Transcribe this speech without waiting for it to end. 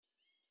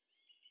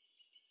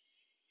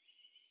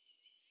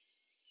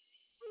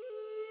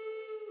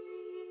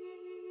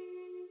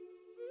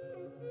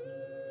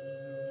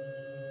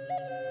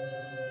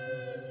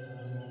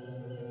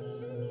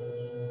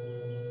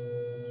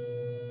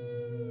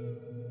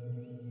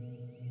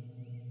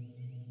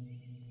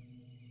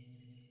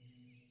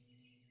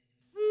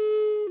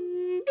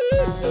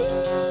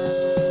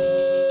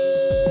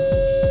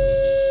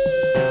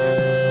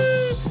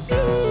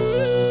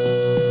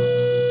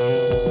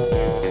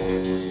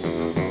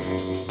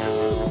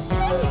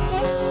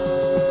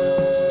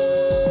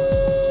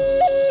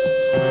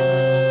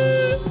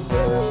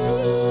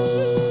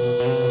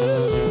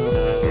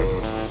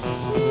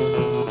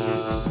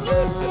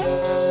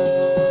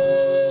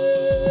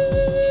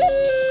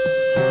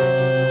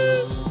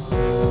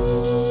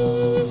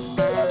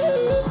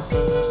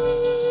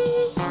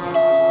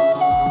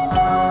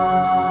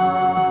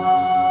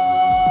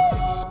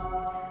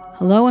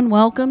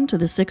welcome to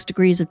the 6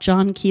 Degrees of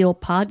John Keel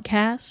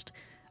podcast.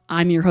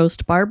 I'm your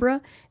host, Barbara,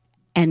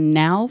 and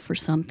now for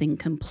something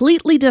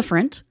completely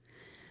different,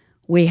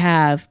 we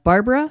have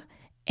Barbara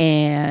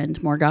and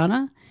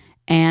Morgana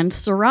and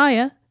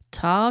Soraya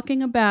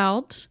talking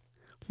about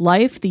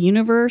life, the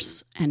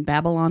universe, and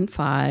Babylon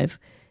 5.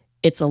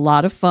 It's a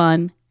lot of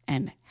fun,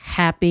 and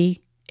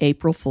happy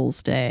April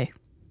Fool's Day.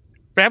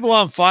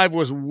 Babylon 5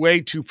 was way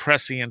too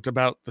prescient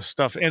about the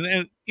stuff.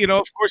 And you know,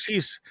 of course,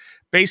 he's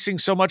basing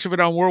so much of it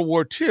on World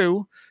War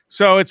II.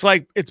 So it's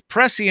like, it's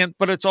prescient,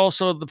 but it's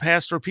also the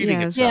past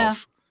repeating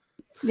itself.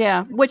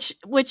 Yeah,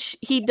 which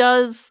he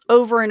does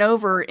over and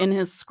over in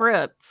his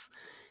scripts.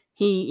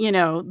 He, you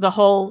know, the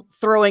whole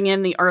throwing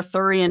in the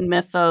Arthurian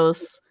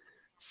mythos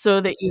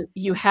so that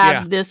you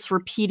have this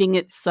repeating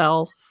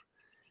itself,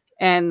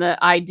 and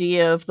the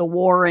idea of the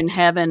war in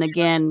heaven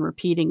again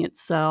repeating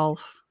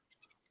itself.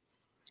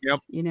 Yep.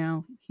 You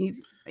know,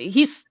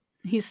 he's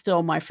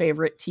still my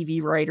favorite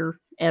TV writer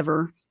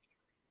ever.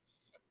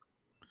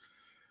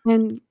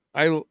 And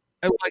I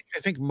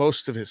think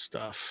most of his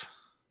stuff,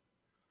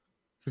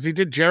 because he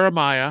did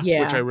Jeremiah,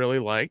 which I really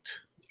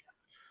liked.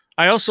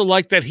 I also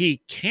like that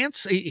he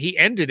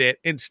ended it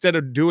instead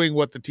of doing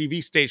what the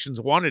TV stations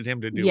wanted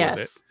him to do with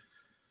it.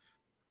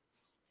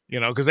 You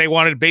know, because they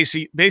wanted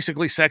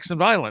basically sex and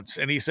violence,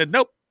 and he said,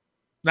 "Nope,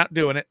 not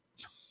doing it."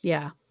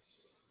 Yeah.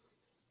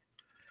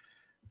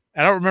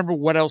 I don't remember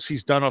what else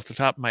he's done off the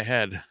top of my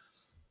head.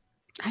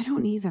 I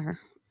don't either,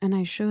 and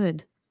I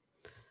should.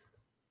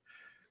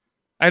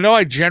 I know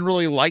I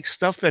generally like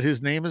stuff that his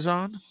name is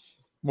on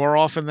more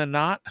often than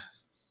not.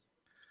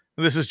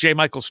 This is J.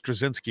 Michael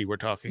Straczynski we're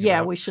talking about.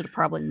 Yeah, we should have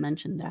probably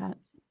mentioned that.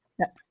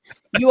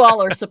 You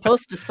all are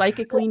supposed to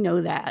psychically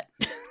know that.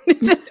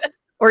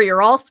 Or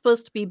you're all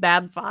supposed to be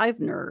Bab 5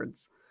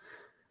 nerds.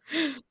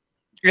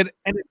 And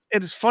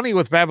it's funny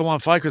with Babylon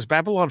 5 because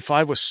Babylon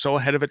 5 was so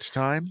ahead of its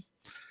time.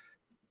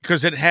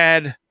 Because it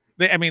had,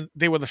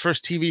 they were the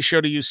first TV show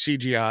to use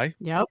CGI.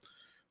 Yep.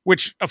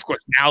 Which, of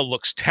course, now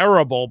looks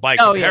terrible by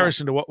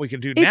comparison to what we can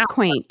do now. It's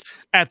quaint.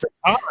 At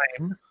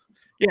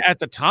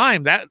the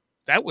time, that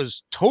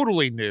was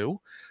totally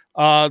new.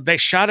 They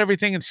shot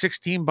everything in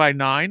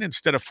 16:9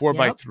 instead of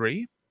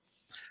 4:3.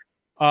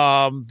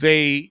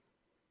 They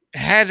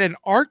had an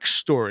arc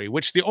story,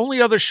 which the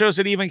only other shows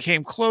that even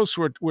came close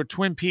were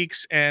Twin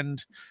Peaks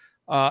and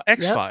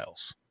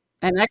X-Files.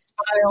 And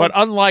X-Files. But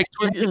unlike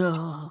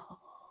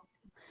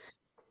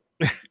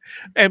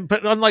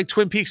unlike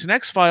Twin Peaks and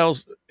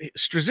X-Files,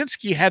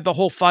 Straczynski had the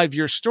whole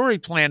 5-year story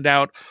planned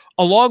out,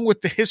 along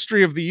with the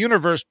history of the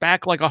universe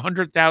back like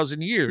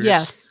 100,000 years.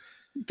 Yes,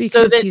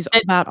 because he's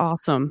that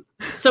awesome.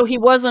 So he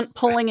wasn't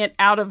pulling it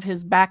out of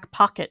his back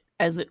pocket,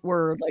 as it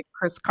were, like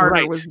Chris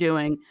Carter was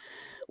doing,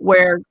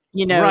 where,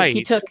 you know,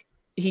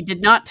 he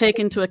did not take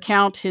into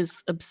account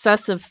his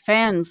obsessive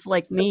fans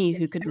like me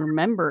who could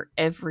remember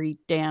every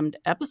damned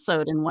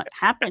episode and what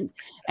happened,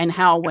 and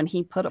how when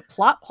he put a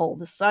plot hole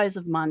the size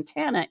of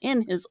Montana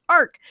in his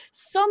arc,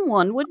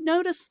 someone would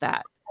notice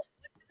that.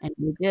 And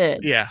he did.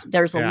 Yeah.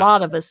 There's a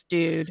lot of us,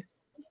 dude.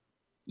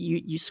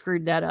 You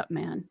screwed that up,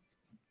 man.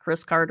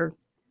 Chris Carter,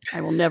 I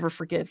will never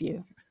forgive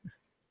you.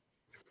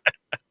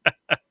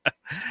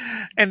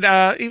 And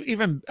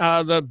even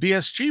the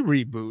BSG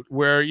reboot,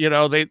 where, you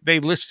know, they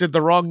listed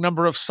the wrong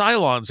number of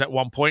Cylons at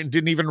one point and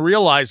didn't even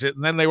realize it,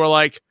 and then they were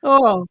like,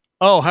 "Oh,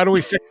 how do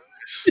we fix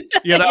this?"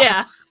 You know?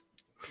 Yeah.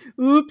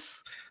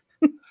 Oops.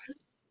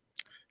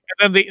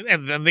 And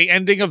then the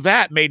ending of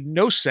that made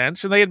no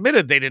sense, and they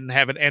admitted they didn't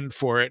have an end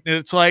for it. And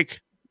it's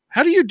like,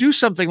 how do you do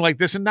something like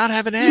this and not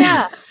have an end?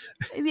 Yeah.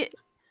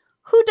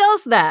 Who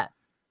does that?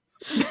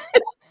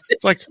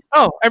 It's like,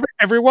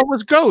 everyone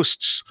was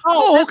ghosts.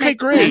 Oh, okay,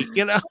 great.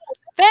 You know,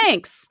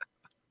 thanks,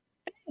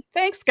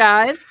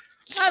 guys.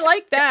 I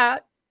like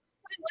that.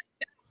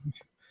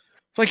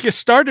 It's like you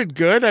started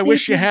good. I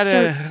wish you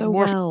had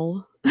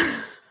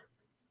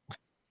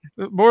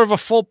more of a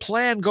full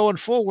plan going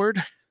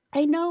forward.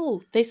 I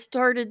know they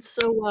started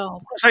so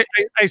well. I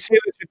say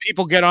this, and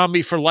people get on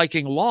me for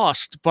liking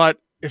Lost, but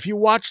if you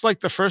watch like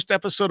the first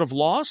episode of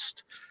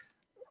Lost,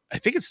 I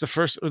think it's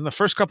in the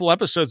first couple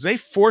episodes, they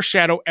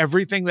foreshadow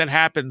everything that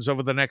happens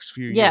over the next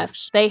few years.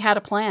 Yes, they had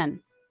a plan.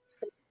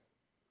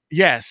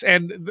 Yes,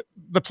 and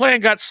the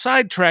plan got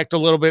sidetracked a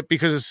little bit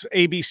because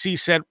ABC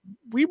said,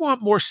 "We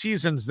want more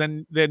seasons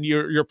than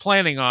you're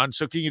planning on,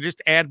 so can you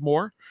just add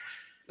more?"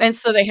 And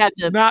so they had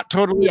to not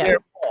totally their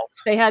fault.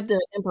 They had to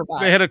improvise.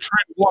 They had to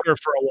tread water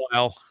for a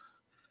while.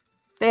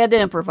 They had to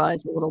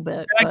improvise a little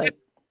bit,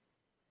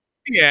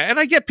 and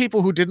I get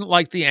people who didn't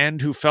like the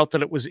end, who felt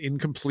that it was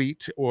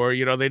incomplete, or,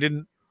 you know, they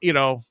didn't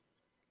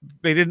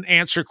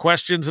answer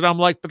questions. And I'm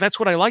like, but that's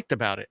what I liked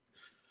about it.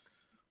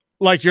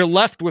 Like, you're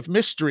left with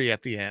mystery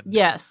at the end.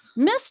 Yes.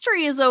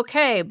 Mystery is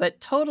okay,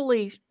 but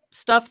totally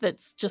stuff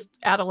that's just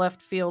out of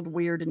left field,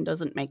 weird, and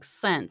doesn't make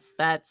sense.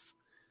 That's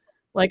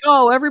like,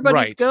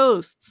 everybody's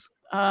ghosts.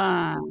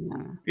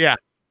 Yeah.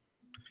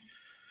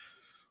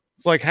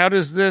 It's like, how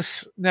does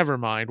this? Never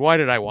mind. Why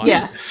did I watch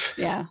this?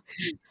 Yeah.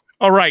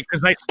 All right,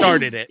 because I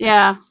started it.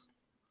 Yeah.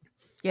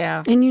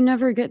 Yeah. And you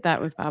never get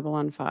that with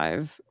Babylon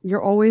 5.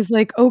 You're always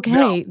like,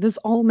 okay, this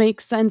all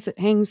makes sense. It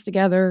hangs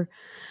together.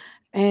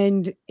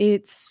 And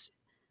it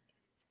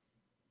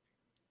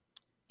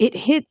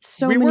hits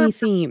so many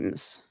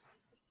themes.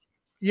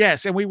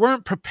 Yes, and we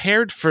weren't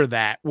prepared for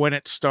that when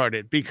it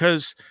started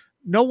because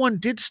no one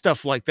did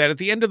stuff like that. At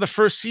the end of the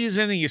first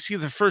season, and you see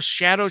the first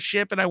shadow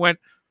ship, and I went,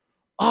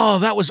 oh,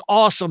 that was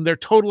awesome. They're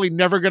totally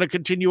never going to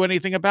continue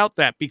anything about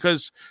that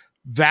because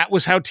that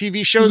was how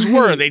TV shows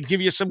were. They'd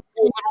give you some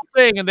cool little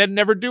thing and then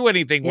never do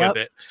anything with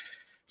it.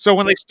 So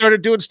when they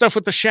started doing stuff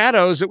with the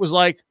shadows, it was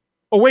like,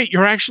 oh, wait,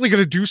 you're actually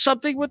going to do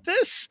something with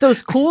this?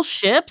 Those cool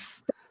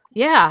ships?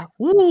 Yeah.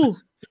 Woo.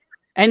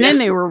 And then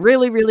they were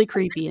really, really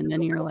creepy. And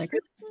then you're like...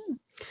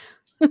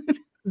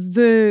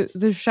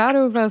 The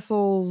shadow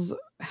vessels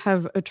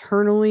have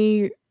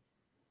eternally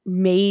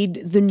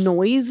made the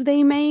noise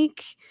they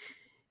make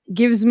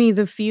gives me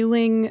the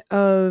feeling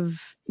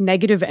of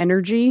negative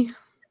energy.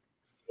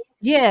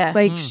 Yeah.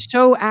 Like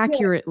so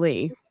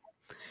accurately.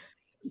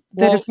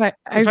 Well,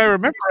 if I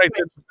remember right,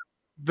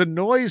 the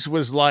noise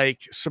was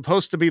like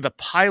supposed to be the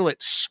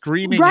pilot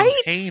screaming in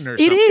pain or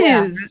something. It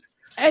is.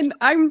 Yeah. And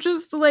I'm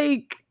just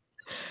like,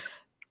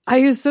 I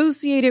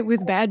associate it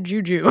with bad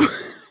juju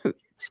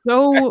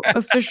so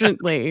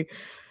efficiently.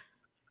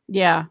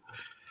 Yeah.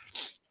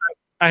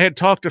 I had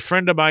talked a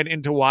friend of mine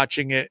into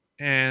watching it,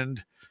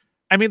 and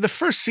I mean, the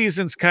first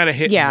season's kind of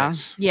hit and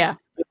miss. Yeah.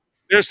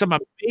 There's some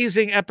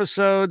amazing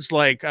episodes,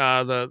 like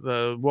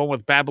the one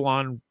with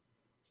Babylon,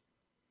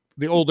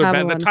 the older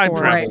the time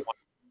travel one.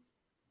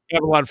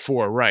 Babylon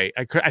 4, right.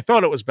 I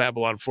thought it was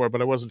Babylon 4,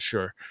 but I wasn't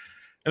sure.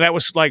 And that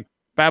was like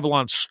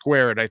Babylon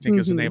Squared, I think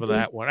is the name of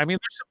that one. I mean,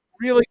 there's some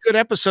really good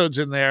episodes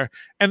in there.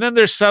 And then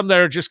there's some that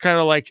are just kind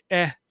of like,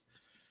 eh.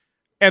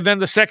 And then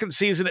the second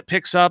season, it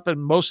picks up and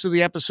most of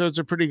the episodes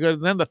are pretty good.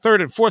 And then the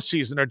third and fourth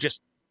season are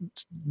just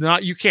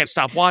not, you can't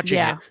stop watching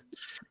it.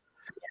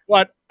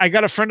 But I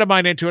got a friend of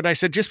mine into it. I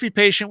said, just be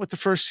patient with the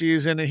first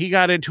season. And he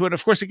got into it.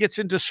 Of course, it gets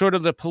into sort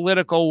of the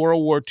political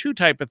World War II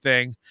type of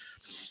thing.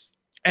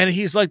 And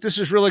he's like, this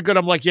is really good.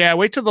 I'm like, yeah,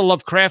 wait till the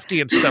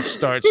Lovecraftian stuff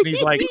starts. And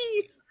he's like,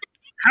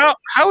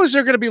 how is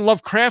there going to be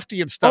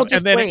Lovecraftian stuff?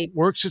 And then it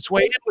works its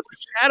way in with the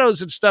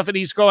shadows and stuff. And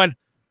he's going,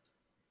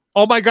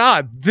 oh my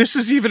God, this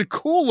is even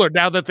cooler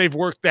now that they've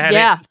worked that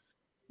in.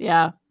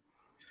 Yeah.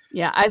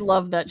 I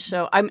love that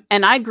show.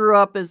 I grew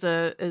up as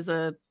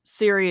a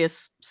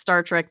serious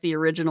Star Trek, the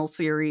original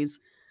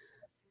series,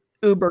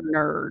 uber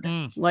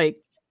nerd. Like,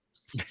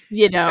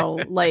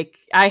 like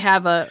I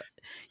have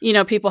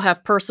people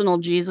have personal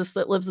Jesus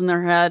that lives in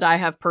their head. I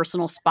have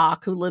personal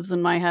Spock who lives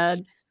in my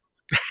head,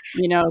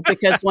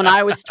 because when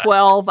I was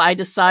 12, I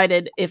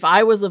decided if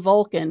I was a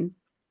Vulcan,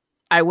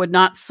 I would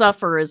not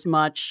suffer as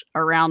much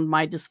around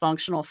my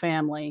dysfunctional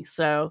family.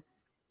 So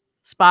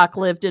Spock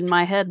lived in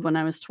my head when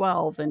I was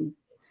 12. And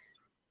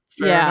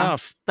Fair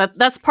enough.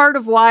 That's part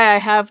of why I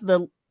have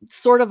the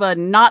sort of a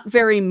not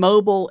very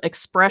mobile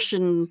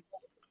expression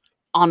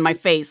on my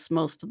face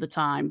most of the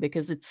time,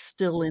 because it's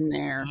still in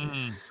there.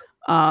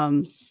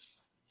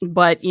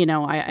 But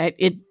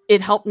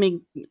it helped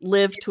me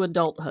live to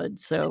adulthood,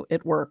 so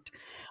it worked.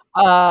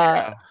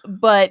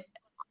 But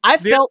I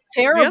felt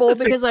terrible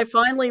because I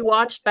finally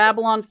watched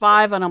Babylon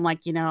 5 and I'm like,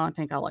 I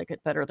think I like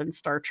it better than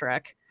Star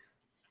Trek.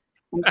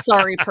 I'm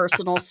sorry,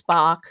 personal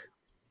Spock.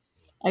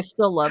 I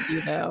still love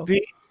you though.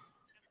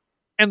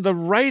 And the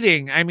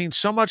writing, I mean,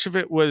 so much of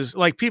it was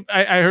like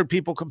I heard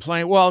people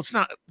complain, well, it's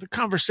not, the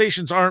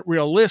conversations aren't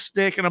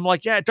realistic. And I'm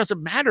like, yeah, it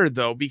doesn't matter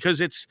though, because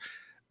it's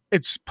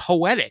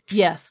poetic.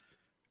 Yes.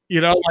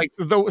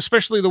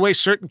 Especially the way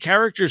certain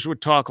characters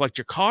would talk, like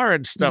G'Kar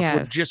and stuff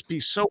would just be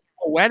so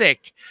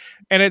poetic.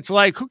 And it's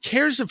like, who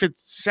cares if it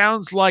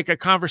sounds like a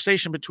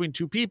conversation between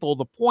two people?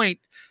 The point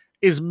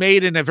is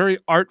made in a very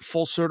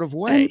artful sort of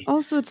way. And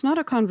also, it's not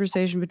a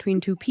conversation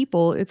between two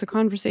people. It's a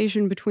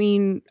conversation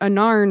between a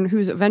Narn who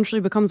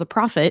eventually becomes a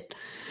prophet.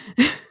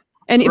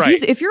 And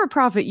if you're a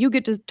prophet, you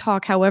get to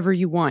talk however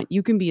you want.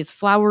 You can be as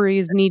flowery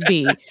as need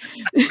be.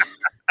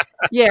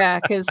 Yeah,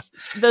 because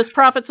those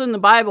prophets in the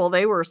Bible,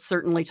 they were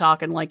certainly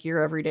talking like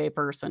your everyday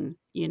person,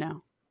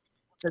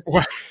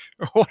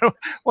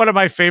 One of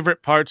my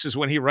favorite parts is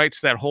when he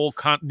writes that whole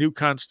new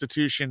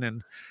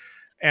constitution,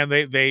 and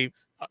they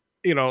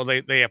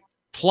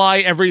apply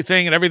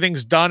everything and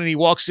everything's done, and he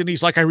walks in,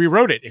 he's like, I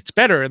rewrote it, it's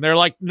better. And they're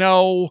like,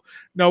 no,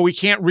 we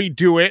can't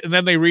redo it. And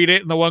then they read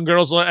it, and the one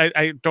girl's like,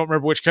 I don't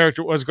remember which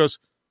character it was, goes,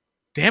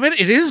 damn it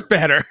is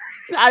better.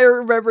 I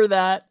remember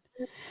that.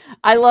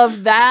 I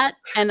love that,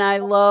 and I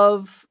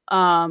love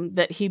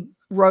that he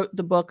wrote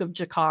the Book of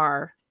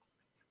G'Kar,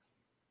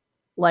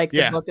 like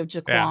the Book of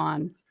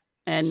Jaquan.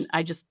 And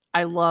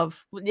I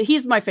love,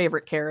 he's my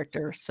favorite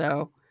character.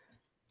 So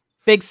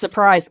big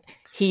surprise.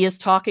 He is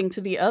talking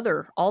to the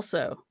other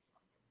also.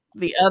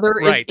 The other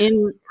is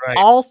in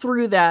all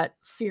through that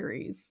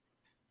series.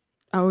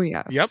 Oh,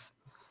 yes. Yep.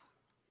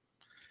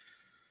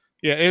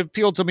 Yeah, it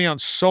appealed to me on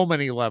so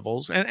many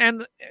levels.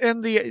 And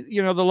the,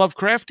 the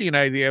Lovecraftian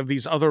idea of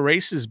these other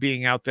races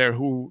being out there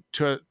who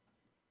to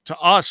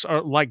us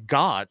are like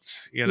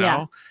gods,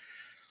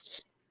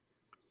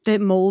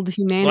 that mold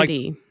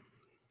humanity.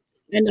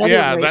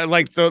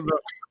 Like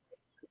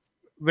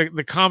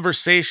the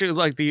conversation,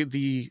 like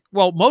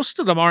well, most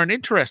of them aren't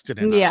interested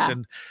in us,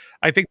 and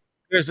I think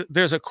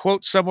there's a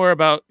quote somewhere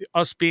about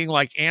us being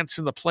like ants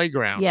in the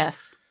playground.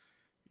 Yes.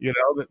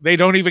 They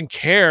don't even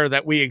care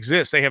that we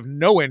exist. They have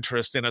no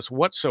interest in us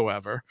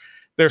whatsoever.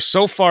 They're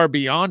so far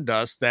beyond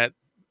us that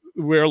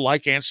we're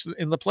like ants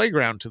in the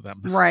playground to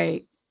them.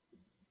 Right.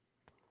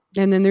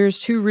 And then there's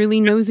two really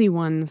nosy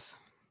ones.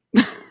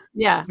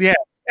 Yeah. Yeah.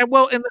 And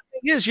the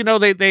thing is,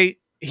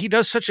 he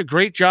does such a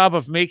great job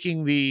of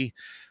making the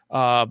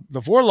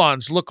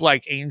Vorlons look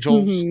like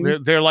angels.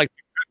 Mm-hmm. They're like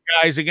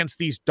guys against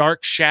these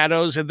dark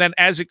shadows. And then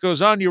as it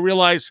goes on, you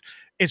realize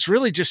it's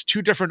really just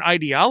two different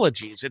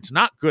ideologies. It's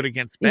not good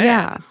against bad.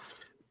 Yeah.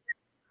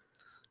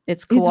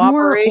 It's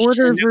cooperation. It's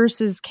more order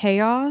versus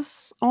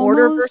chaos. Almost.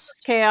 Order versus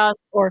chaos,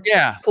 or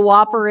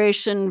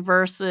cooperation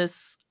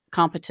versus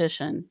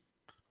competition.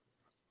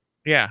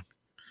 Yeah.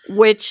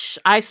 Which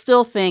I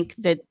still think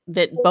that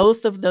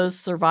both of those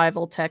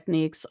survival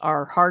techniques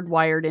are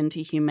hardwired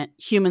into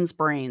humans'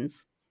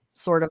 brains,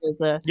 sort of as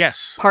a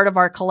part of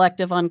our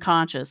collective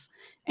unconscious.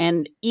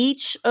 And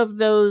each of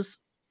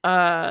those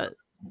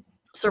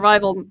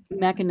survival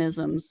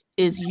mechanisms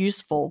is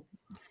useful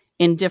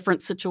in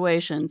different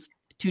situations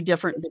to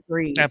different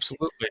degrees.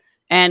 Absolutely.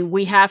 And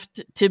we have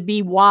to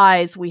be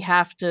wise. We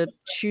have to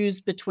choose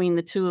between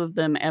the two of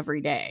them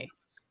every day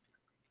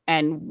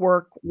and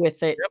work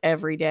with it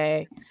every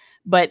day.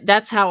 But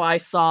that's how I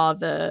saw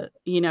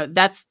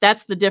that's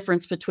the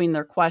difference between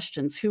their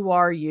questions. Who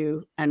are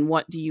you and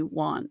what do you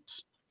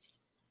want?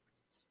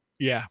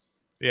 Yeah.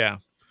 Yeah.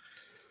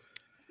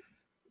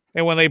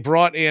 And when they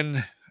brought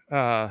in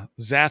Zathras,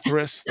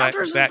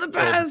 Zathras is the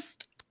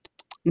best.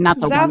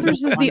 Not the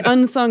Zathras is the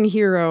unsung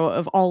hero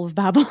of all of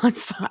Babylon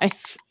 5. Right.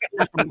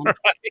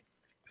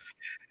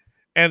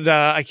 And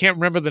I can't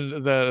remember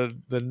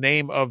the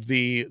name of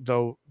the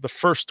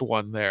first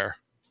one there.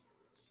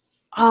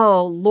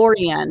 Oh,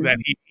 Lorien. That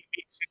he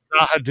meets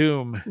in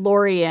Zahadum.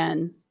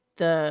 Lorien.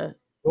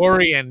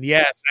 Lorien,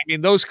 yes. I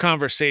mean, those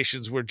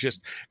conversations were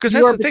just because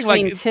that's the thing.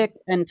 Like Tick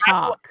and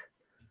Talk.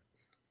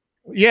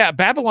 Yeah,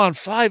 Babylon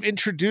 5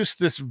 introduced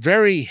this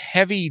very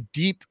heavy,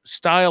 deep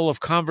style of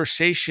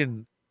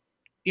conversation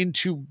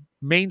into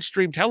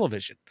mainstream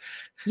television.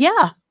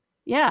 Yeah.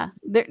 Yeah.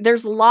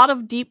 There's a lot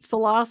of deep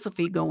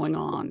philosophy going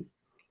on.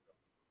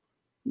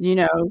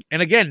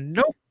 And again,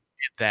 nobody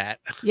did that.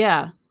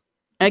 Yeah.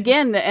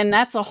 Again, and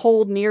that's a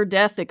whole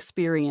near-death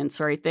experience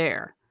right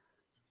there.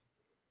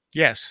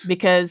 Yes.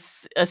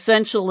 Because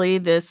essentially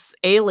this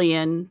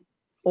alien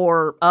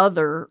or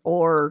other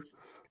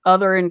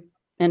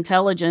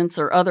intelligence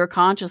or other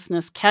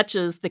consciousness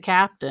catches the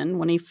captain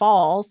when he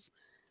falls,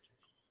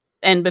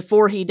 and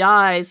before he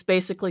dies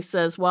basically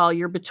says, well,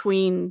 you're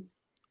between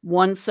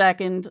 1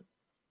 second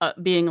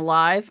being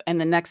alive and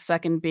the next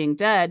second being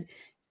dead.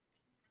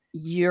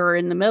 You're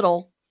in the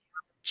middle.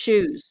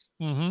 Choose.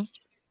 Mm-hmm.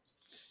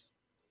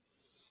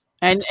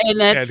 And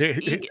that's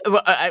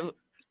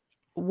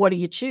what do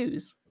you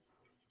choose?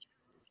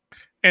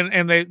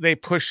 And they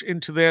push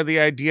into there the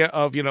idea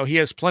of, he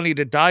has plenty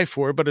to die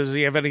for, but does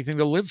he have anything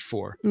to live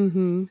for?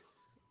 Mm-hmm.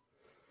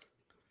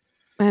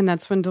 And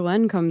that's when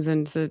Delenn comes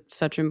into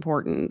such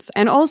importance.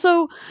 And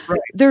also,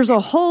 there's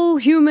a whole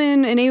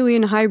human and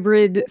alien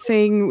hybrid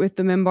thing with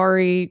the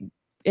Minbari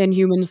and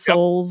human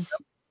souls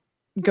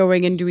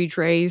going into each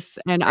race.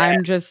 And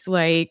I'm just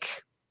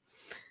like,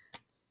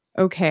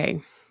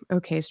 okay,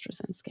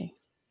 Straczynski.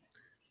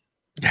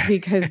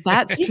 Because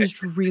that's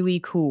just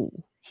really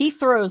cool. He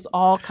throws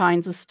all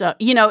kinds of stuff.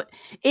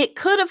 It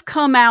could have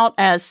come out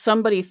as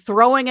somebody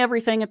throwing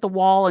everything at the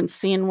wall and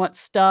seeing what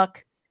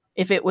stuck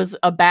if it was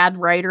a bad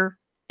writer.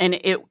 And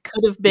it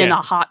could have been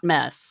a hot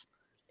mess.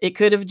 It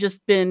could have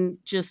just been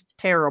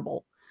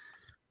terrible.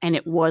 And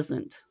it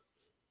wasn't.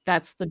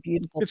 That's the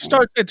beautiful thing.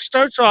 It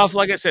starts off,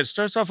 like I said,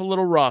 a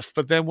little rough.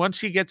 But then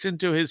once he gets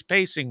into his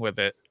pacing with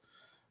it,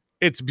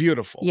 it's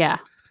beautiful. Yeah.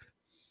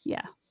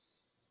 Yeah.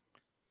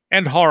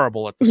 And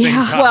horrible at the same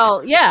time.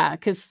 Well, yeah,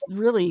 because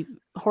really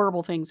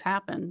horrible things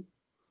happen.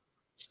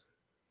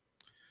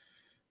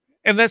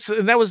 And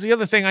that was the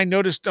other thing I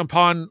noticed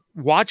upon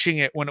watching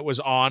it when it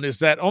was on, is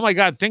that, oh my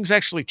God, things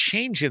actually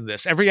change in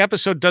this. Every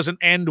episode doesn't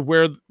end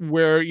where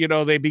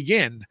they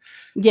begin.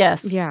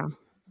 Yes. Yeah.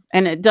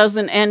 And it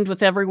doesn't end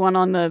with everyone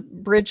on the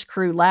bridge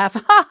crew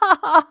laughing.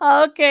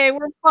 Okay,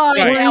 we're fine.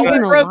 Right. Now we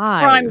broke the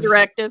Prime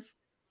Directive.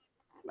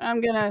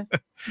 I'm gonna.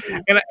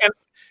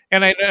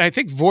 And I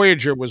think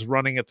Voyager was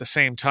running at the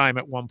same time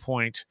at one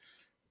point.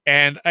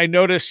 And I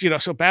noticed,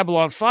 so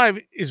Babylon 5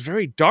 is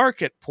very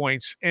dark at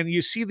points. And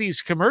you see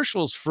these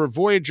commercials for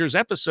Voyager's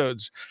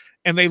episodes,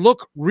 and they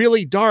look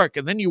really dark.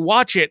 And then you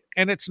watch it,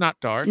 and it's not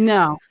dark.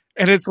 No.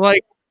 And it's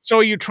like, so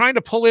are you trying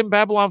to pull in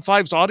Babylon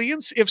 5's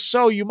audience? If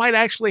so, you might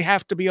actually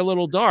have to be a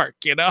little dark,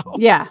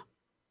 Yeah.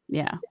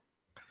 Yeah.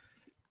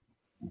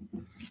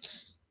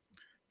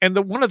 And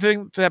one of the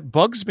things that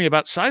bugs me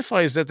about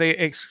sci-fi is that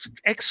they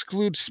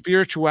exclude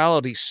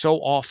spirituality so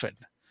often.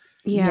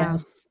 Yeah.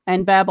 Yes.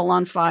 And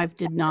Babylon 5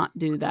 did not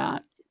do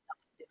that.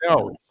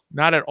 No,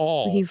 not at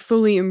all. He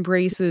fully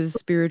embraces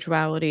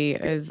spirituality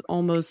as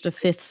almost a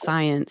fifth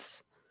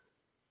science.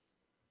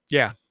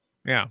 Yeah.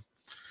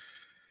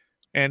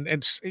 And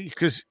it's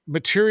because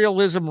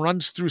materialism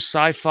runs through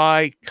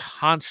sci-fi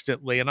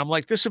constantly. And I'm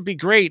like, this would be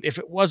great if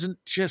it wasn't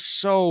just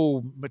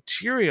so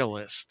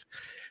materialist.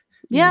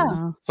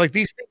 Yeah. It's like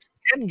these things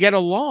can get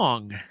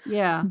along.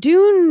 Yeah.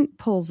 Dune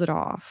pulls it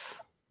off,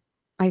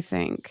 I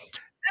think.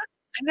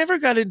 I never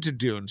got into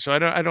Dune, so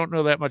I don't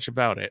know that much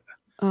about it.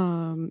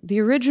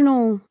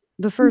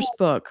 The first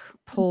book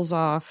pulls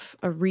off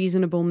a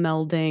reasonable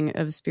melding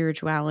of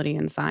spirituality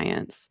and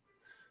science.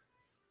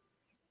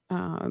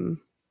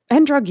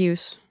 And drug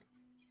use,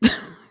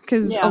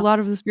 because a lot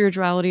of the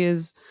spirituality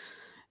is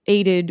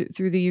aided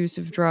through the use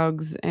of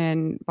drugs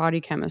and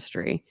body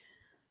chemistry.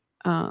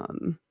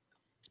 But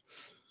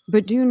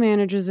Dune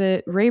manages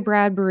it. Ray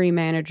Bradbury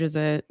manages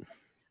it.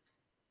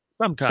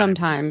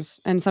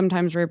 Sometimes. And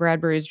sometimes Ray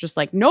Bradbury is just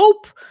like,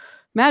 nope,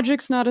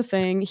 magic's not a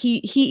thing. He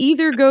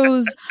either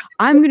goes,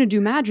 I'm going to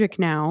do magic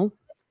now,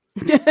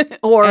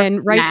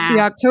 and writes The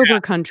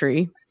October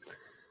Country.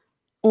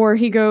 Or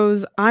he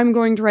goes, I'm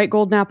going to write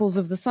Golden Apples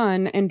of the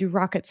Sun and do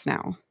rockets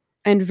now.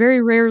 And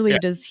very rarely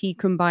does he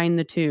combine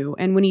the two.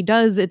 And when he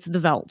does, it's the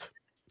Velt.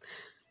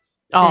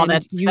 Oh,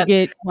 that's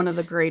get one of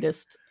the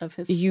greatest of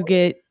his You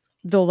get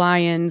the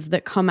lions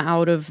that come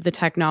out of the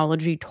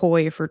technology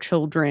toy for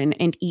children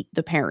and eat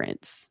the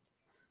parents.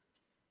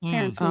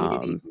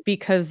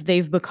 Because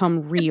they've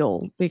become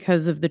real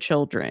because of the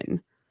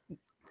children.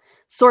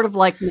 Sort of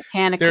like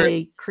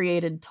mechanically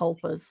created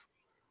tulpas.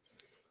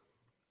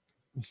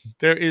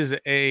 There is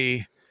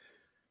a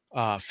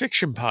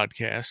fiction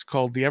podcast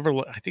called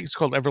I think it's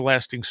called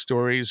Everlasting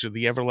Stories, or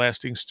The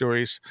Everlasting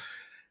Stories.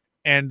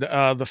 And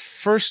the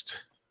first,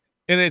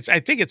 and I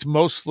think it's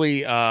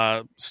mostly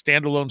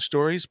standalone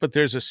stories, but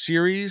there's a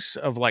series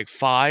of like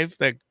 5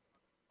 that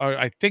are,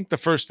 I think, the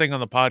first thing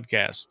on the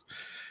podcast.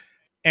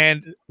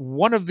 And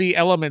one of the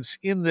elements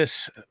in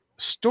this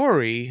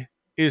story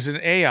is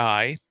an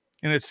AI,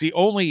 and it's the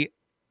only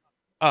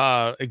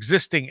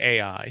existing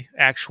AI,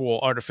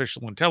 actual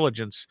artificial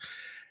intelligence.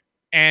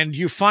 And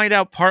you find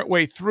out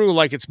partway through,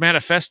 like, it's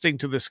manifesting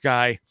to this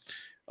guy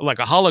like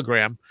a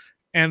hologram.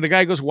 And the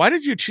guy goes, why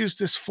did you choose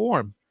this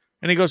form?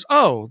 And he goes,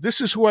 oh, this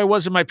is who I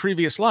was in my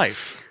previous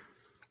life.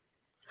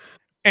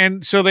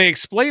 And so they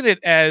explain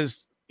it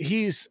as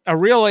he's a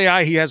real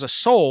AI. He has a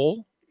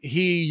soul.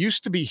 He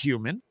used to be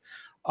human.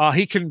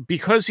 He can,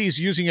 because he's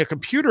using a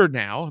computer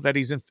now, that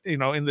he's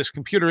in this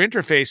computer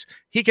interface,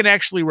 he can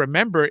actually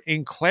remember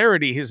in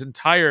clarity his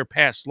entire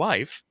past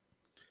life.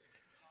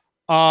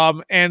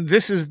 And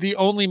this is the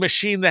only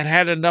machine that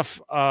had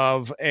enough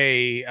of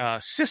a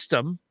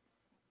system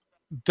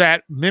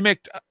that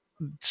mimicked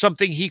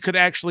something he could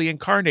actually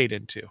incarnate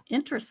into.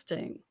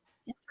 Interesting.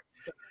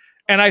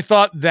 And I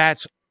thought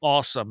that's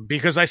awesome,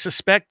 because I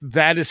suspect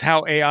that is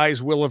how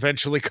AIs will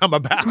eventually come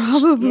about.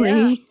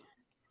 Probably.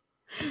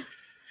 Yeah.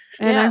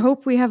 And I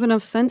hope we have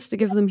enough sense to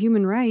give them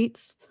human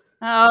rights.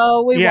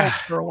 Oh, we won't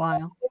for a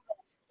while.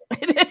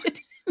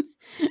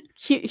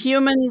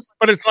 Humans.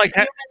 But it's like,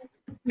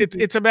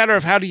 it's a matter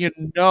of how do you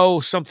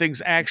know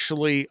something's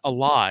actually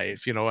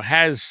alive? It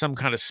has some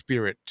kind of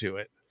spirit to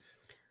it.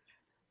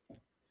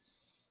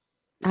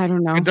 I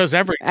don't know. It does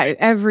everything.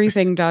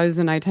 Everything does,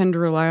 and I tend to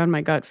rely on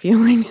my gut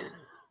feeling.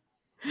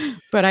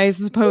 But I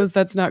suppose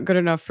that's not good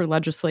enough for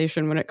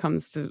legislation when it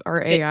comes to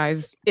our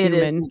AIs. It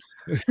is.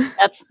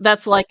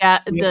 That's like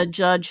the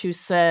judge who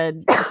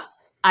said,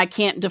 I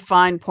can't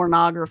define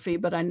pornography,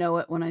 but I know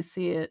it when I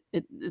see it.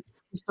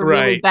 It's a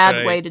really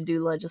bad way to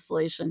do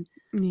legislation.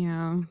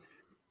 Yeah.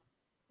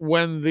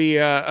 When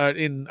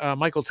in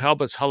Michael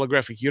Talbot's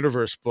Holographic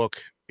Universe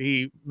book,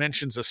 he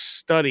mentions a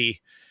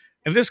study,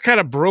 and this kind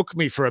of broke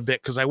me for a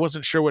bit because I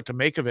wasn't sure what to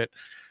make of it,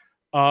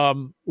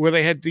 where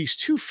they had these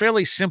 2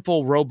 fairly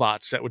simple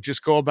robots that would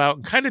just go about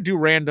and kind of do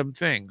random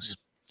things.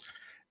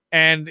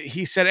 And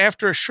he said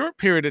after a short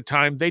period of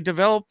time, they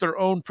developed their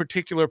own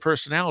particular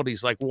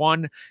personalities. Like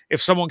one,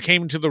 if someone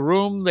came into the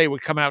room, they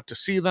would come out to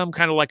see them,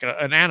 kind of like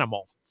an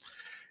animal.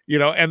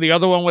 And the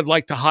other one would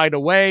like to hide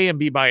away and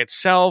be by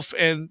itself.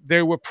 And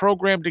they were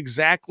programmed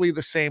exactly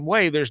the same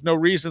way. There's no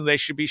reason they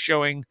should be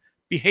showing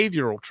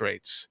behavioral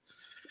traits.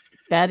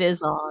 That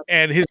is odd.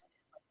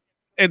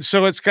 And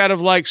so it's kind of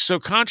like, so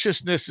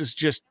consciousness is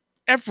just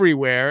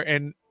everywhere,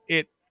 and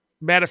it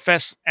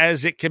manifests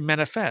as it can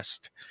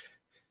manifest.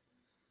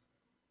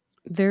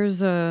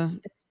 There's a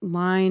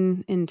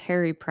line in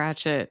Terry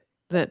Pratchett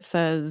that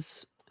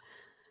says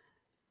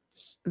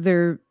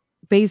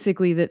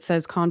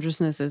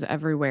consciousness is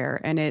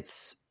everywhere, and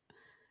it's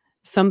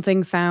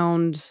something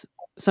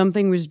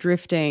was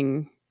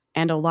drifting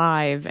and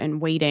alive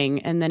and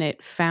waiting, and then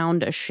it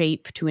found a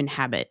shape to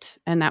inhabit,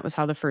 and that was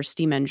how the first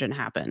steam engine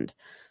happened.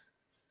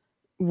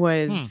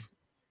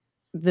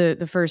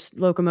 The first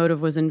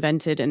locomotive was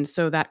invented, and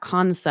so that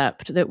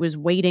concept that was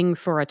waiting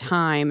for a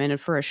time and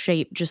for a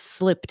shape just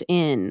slipped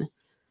in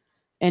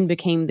and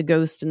became the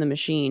ghost in the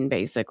machine,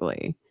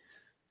 basically.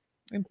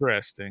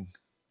 Interesting.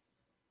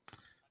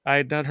 I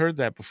had not heard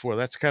that before.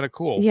 That's kind of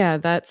cool. Yeah,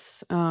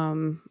 that's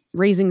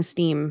Raising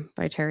Steam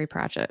by Terry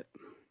Pratchett.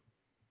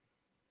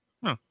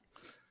 Huh.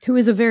 Who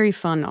is a very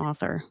fun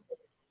author.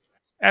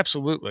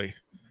 Absolutely.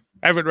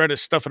 I haven't read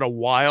his stuff in a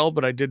while,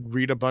 but I did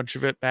read a bunch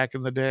of it back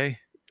in the day.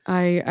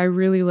 I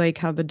really like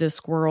how the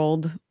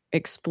Discworld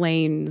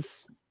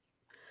explains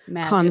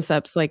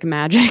concepts like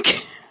magic.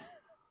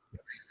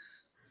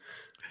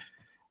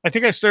 I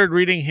think I started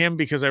reading him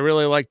because I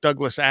really like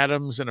Douglas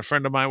Adams, and a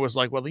friend of mine was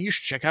like, well, then you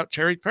should check out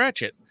Terry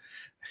Pratchett.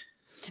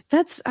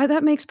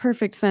 That makes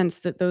perfect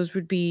sense that those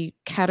would be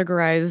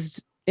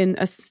categorized in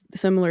a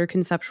similar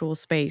conceptual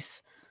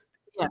space.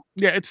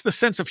 Yeah, it's the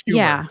sense of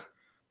humor. Yeah.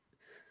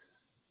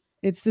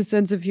 It's the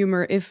sense of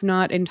humor, if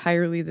not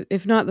entirely,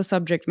 if not the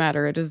subject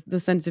matter, it is the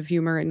sense of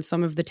humor and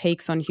some of the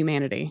takes on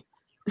humanity.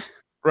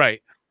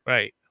 Right.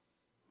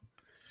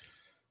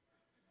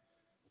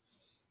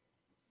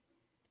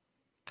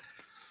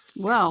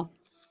 Well,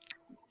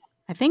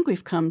 I think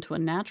we've come to a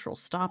natural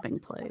stopping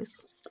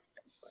place.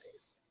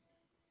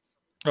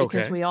 Okay.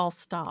 Because we all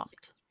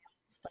stopped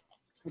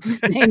at the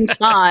same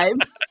time.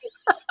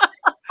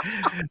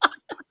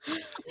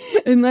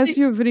 Unless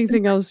you have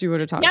anything else you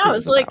want to talk about. Yeah,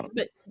 it's like,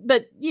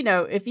 but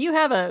if you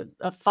have a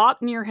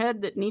thought in your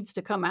head that needs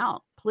to come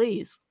out,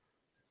 please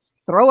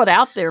throw it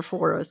out there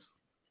for us.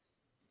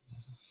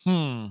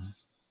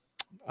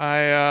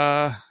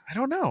 I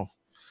don't know.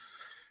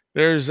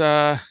 There's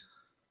the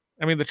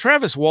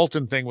Travis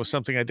Walton thing was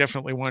something I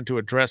definitely wanted to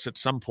address at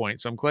some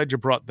point, so I'm glad you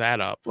brought that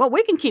up. Well,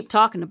 we can keep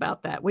talking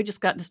about that. We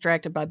just got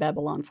distracted by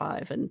Babylon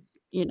 5, and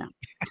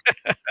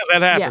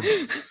that happens.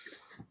 Yeah.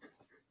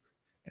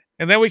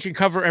 And then we can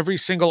cover every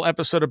single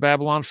episode of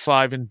Babylon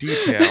 5 in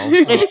detail.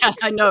 Yeah,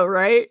 I know,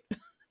 right?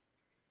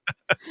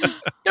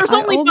 There's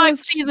only 5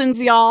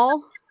 seasons,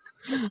 y'all.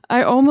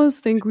 I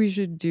almost think we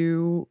should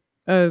do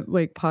a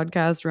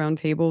podcast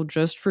roundtable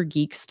just for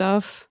geek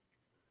stuff.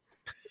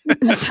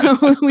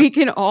 So we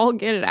can all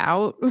get it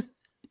out.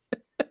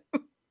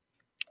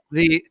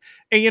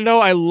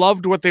 I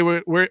loved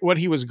what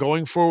he was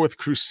going for with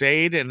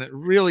Crusade, and it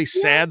really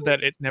sad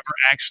that it never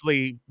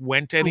actually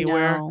went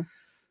anywhere.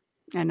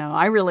 I know.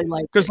 I really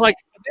liked it. Because I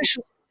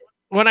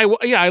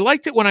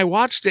liked it when I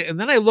watched it, and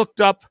then I looked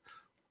up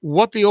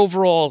what the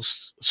overall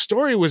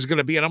story was going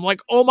to be, and I'm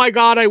like, oh my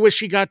God, I wish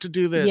he got to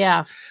do this.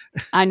 Yeah,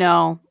 I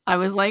know. I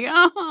was like,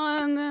 I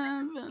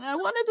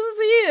wanted to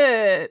see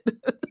it.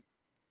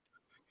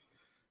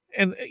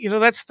 And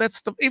that's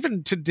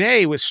even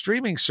today with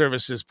streaming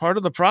services, part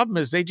of the problem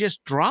is they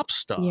just drop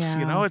stuff.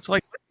 Yeah. It's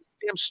like, let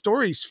these damn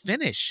stories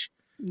finish.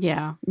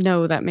 Yeah,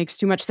 no, that makes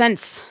too much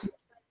sense.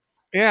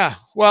 Yeah,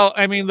 well,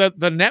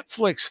 the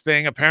Netflix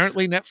thing,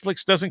 apparently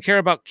Netflix doesn't care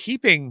about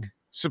keeping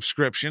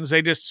subscriptions.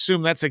 They just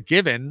assume that's a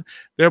given.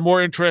 They're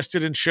more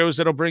interested in shows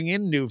that'll bring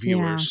in new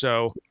viewers.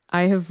 So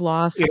I have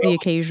lost the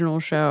occasional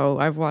show.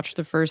 I've watched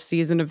the first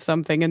season of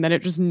something and then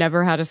it just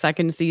never had a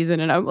second season,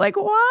 and I'm like,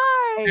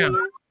 why? Yeah.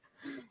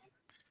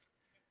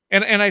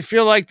 And I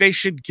feel like they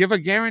should give a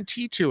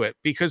guarantee to it,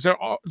 because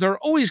there are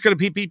always going to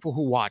be people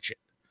who watch it.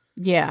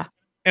 Yeah.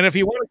 And if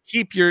you want to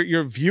keep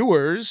your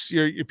viewers,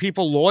 your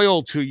people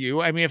loyal to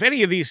you, if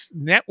any of these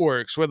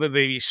networks, whether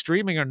they be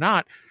streaming or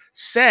not,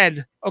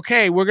 said,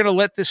 okay, we're going to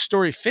let this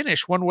story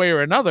finish one way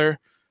or another,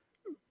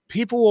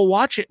 people will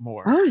watch it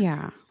more. Oh,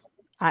 yeah.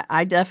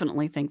 I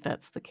definitely think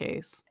that's the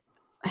case.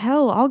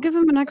 Hell, I'll give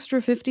them an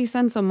extra 50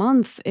 cents a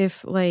month or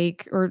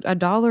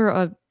 $1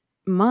 a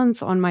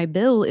month on my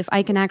bill if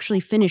I can actually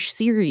finish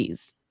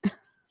series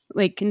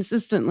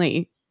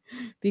consistently,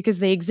 because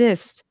they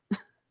exist.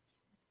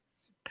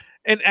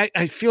 And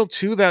I feel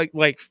too that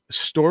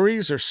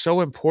stories are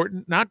so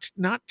important,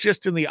 not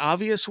just in the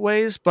obvious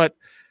ways, but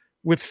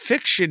with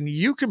fiction,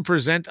 you can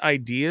present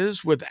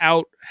ideas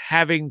without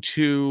having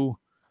to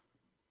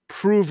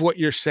prove what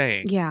you're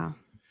saying. Yeah.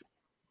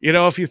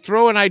 If you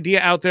throw an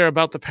idea out there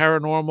about the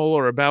paranormal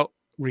or about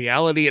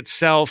reality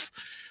itself,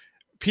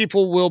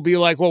 people will be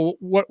like, well,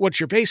 what's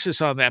your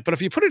basis on that? But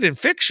if you put it in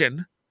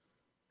fiction,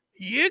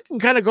 you can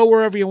kind of go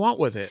wherever you want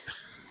with it.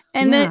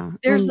 And then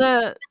there's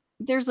a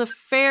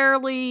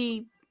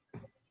fairly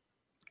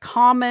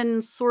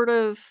common sort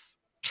of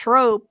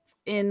trope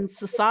in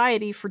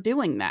society for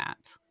doing that.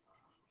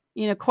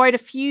 Quite a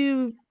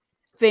few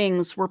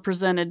things were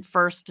presented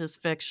first as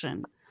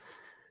fiction.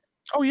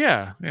 Oh,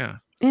 yeah, yeah.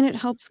 And it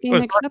helps gain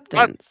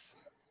acceptance.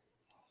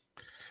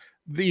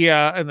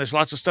 And there's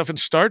lots of stuff in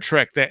Star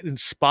Trek that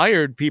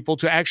inspired people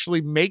to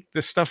actually make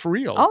this stuff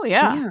real. Oh,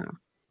 yeah.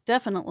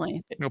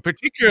 Definitely.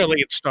 Particularly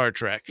in Star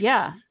Trek.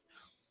 Yeah.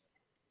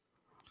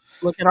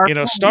 Look at our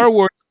phones. Star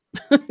Wars.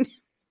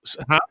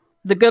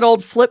 The good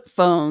old flip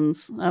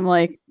phones. I'm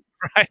like,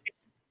 right.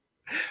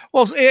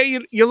 Well,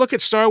 you look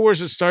at Star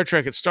Wars and Star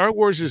Trek, and Star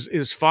Wars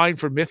is fine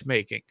for myth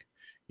making.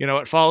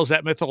 It follows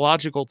that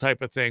mythological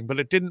type of thing, but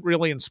it didn't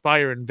really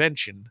inspire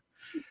invention.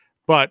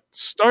 But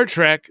Star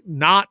Trek,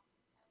 not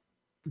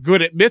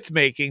good at myth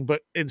making,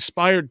 but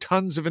inspired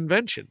tons of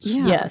inventions.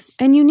 Yeah. Yes.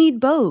 And you need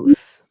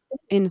both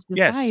in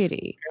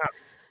society. Yes.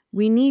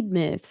 We need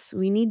myths.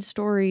 We need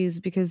stories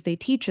because they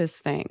teach us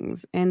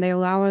things and they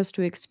allow us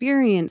to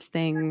experience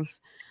things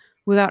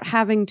without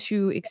having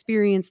to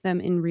experience them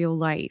in real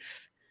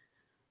life.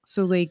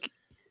 So, like,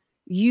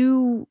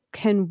 you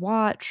can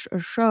watch a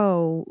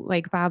show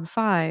like Bab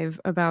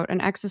 5 about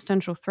an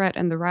existential threat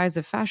and the rise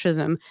of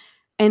fascism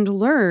and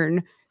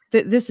learn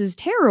that this is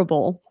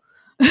terrible.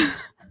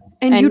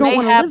 and you don't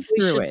want to live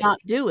through it. We should not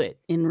do it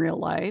in real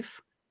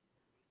life.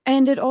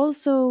 And it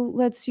also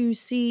lets you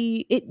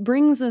see, it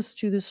brings us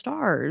to the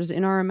stars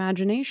in our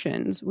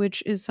imaginations,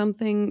 which is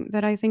something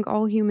that I think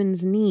all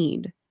humans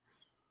need.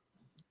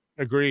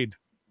 Agreed.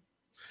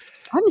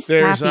 I'm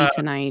snappy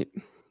tonight.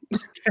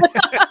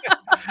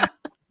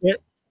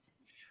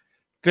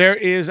 There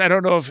is, I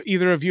don't know if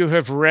either of you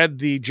have read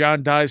the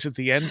John dies at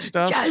the end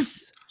stuff.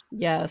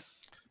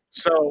 Yes.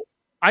 So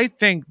I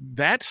think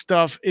that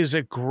stuff is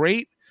a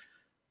great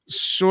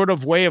sort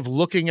of way of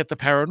looking at the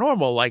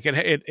paranormal. Like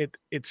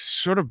it's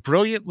sort of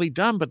brilliantly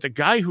done, but the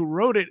guy who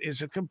wrote it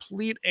is a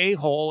complete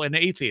a-hole and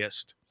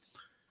atheist.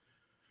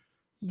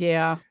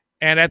 Yeah.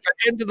 And at the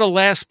end of the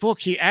last book,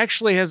 he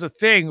actually has a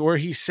thing where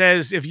he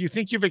says, if you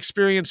think you've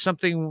experienced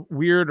something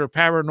weird or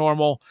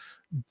paranormal,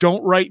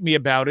 don't write me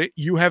about it.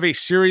 You have a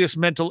serious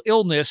mental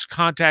illness.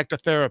 Contact a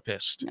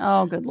therapist.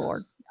 Oh, good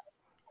Lord.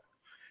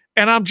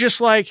 And I'm just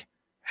like,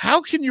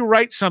 how can you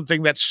write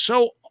something that's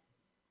so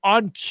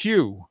on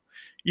cue?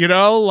 You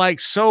know, like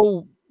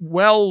so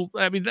well,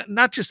 I mean,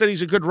 not just that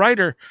he's a good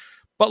writer,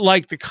 but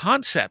like the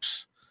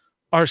concepts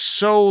are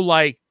so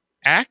like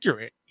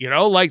accurate, you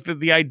know, like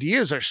the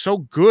ideas are so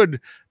good,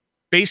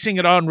 basing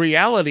it on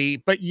reality,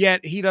 but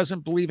yet he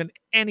doesn't believe in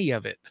any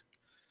of it.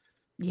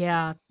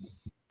 Yeah,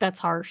 that's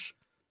harsh.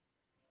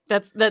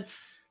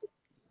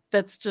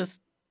 That's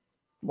just,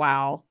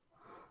 wow.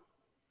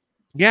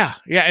 Yeah.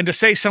 And to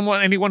say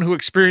anyone who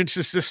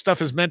experiences this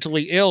stuff is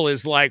mentally ill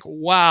is like,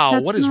 wow,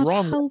 that's what is not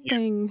wrong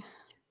helping.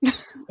 with you?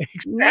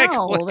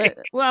 Exactly. No,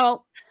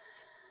 well,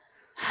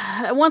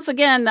 once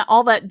again,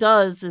 all that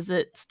does is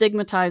it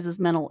stigmatizes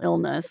mental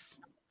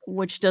illness,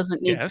 which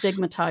doesn't need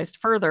stigmatized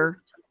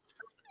further.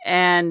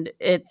 And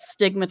it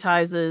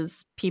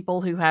stigmatizes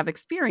people who have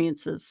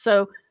experiences.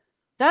 So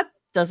that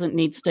doesn't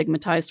need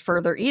stigmatized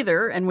further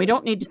either. And we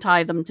don't need to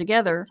tie them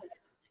together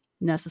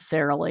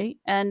necessarily.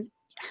 And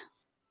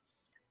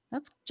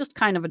that's just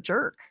kind of a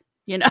jerk.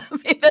 You know, I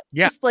mean, that's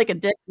just like a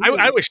dick.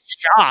 I was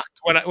shocked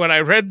when I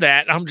read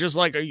that. I'm just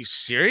like, are you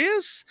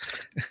serious?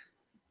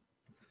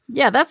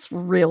 Yeah, that's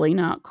really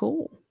not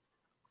cool.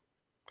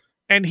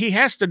 And he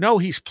has to know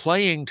he's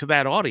playing to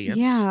that audience.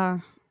 Yeah.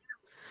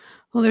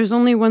 Well, there's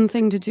only one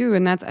thing to do,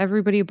 and that's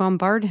everybody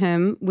bombard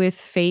him with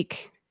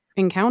fake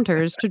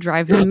encounters to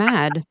drive him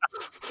mad.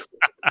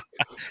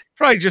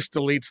 Probably just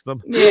deletes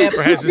them. Yeah.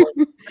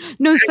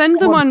 No, send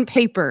them on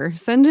paper.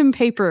 Send him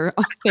paper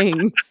on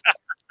things.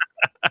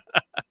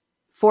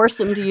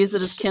 Force him to use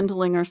it as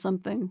kindling or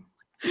something.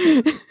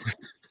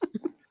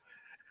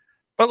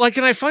 But like,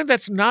 and I find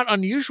that's not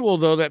unusual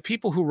though, that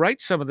people who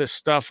write some of this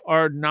stuff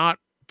are not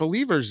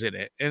believers in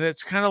it. And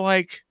it's kind of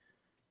like,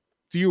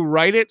 do you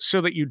write it so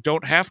that you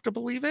don't have to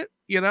believe it?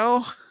 You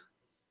know?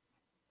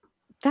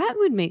 That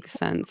would make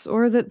sense.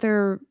 Or that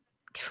they're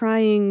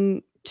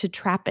trying to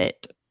trap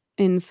it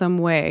in some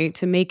way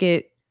to make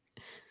it,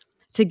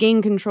 to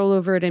gain control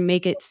over it and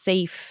make it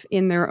safe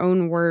in their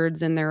own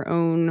words, in their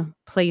own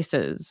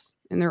places,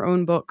 in their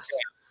own books,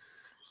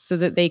 so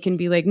that they can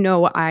be like,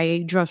 no,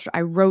 I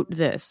wrote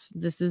this.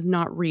 This is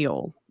not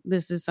real.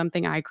 This is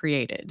something I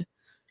created.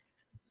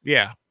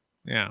 Yeah.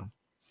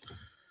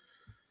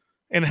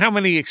 And how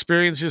many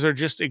experiences are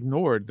just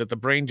ignored that the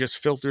brain just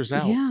filters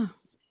out? Yeah.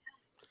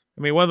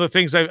 I mean, one of the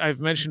things I've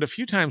mentioned a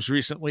few times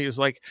recently is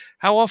like,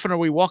 how often are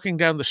we walking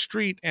down the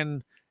street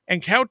and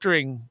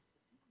encountering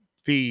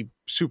the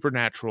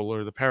supernatural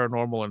or the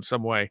paranormal in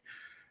some way,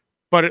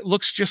 but it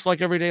looks just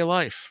like everyday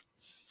life.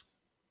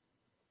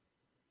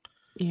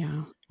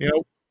 Yeah. You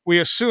know, we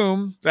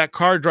assume that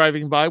car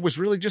driving by was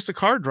really just a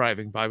car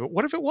driving by, but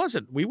what if it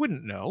wasn't? We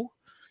wouldn't know.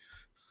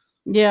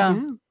 Yeah.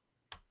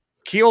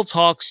 Keel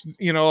talks,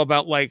 you know,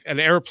 about like an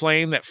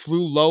airplane that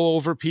flew low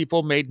over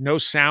people, made no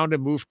sound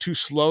and moved too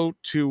slow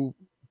to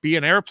be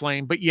an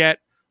airplane, but yet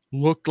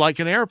looked like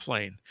an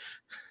airplane.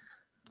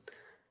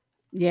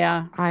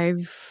 Yeah.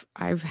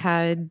 I've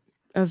had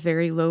a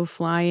very low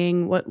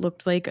flying, what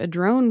looked like a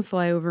drone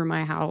fly over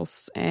my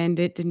house, and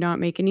it did not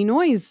make any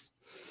noise.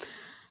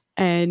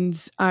 And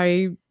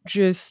I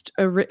just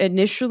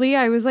initially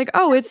I was like,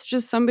 oh, it's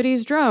just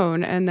somebody's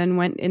drone, and then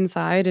went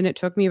inside, and it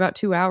took me about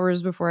 2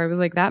 hours before I was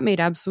like, that made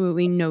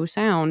absolutely no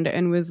sound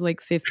and was like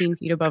 15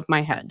 feet above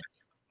my head.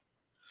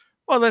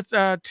 Well, that's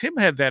Tim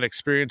had that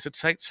experience at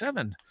Site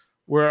 7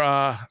 where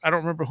I don't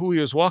remember who he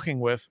was walking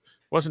with.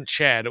 It wasn't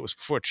Chad. It was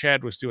before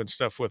Chad was doing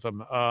stuff with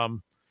him.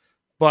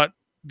 But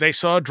they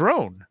saw a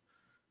drone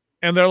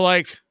and they're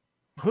like,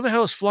 who the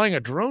hell is flying a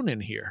drone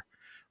in here?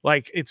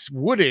 Like, it's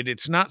wooded.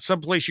 It's not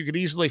someplace you could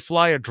easily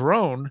fly a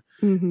drone.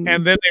 Mm-hmm.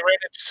 And then they ran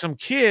into some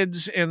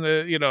kids, and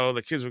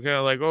the kids were kind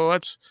of like, oh,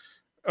 that's,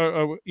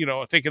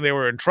 thinking they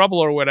were in trouble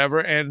or whatever.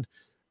 And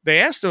they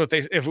asked them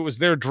if it was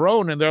their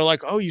drone, and they're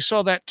like, "Oh, you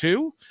saw that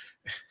too?"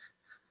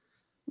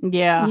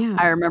 Yeah.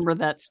 I remember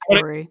that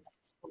story.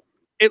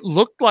 It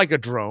looked like a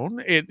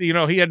drone.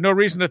 He had no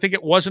reason to think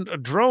it wasn't a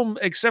drone,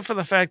 except for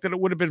the fact that it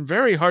would have been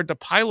very hard to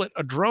pilot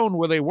a drone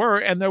where they were,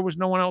 and there was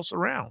no one else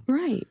around.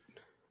 Right.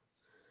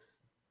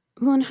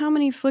 Well, and how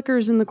many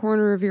flickers in the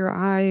corner of your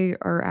eye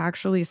are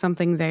actually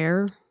something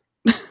there?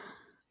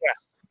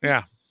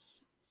 Yeah.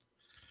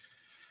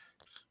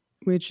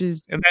 Which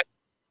is... And that,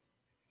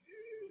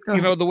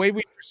 the way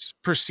we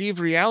perceive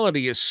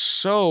reality is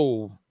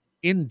so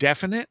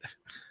indefinite.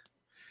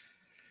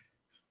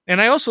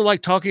 And I also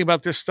like talking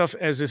about this stuff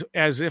as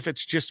if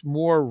it's just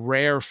more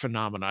rare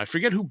phenomena. I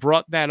forget who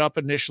brought that up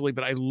initially,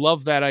 but I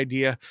love that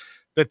idea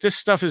that this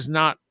stuff is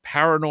not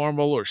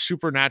paranormal or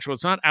supernatural.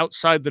 It's not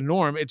outside the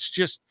norm. It's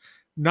just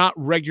not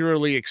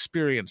regularly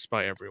experienced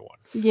by everyone.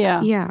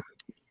 Yeah. Yeah.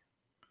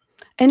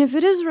 And if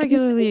it is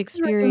regularly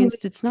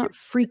experienced, it's not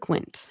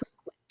frequent.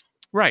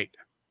 Right.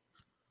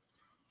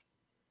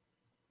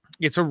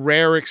 It's a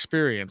rare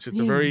experience. It's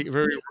a very,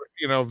 very,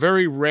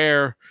 very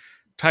rare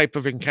type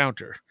of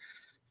encounter.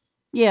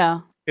 Yeah.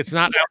 It's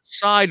not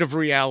outside of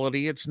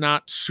reality. It's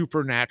not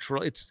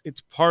supernatural. It's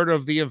part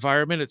of the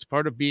environment. It's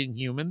part of being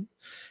human.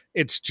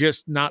 It's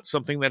just not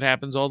something that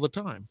happens all the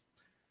time.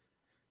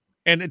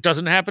 And it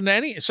doesn't happen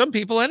to some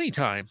people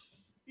anytime,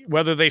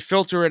 whether they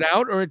filter it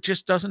out or it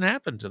just doesn't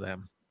happen to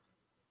them.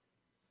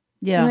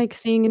 Yeah. Like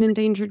seeing an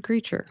endangered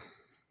creature.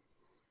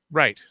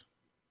 Right.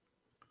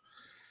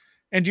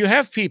 And you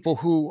have people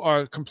who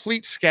are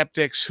complete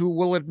skeptics who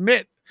will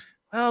admit,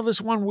 well,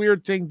 this one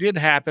weird thing did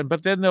happen,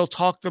 but then they'll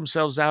talk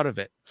themselves out of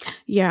it.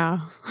 Yeah.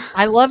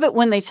 I love it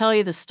when they tell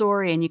you the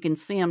story and you can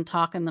see them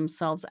talking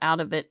themselves out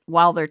of it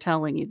while they're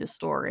telling you the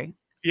story.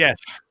 Yes.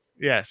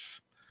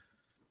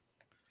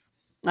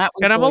 And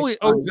I'm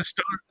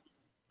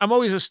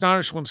always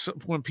astonished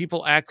when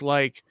people act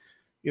like,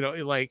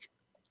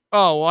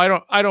 oh,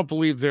 well, I don't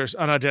believe there's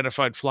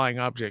unidentified flying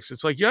objects.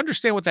 It's like, you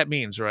understand what that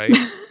means, right?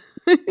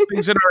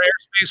 Things in our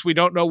airspace we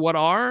don't know what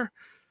are.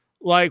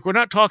 Like, we're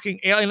not talking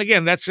alien.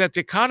 Again, that's that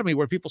dichotomy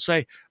where people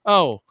say,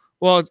 oh,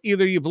 well, it's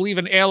either you believe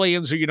in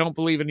aliens or you don't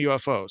believe in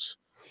UFOs.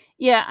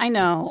 Yeah, I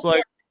know. It's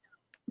like,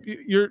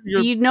 do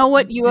you know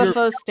what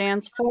UFO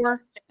stands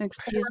for?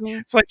 Excuse me?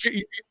 It's like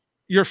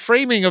your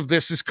framing of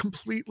this is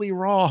completely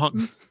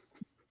wrong.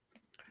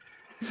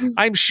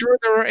 I'm sure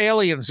there are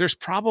aliens. There's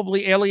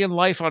probably alien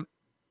life on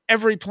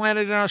every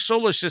planet in our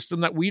solar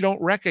system that we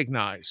don't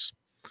recognize.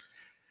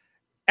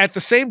 At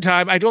the same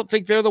time, I don't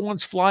think they're the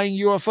ones flying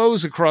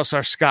UFOs across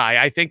our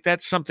sky. I think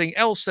that's something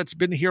else that's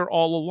been here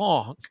all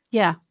along.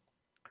 Yeah.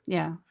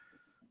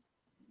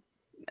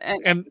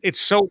 And it's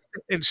so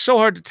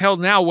hard to tell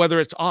now whether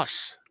it's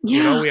us.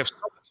 Yeah. We have so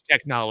much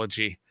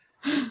technology.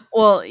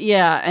 Well,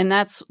 yeah, and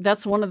that's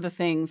one of the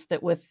things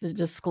that with the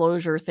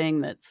disclosure thing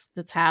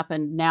that's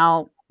happened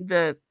now,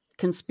 the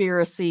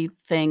conspiracy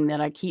thing that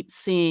I keep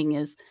seeing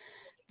is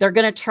they're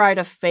going to try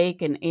to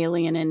fake an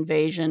alien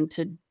invasion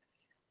to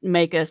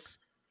make us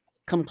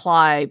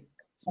comply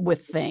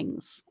with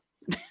things.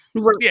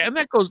 Yeah, and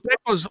that goes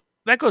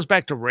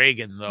back to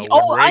Reagan, though.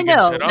 Oh, Reagan I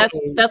know.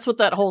 That's what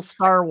that whole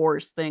Star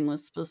Wars thing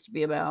was supposed to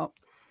be about.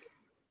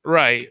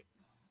 Right.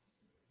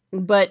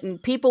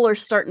 But people are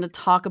starting to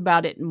talk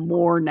about it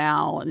more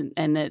now,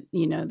 and that,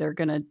 they're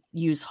going to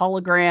use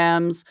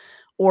holograms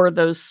or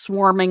those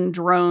swarming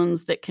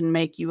drones that can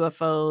make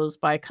UFOs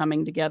by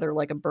coming together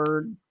like a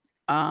bird,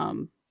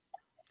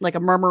 like a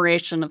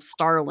murmuration of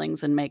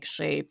starlings and make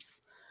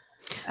shapes.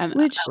 And,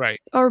 which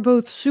are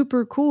both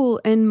super cool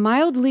and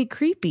mildly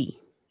creepy.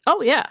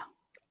 Oh, yeah.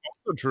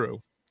 Also true.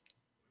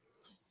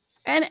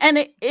 And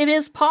it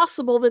is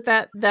possible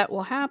that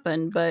will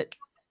happen, but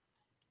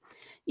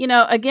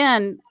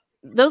again,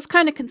 those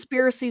kind of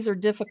conspiracies are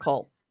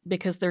difficult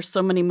because there's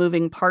so many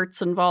moving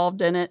parts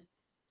involved in it.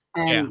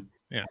 And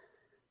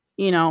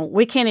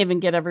we can't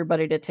even get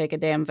everybody to take a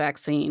damn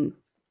vaccine.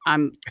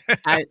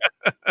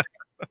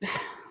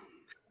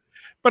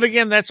 But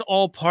again, that's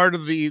all part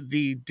of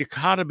the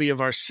dichotomy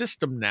of our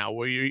system now,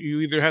 where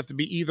you either have to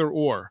be either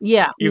or.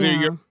 Yeah.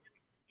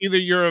 Either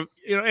you're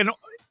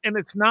and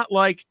it's not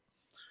like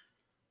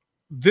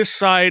this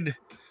side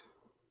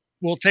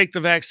will take the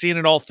vaccine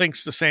and all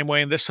thinks the same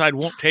way, and this side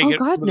won't take it.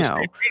 Oh God,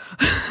 no.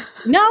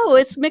 No,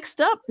 it's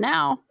mixed up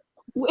now.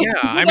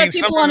 Yeah, we got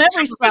people on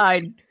every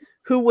side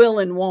who will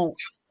and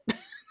won't.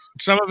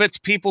 Some of it's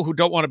people who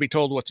don't want to be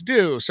told what to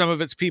do. Some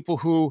of it's people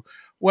who,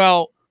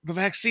 well, the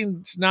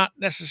vaccine's not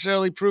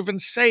necessarily proven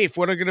safe.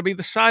 What are going to be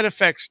the side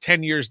effects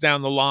 10 years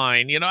down the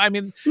line?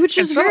 Which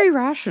is very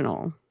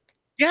rational.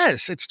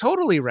 Yes, it's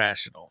totally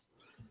rational.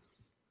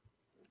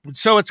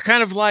 So it's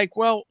kind of like,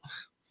 well,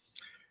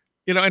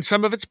 and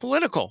some of it's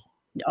political.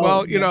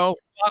 Oh, well,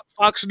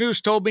 Fox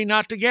News told me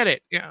not to get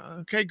it. Yeah.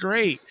 Okay,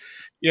 great.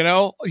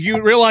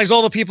 You realize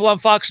all the people on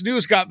Fox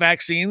News got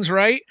vaccines,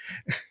 right?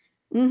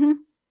 Mm-hmm.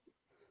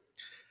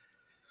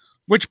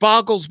 Which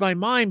boggles my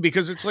mind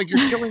because it's like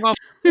you're killing off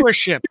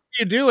viewership. What are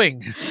you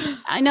doing?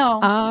 I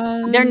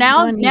know. They're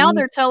now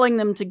they're telling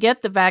them to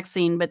get the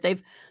vaccine, but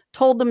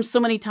told them so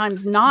many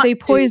times not. They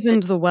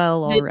poisoned the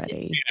well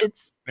already.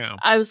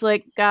 I was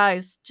like,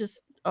 guys,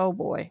 just oh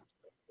boy.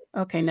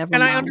 Okay, never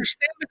mind. And I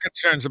understand the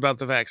concerns about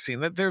the vaccine,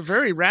 that they're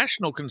very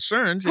rational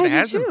concerns.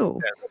 I do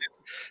too.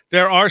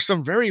 There are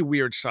some very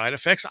weird side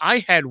effects.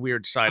 I had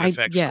weird side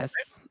effects. Yes.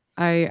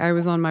 I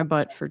was on my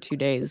butt for 2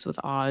 days with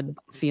odd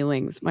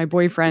feelings. My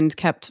boyfriend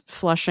kept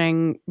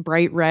flushing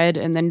bright red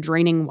and then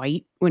draining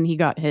white when he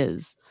got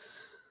his.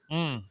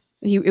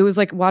 It was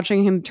like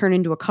watching him turn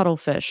into a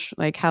cuttlefish,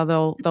 like how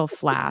they'll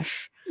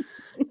flash.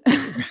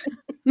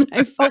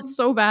 I felt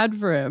so bad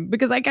for him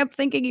because I kept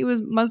thinking he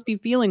must be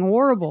feeling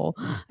horrible.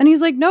 And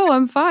he's like, no,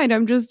 I'm fine.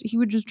 He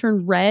would just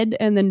turn red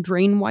and then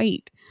drain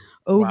white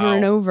over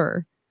and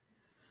over.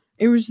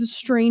 It was the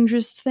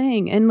strangest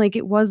thing. And like,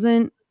 it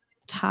wasn't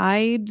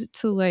tied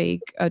to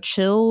like a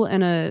chill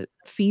and a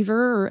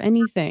fever or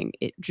anything.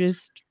 It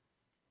just.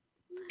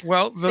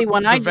 Well,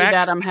 when I do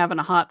that, I'm having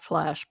a hot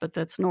flash, but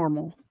that's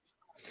normal.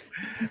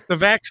 The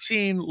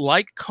vaccine,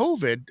 like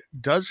COVID,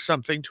 does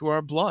something to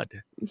our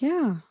blood.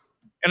 Yeah.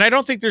 And I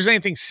don't think there's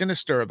anything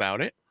sinister about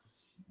it.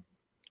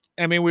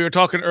 I mean, we were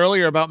talking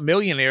earlier about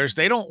millionaires.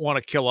 They don't want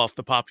to kill off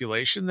the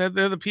population. They're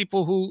the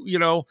people who,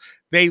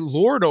 they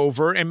lord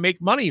over and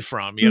make money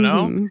from,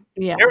 Mm-hmm.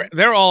 Yeah.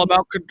 They're all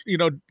about,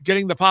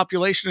 getting the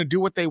population to do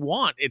what they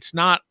want. It's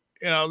not,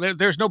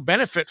 there's no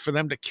benefit for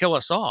them to kill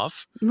us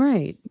off.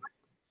 Right.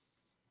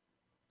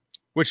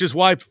 Which is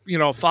why,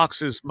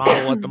 Fox's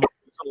model at the moment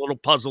is a little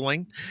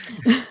puzzling.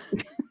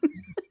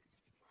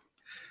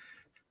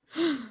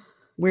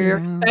 We're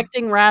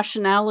expecting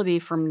rationality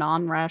from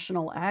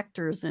non-rational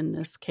actors in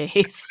this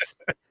case.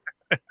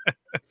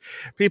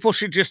 People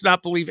should just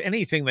not believe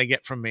anything they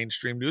get from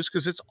mainstream news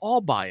because it's all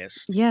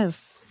biased.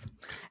 Yes.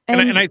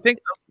 And I think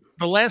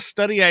the last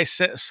study I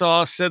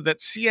saw said that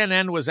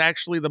CNN was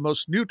actually the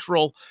most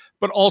neutral,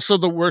 but also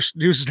the worst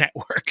news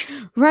network.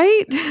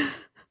 Right?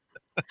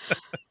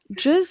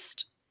 This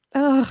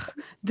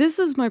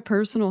is my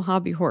personal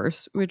hobby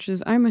horse, which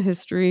is I'm a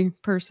history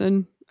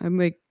person. I'm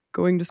like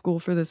going to school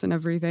for this and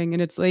everything.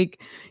 And it's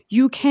like,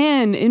 you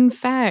can, in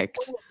fact,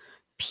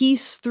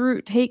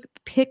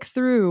 pick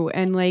through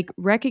and like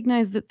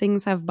recognize that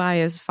things have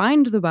bias,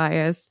 find the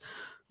bias,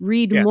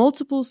 read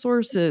multiple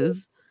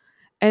sources,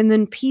 and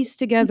then piece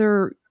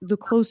together the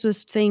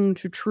closest thing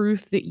to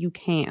truth that you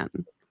can.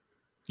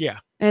 Yeah.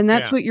 And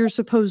that's what you're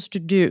supposed to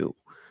do.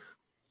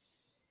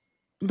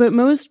 But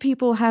most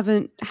people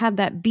haven't had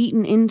that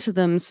beaten into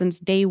them since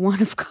day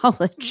one of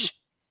college.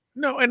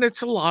 No, and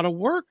it's a lot of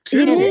work, too.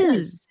 It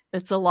is.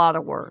 It's a lot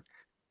of work.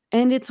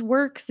 And it's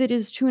work that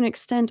is to an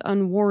extent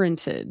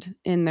unwarranted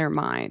in their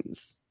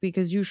minds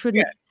because you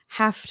shouldn't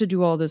have to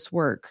do all this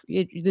work.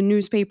 The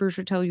newspaper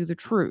should tell you the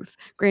truth.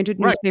 Granted,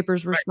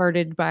 newspapers were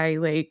started by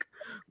like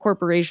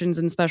corporations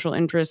and special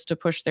interests to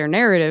push their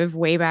narrative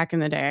way back in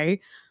the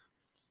day.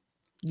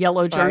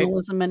 Yellow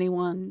journalism,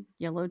 anyone?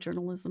 Yellow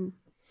journalism.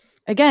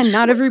 Again,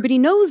 not everybody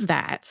knows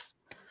that.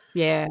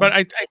 Yeah. But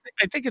I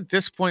think at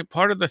this point,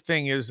 part of the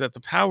thing is that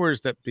the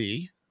powers that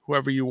be,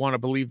 whoever you want to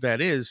believe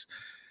that is,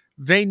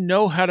 they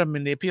know how to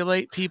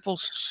manipulate people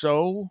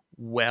so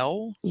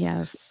well.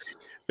 Yes.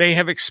 They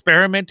have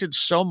experimented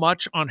so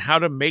much on how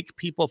to make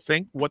people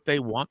think what they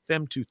want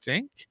them to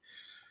think.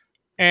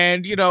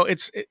 And,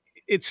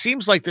 it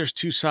seems like there's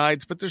two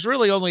sides, but there's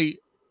really only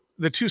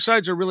the two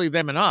sides are really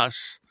them and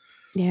us.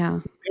 Yeah.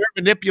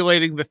 They're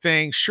manipulating the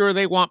thing. Sure,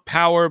 they want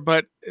power,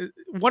 but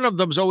one of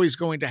them's always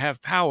going to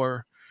have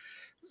power.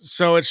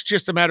 So it's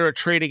just a matter of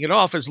trading it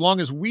off. As long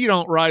as we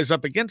don't rise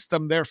up against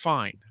them, they're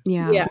fine.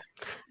 Yeah.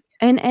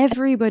 And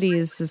everybody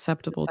is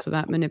susceptible to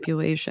that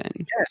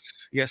manipulation.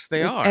 Yes,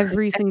 they are.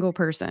 Every single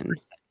person.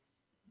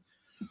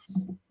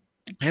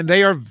 And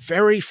they are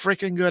very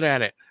freaking good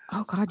at it.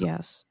 Oh, God,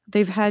 yes.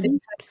 They've had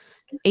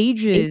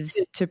ages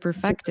to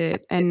perfect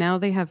it. And now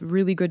they have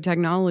really good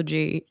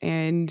technology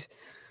and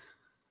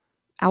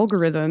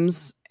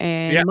algorithms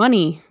and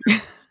money.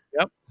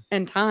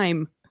 And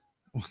time.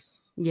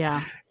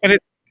 Yeah.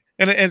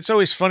 And it's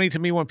always funny to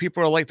me when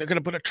people are like, they're going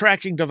to put a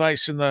tracking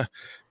device in the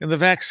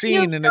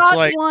vaccine. You've and got it's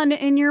like one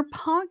in your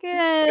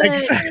pocket.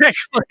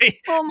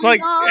 Exactly. Oh it's like,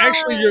 God.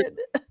 actually, you're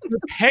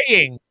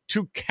paying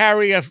to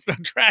carry a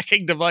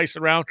tracking device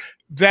around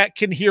that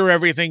can hear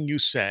everything you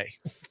say.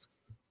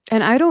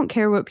 And I don't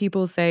care what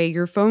people say.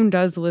 Your phone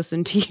does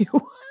listen to you.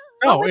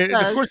 No,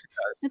 of course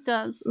it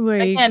does.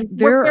 Like, again,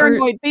 we're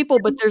paranoid people,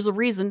 but there's a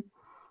reason.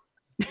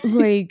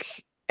 Like,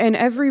 and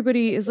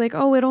everybody is like,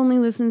 oh, it only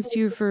listens to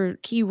you for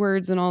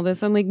keywords and all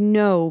this. I'm like,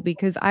 no,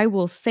 because I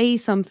will say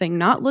something,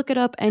 not look it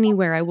up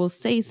anywhere. I will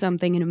say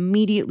something and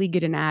immediately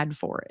get an ad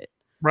for it.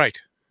 Right.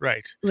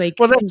 Like,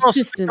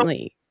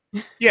 consistently.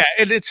 Yeah,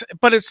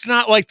 but it's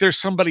not like there's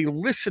somebody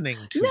listening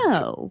to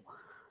No. you.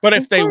 But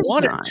if they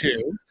wanted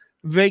to,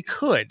 they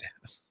could.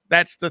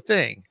 That's the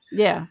thing.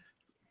 Yeah.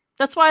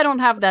 That's why I don't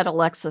have that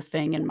Alexa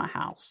thing in my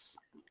house.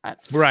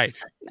 Right.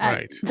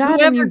 That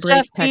and you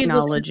break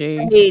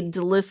technology. Paid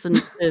to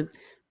listen to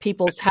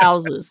people's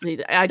houses.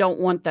 I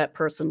don't want that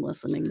person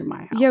listening to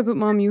my house. Yeah, but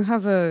Mom, you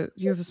have a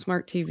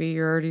smart TV.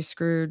 You're already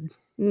screwed.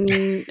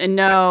 And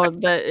no,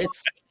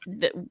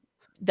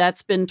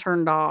 that's been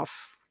turned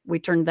off. We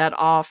turned that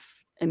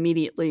off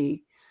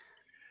immediately.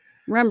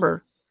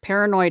 Remember,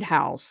 paranoid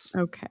house.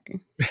 Okay.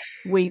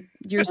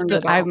 You're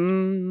still.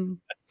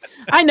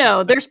 I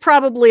know there's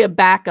probably a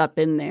backup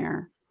in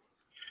there,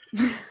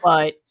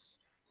 but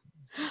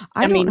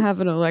I don't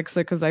have an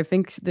Alexa because I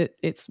think that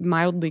it's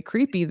mildly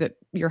creepy that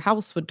your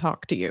house would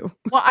talk to you.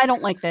 Well, I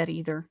don't like that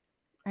either.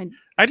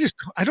 I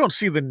don't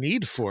see the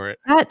need for it.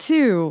 That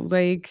too.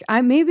 Like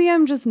maybe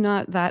I'm just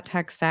not that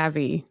tech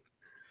savvy.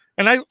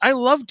 And I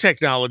love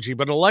technology,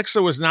 but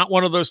Alexa was not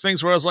one of those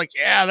things where I was like,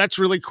 yeah, that's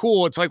really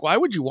cool. It's like, why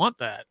would you want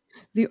that?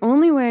 The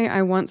only way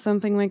I want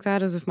something like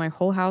that is if my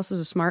whole house is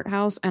a smart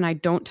house and I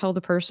don't tell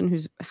the person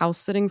who's house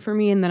sitting for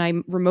me, and then I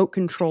remote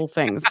control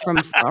things from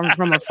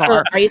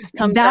afar. Ice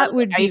comes that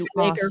would be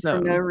awesome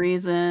for no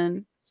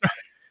reason.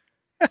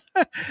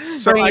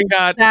 So I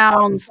got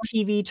sounds.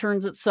 TV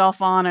turns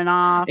itself on and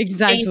off.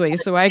 Exactly.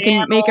 So I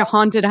can make a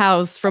haunted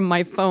house from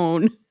my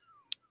phone.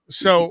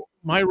 So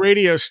my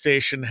radio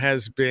station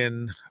has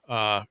been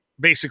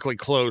basically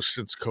closed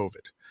since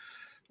COVID.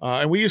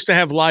 And we used to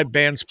have live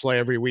bands play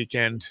every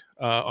weekend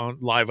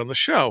live on the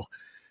show.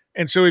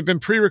 And so we've been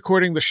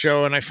pre-recording the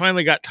show, and I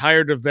finally got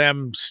tired of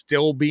them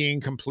still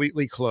being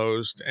completely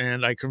closed.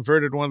 And I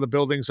converted one of the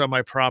buildings on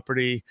my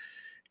property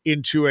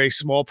into a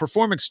small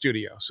performance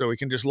studio so we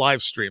can just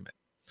live stream it.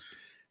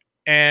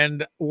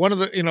 And one of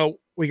the,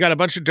 we got a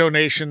bunch of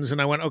donations,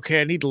 and I went,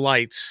 okay, I need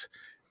lights.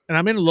 And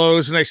I'm in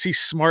Lowe's and I see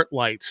smart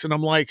lights, and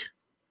I'm like,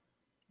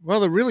 well,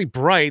 they're really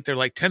bright. They're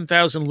like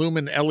 10,000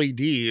 lumen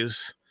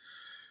LEDs.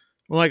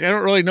 I'm like, I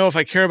don't really know if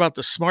I care about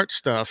the smart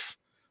stuff.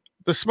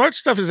 The smart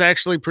stuff is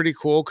actually pretty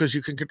cool because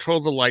you can control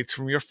the lights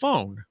from your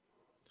phone.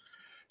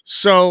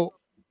 So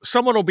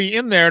someone will be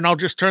in there and I'll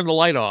just turn the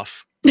light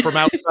off from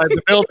outside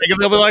the building, and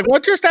they'll be like,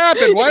 what just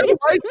happened? Why are the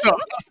lights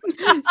off?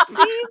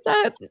 See,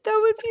 that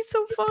would be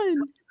so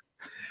fun.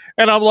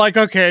 And I'm like,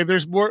 okay,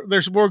 there's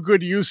more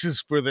good uses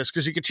for this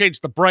because you can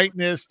change the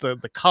brightness, the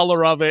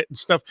color of it and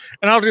stuff.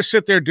 And I'll just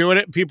sit there doing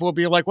it, and people will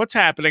be like, what's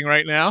happening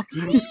right now?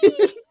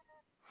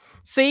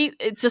 See,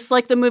 it's just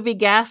like the movie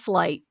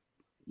Gaslight.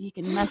 You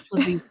can mess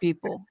with these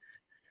people.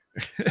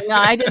 No,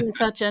 I didn't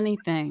touch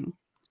anything.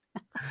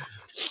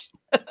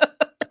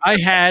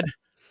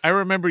 I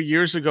remember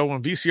years ago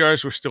when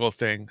VCRs were still a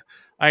thing,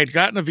 I had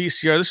gotten a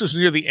VCR. This was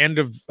near the end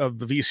of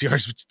the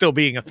VCRs still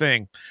being a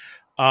thing.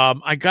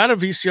 I got a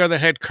VCR that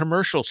had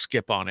commercial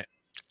skip on it.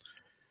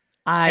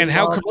 And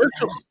how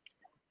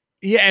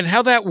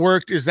that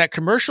worked is that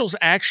commercials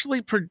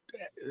actually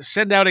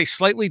send out a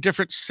slightly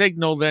different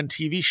signal than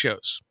TV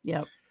shows.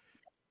 Yep.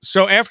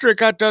 So after it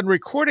got done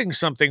recording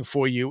something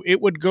for you,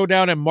 it would go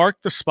down and mark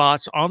the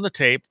spots on the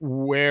tape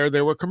where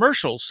there were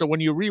commercials. So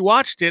when you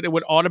rewatched it, it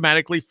would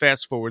automatically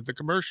fast forward the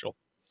commercial.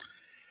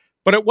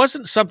 But it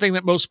wasn't something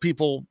that most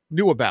people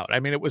knew about. I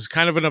mean, it was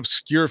kind of an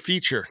obscure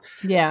feature.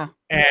 Yeah.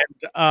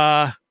 And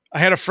I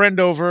had a friend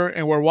over,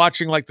 and we're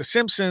watching like The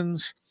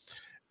Simpsons,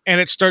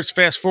 and it starts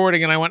fast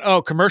forwarding, and I went,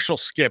 oh, commercial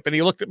skip. And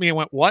he looked at me and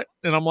went, what?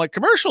 And I'm like,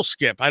 commercial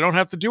skip. I don't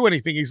have to do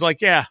anything. He's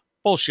like, yeah,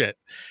 bullshit.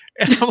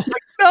 And I'm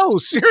like, no,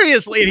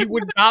 seriously. And he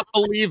would not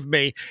believe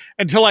me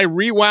until I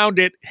rewound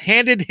it,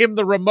 handed him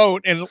the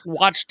remote, and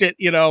watched it,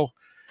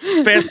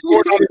 fast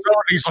forward on his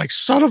own. He's like,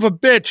 son of a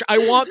bitch, I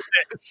want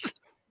this.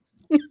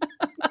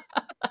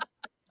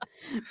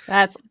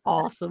 That's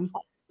awesome.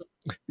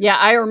 Yeah,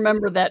 I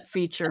remember that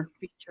feature.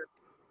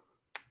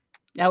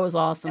 That was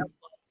awesome.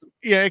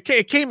 Yeah,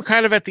 it came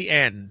kind of at the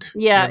end.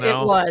 Yeah,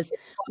 it was.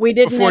 We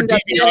didn't before end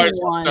up DVRs getting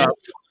one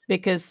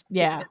because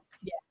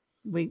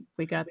we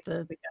got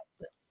the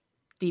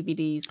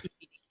DVDs.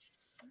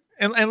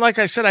 And like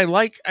I said, I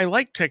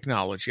like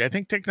technology. I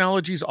think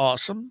technology is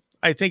awesome.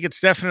 I think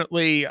it's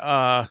definitely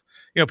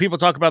people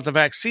talk about the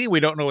vaccine. We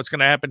don't know what's going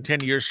to happen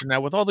 10 years from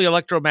now with all the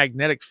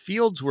electromagnetic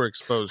fields we're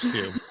exposed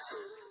to.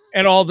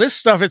 And all this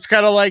stuff, it's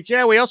kind of like,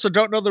 yeah, we also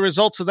don't know the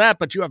results of that,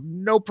 but you have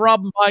no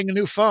problem buying a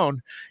new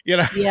phone,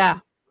 Yeah,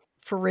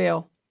 for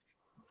real.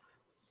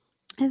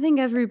 I think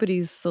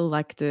everybody's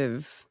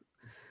selective.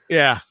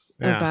 Yeah.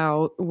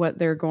 About what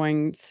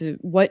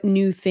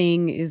new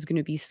thing is going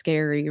to be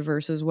scary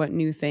versus what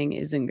new thing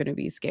isn't going to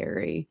be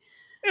scary.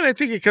 And I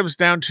think it comes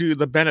down to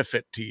the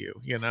benefit to you,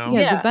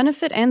 Yeah, the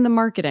benefit and the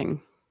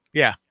marketing.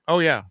 Yeah. Oh,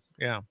 yeah.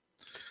 Yeah.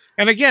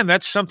 And again,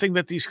 that's something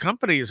that these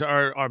companies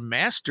are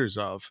masters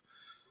of.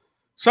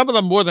 Some of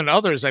them more than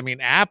others. I mean,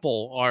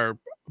 Apple are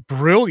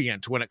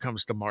brilliant when it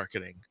comes to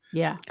marketing.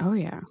 Yeah. Oh,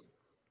 yeah.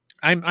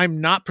 I'm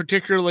not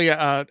particularly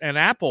an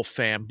Apple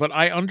fan, but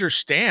I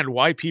understand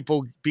why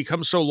people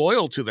become so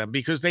loyal to them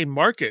because they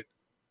market.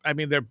 I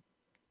mean,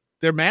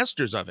 they're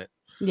masters of it.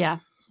 Yeah,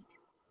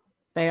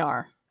 they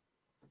are.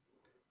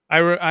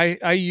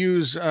 I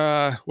use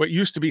what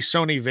used to be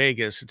Sony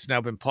Vegas. It's now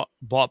been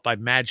bought by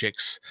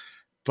Magix,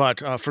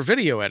 but for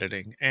video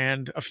editing.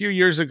 And a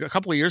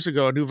couple of years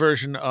ago, a new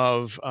version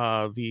of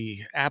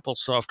the Apple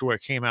software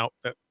came out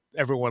that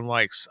everyone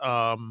likes,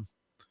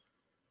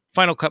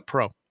 Final Cut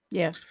Pro.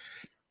 Yeah.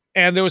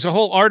 And there was a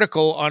whole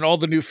article on all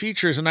the new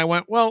features, and I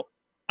went, well,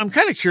 I'm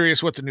kind of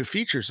curious what the new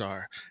features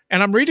are.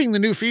 And I'm reading the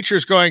new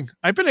features going,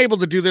 I've been able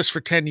to do this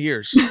for 10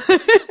 years.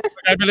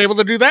 I've been able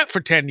to do that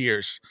for 10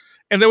 years.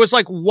 And there was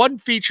like one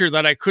feature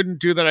that I couldn't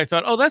do that I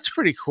thought, oh, that's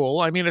pretty cool.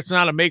 I mean, it's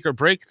not a make or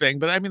break thing,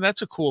 but I mean,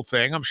 that's a cool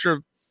thing. I'm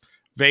sure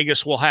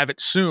Vegas will have it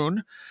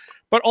soon.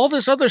 But all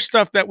this other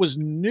stuff that was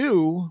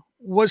new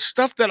was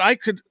stuff that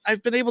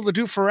I've been able to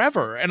do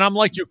forever. And I'm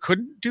like, you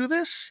couldn't do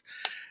this?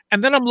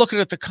 And then I'm looking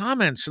at the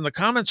comments, and the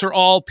comments are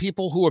all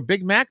people who are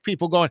Big Mac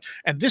people going,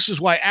 and this is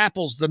why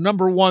Apple's the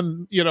number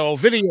one,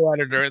 video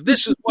editor. And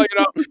this is why,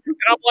 and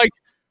I'm like,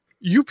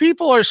 you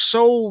people are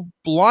so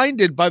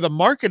blinded by the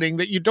marketing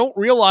that you don't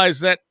realize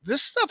that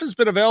this stuff has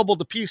been available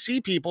to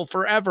PC people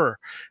forever.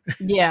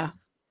 Yeah.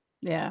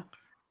 Yeah.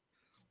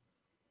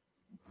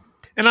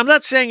 And I'm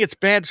not saying it's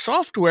bad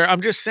software.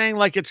 I'm just saying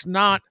like it's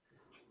not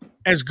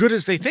as good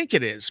as they think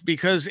it is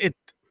because it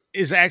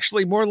is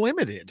actually more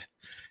limited.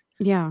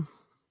 Yeah.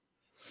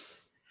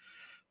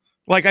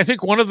 Like, I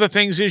think one of the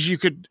things is you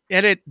could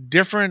edit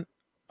different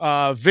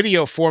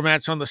video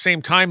formats on the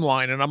same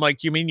timeline. And I'm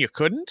like, you mean you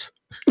couldn't?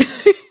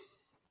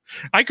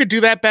 I could do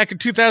that back in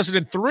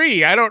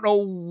 2003. I don't know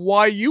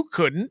why you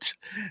couldn't.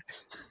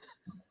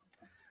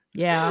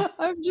 Yeah.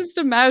 I'm just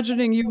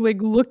imagining you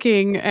like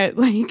looking at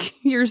like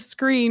your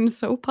screen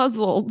so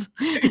puzzled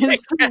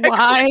as to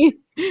why.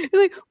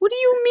 You're like, what do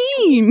you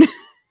mean?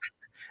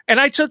 And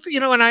I took,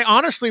 and I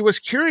honestly was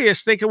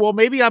curious, thinking, well,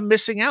 maybe I'm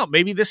missing out.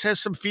 Maybe this has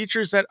some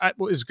features that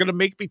is going to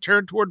make me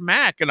turn toward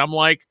Mac. And I'm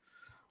like,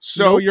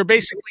 so You're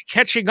basically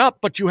catching up,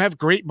 but you have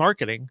great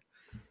marketing.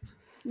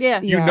 Yeah.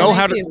 You know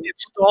how to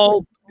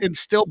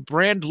instill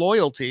brand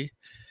loyalty.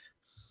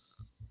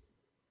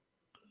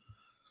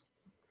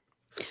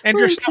 And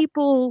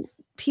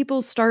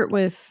people start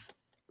with,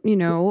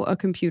 a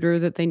computer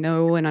that they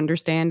know and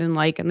understand and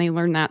like, and they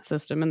learn that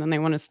system and then they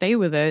want to stay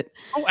with it.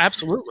 Oh,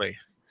 absolutely.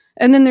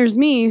 And then there's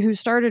me who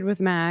started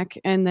with Mac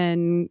and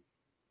then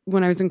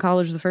when I was in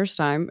college the first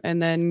time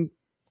and then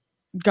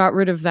got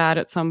rid of that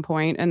at some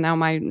point. And now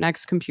my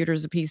next computer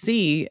is a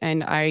PC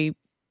and I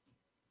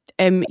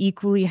am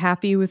equally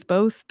happy with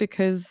both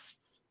because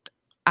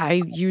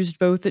I used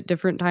both at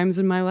different times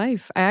in my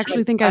life. I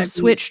actually think I've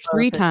switched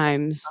 3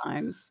 times.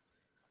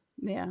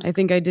 Yeah. I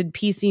think I did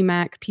PC,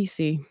 Mac,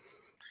 PC.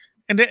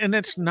 And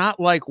it's not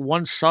like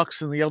one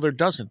sucks and the other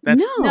doesn't.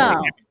 That's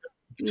no.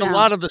 It's a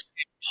lot of the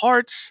same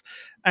parts.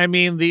 I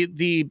mean,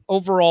 the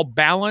overall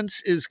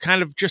balance is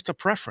kind of just a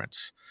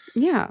preference.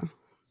 Yeah.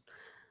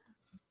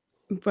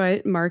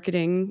 But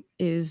marketing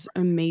is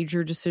a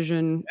major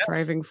decision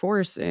driving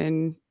force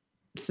in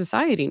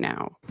society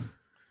now.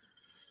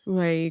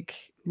 Like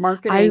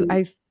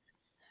marketing,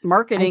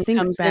 marketing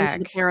comes back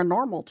into the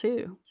paranormal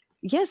too.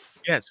 Yes.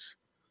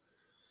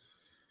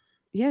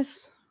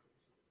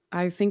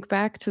 I think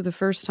back to the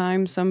first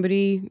time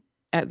somebody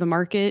at the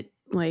market,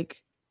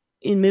 like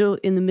in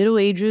the Middle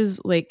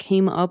Ages, like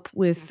came up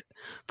with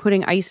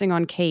putting icing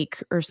on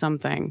cake or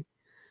something,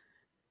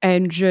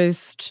 and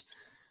just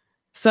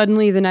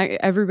suddenly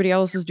everybody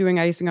else is doing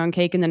icing on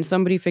cake, and then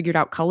somebody figured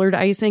out colored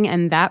icing,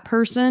 and that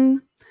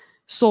person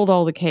sold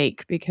all the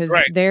cake because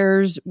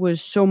theirs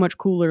was so much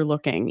cooler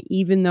looking,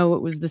 even though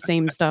it was the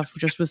same stuff,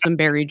 just with some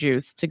berry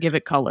juice to give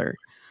it color.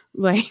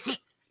 Like,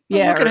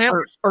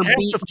 or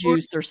beet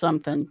juice or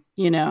something,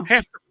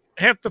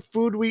 Half the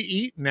food we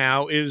eat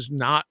now is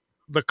not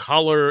the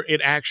color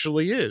it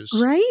actually is.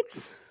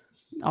 Right?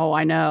 Oh,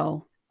 I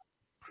know.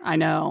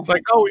 It's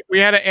like, we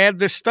had to add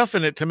this stuff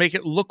in it to make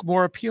it look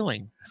more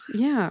appealing.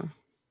 Yeah.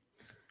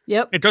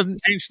 Yep. It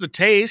doesn't change the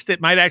taste.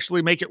 It might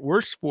actually make it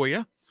worse for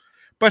you.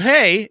 But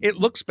hey, it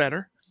looks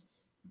better.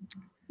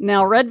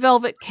 Now, red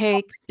velvet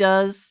cake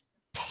does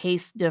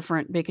taste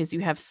different because you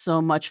have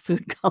so much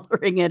food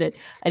coloring in it.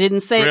 I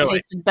didn't say it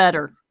tasted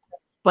better,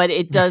 but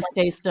it does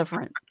taste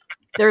different.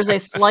 There's a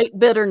slight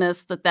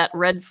bitterness that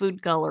red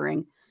food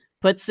coloring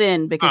puts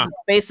in because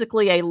it's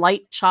basically a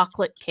light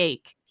chocolate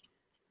cake.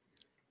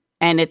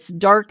 And it's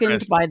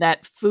darkened by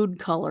that food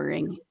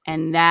coloring,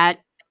 and that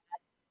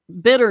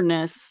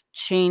bitterness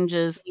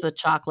changes the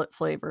chocolate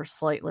flavor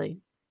slightly.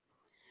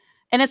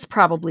 And it's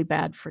probably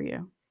bad for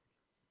you.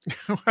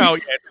 Well,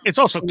 yeah, it's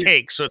also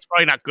cake, so it's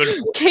probably not good.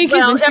 Cake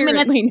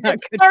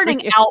it's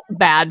starting out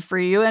bad for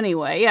you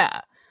anyway.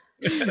 Yeah,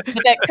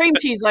 but that cream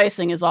cheese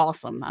icing is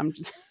awesome.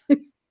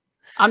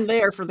 I'm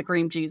there for the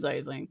cream cheese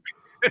icing.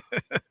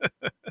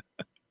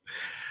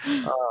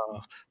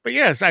 But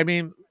yes, I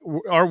mean,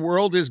 our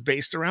world is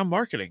based around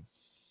marketing.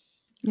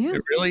 Yeah,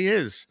 it really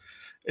is.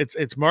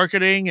 It's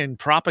marketing and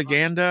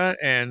propaganda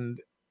and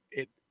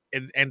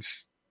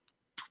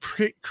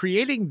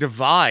creating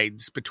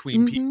divides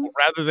between people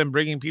rather than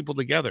bringing people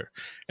together,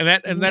 and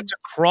that's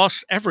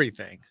across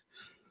everything.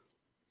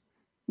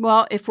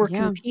 Well, if we're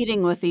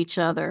competing with each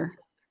other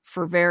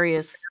for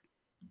various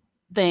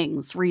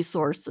things,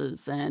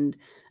 resources and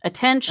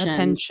attention.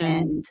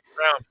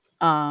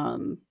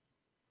 And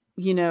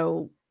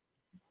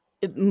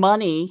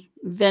money,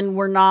 then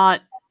we're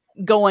not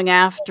going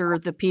after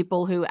the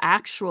people who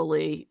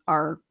actually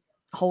are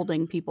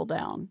holding people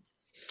down.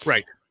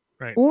 Right.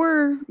 Right.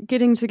 Or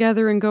getting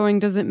together and going,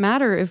 does it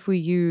matter if we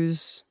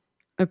use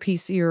a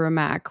PC or a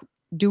Mac?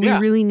 Do we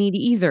really need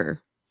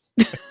either?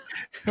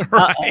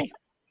 Right.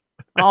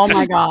 Oh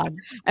my God.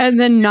 And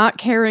then not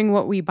caring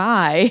what we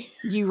buy.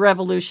 You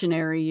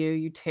revolutionary,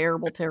 you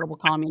terrible, terrible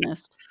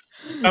communist.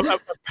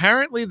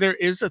 Apparently there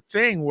is a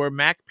thing where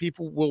Mac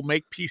people will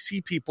make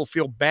PC people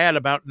feel bad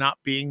about not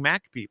being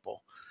Mac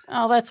people.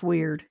 Oh, that's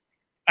weird.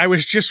 I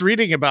was just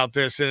reading about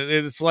this, and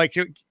it's like,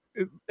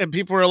 and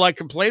people are like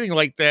complaining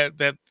like that,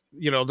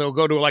 they'll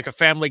go to like a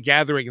family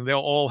gathering and they'll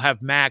all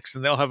have Macs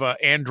and they'll have an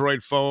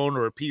Android phone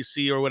or a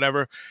PC or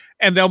whatever,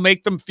 and they'll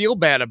make them feel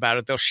bad about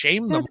it. They'll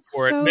shame them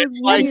for it. And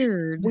it's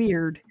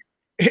weird.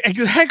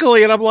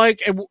 Exactly. And I'm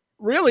like,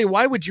 really,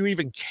 why would you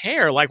even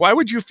care? Like, why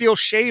would you feel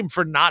shame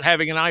for not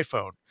having an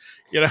iPhone?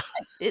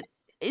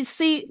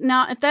 See,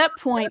 now at that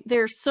point,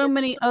 there's so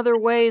many other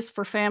ways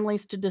for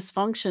families to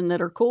dysfunction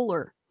that are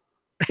cooler.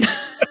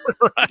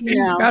 Right.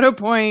 You've got a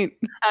point.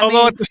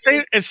 Although at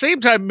the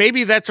same time,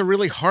 maybe that's a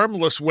really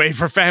harmless way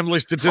for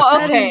families to just.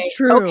 Well, okay,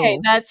 true. Okay,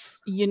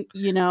 that's you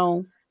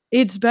know.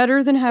 It's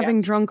better than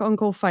having drunk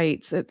uncle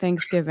fights at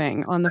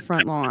Thanksgiving on the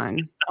front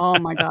lawn. Oh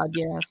my God,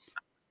 yes.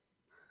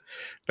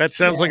 That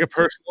sounds like a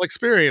personal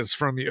experience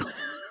from you.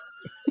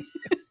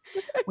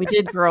 We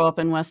did grow up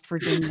in West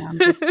Virginia. I'm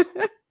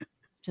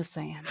just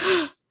saying.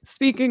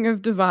 Speaking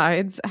of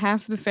divides,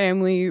 half the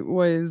family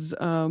was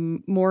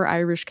more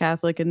Irish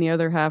Catholic and the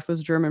other half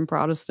was German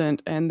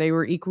Protestant, and they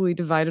were equally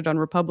divided on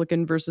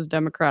Republican versus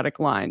Democratic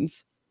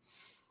lines.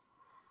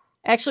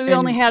 Actually, we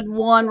only had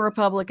one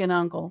Republican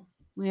uncle.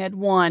 We had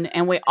one,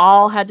 and we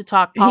all had to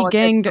talk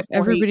politics.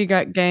 Everybody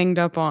got ganged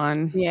up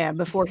on. Yeah,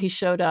 before he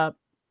showed up.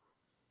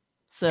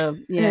 So,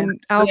 yeah. And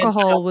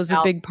alcohol was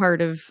a big part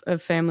of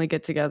family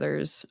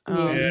get-togethers.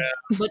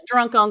 But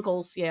drunk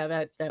uncles,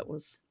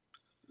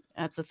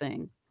 that's a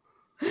thing.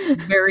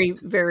 It's very,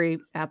 very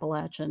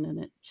Appalachian,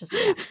 and it just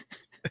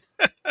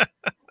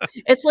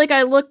it's like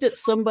I looked at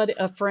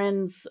a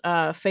friend's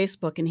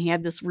Facebook, and he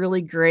had this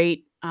really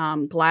great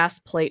glass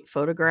plate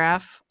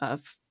photograph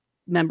of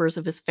members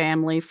of his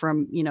family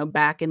from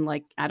back in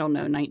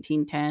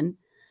 1910,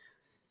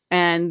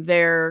 and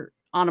they're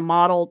on a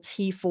Model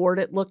T Ford.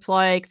 It looked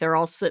like they're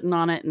all sitting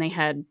on it, and they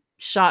had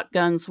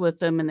shotguns with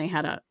them, and they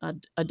had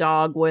a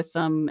dog with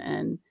them,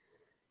 and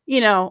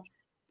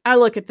I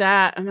look at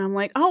that and I'm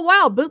like, oh,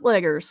 wow,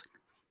 bootleggers.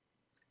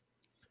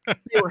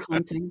 They were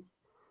hunting.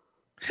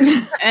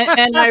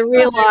 and I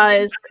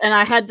realized, and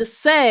I had to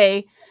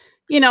say,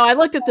 I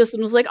looked at this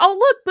and was like, oh,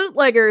 look,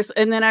 bootleggers.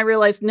 And then I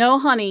realized, no,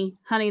 honey,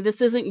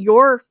 this isn't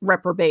your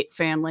reprobate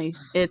family.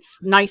 It's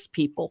nice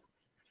people.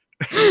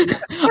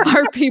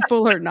 Our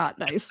people are not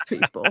nice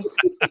people.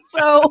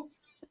 So,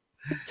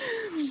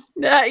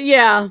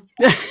 yeah.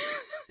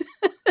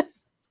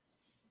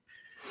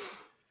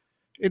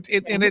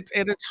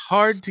 It's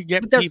hard to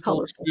get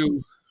people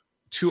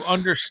to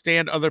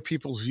understand other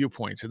people's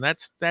viewpoints, and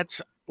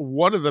that's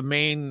one of the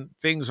main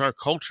things our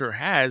culture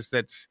has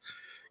that's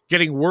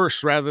getting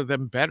worse rather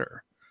than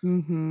better.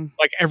 Mm-hmm.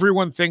 Like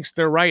everyone thinks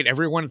they're right,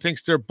 everyone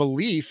thinks their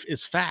belief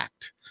is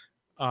fact.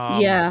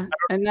 And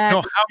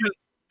that's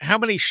how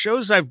many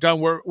shows I've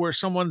done where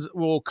someone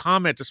will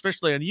comment,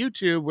 especially on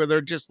YouTube, where they're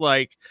just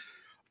like,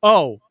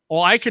 "Oh,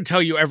 well, I can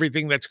tell you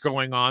everything that's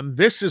going on.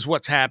 This is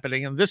what's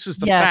happening, and this is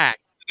the fact."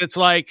 It's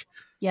like,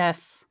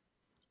 yes,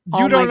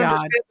 you don't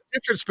understand the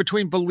difference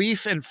between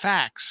belief and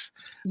facts.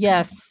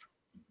 Yes,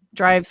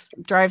 drives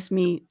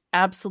me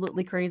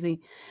absolutely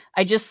crazy.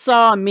 I just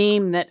saw a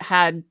meme that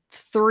had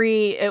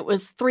three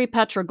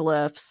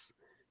petroglyphs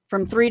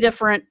from 3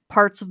 different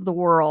parts of the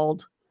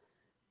world,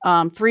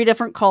 3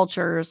 different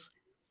cultures,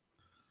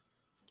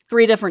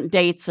 3 different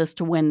dates as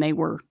to when they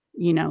were,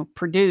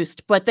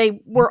 produced, but they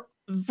were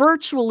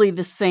virtually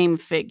the same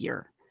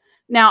figure.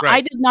 Now, I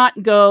did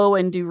not go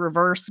and do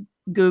reverse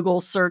Google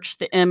search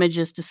the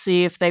images to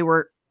see if they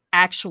were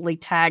actually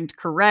tagged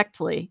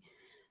correctly.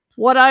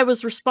 What I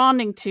was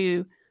responding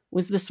to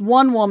was this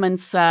one woman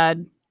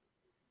said,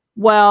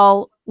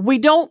 well, we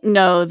don't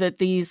know that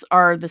these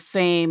have the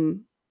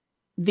same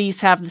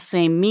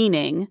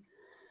meaning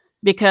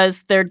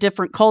because they're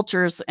different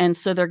cultures, and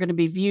so they're going to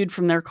be viewed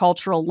from their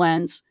cultural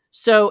lens.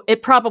 So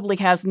it probably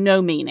has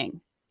no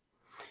meaning.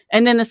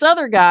 And then this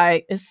other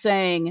guy is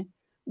saying,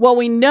 well,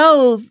 we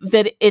know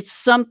that it's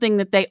something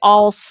that they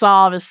all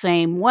saw the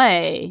same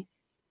way.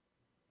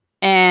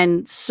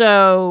 And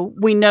so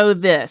we know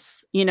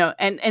this,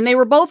 and they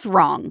were both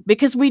wrong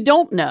because we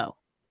don't know.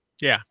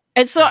 Yeah.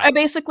 And so I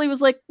basically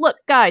was like, look,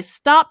 guys,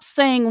 stop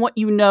saying what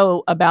you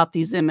know about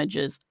these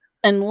images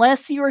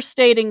unless you are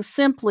stating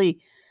simply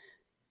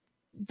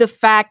the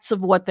facts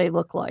of what they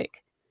look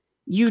like.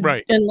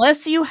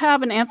 Unless you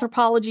have an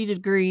anthropology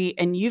degree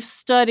and you've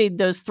studied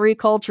those 3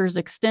 cultures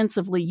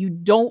extensively, you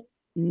don't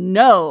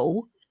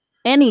know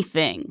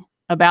anything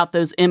about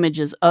those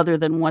images other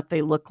than what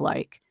they look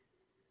like.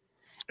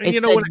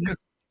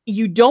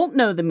 You don't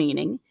know the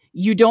meaning.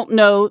 You don't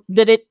know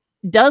that it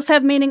does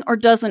have meaning or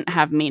doesn't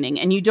have meaning,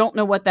 and you don't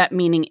know what that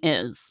meaning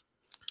is.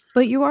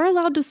 But you are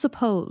allowed to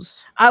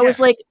suppose. I was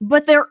like,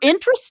 but they're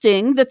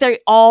interesting that they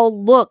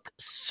all look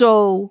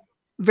so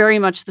very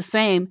much the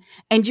same.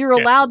 And you're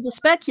allowed to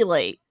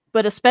speculate,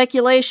 but a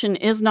speculation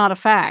is not a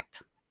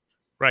fact.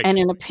 Right. And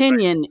an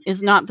opinion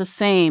is not the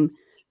same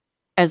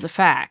as a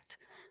fact.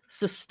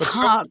 So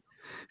stop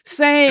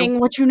saying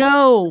what you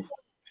know,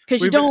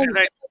 because you don't.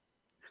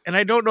 And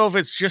I don't know if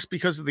it's just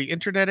because of the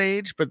internet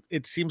age, but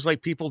it seems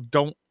like people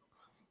don't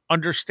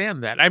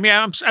understand that. I mean,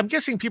 I'm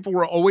guessing people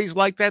were always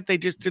like that. They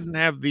just didn't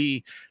have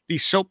the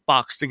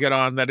soapbox to get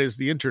on that is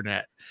the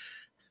internet.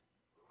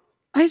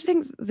 I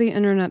think the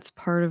internet's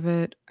part of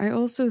it. I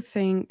also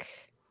think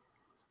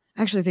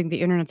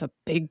the internet's a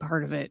big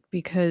part of it,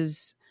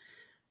 because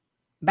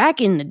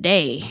back in the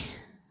day,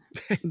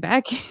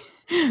 back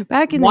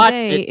in the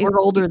day, we're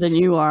older than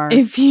you are.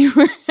 If you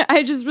were,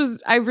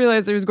 I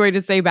realized I was going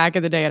to say back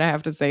in the day, and I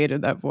have to say it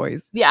in that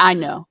voice. Yeah, I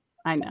know.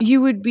 You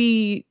would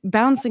be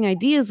bouncing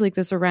ideas like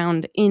this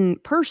around in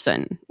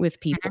person with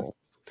people.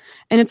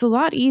 And it's a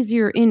lot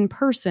easier in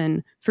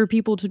person for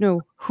people to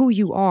know who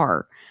you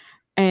are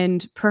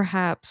and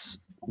perhaps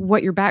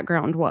what your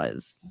background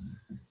was.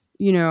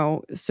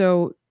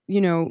 So,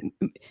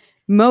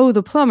 Mo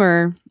the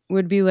plumber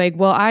would be like,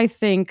 well, I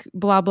think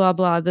blah, blah,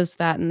 blah, this,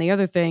 that, and the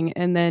other thing.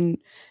 And then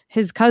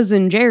his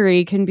cousin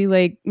Jerry can be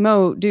like,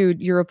 Mo,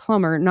 dude, you're a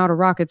plumber, not a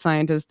rocket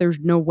scientist. There's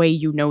no way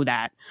you know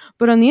that.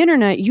 But on the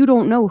internet, you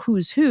don't know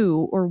who's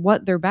who or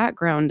what their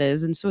background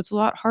is. And so it's a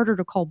lot harder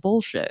to call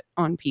bullshit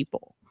on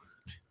people.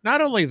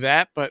 Not only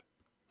that, but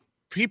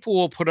people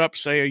will put up,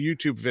 say, a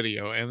YouTube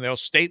video and they'll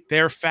state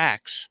their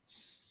facts.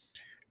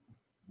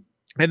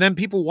 And then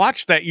people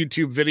watch that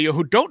YouTube video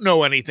who don't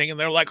know anything, and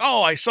they're like,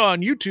 oh, I saw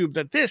on YouTube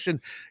that this, and,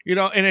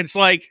 and it's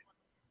like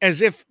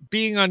as if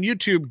being on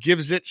YouTube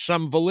gives it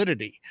some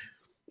validity.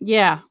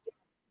 Yeah.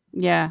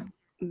 Yeah.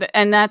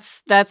 And that's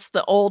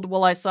the old,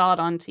 well, I saw it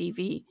on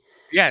TV.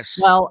 Yes.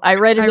 Well, I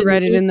read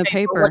it in the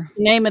paper. What's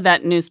the name of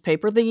that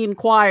newspaper? The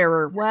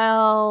Inquirer.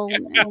 Well,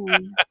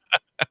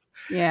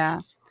 yeah.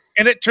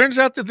 And it turns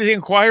out that the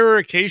Inquirer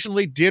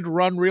occasionally did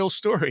run real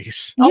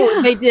stories.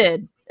 Oh, they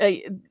did.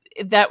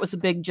 That was a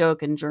big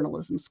joke in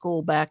journalism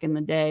school back in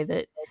the day,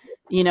 that,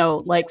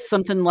 like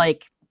something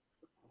like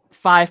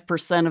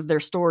 5% of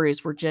their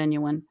stories were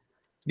genuine.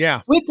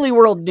 Yeah. Weekly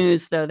World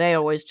News, though, they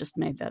always just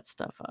made that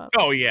stuff up.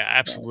 Oh, yeah,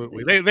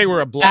 absolutely. They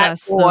were a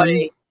blast.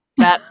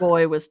 That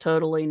boy was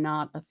totally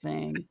not a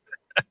thing.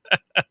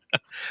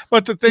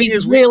 But the thing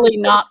is, really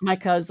not my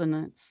cousin.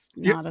 It's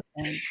not a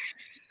thing.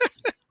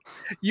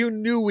 You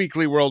knew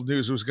Weekly World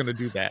News was going to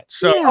do that.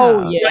 So,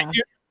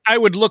 I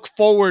would look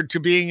forward to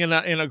being in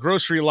a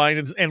grocery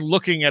line and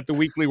looking at the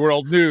Weekly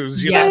World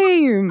News.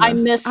 Same.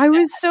 I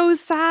was so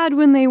sad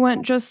when they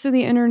went just to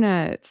the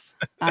internet.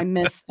 I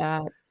missed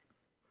that.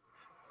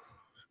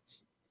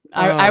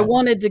 I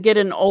wanted to get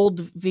an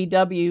old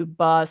VW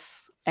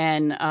bus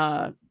and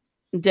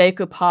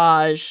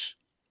decoupage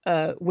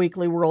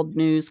Weekly World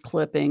News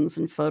clippings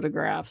and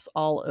photographs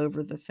all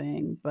over the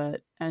thing,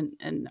 but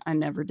and I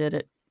never did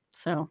it.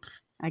 So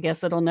I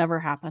guess it'll never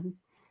happen.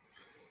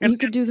 You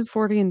could do the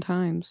 40 in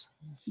Times.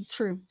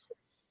 True.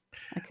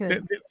 I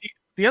could.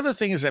 The other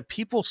thing is that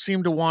people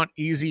seem to want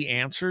easy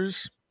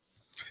answers,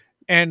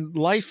 and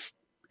life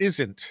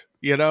isn't,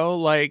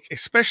 like,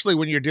 especially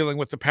when you're dealing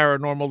with the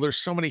paranormal, there's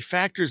so many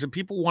factors and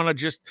people want to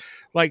just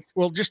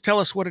just tell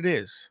us what it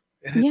is.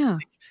 Yeah.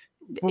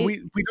 Well,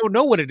 we don't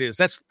know what it is.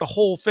 That's the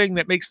whole thing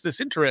that makes this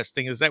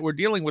interesting, is that we're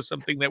dealing with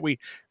something that we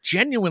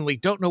genuinely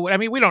don't know.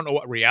 We don't know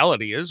what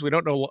reality is. We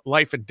don't know what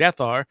life and death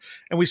are.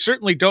 And we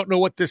certainly don't know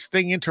what this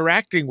thing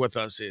interacting with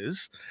us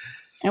is.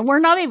 And we're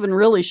not even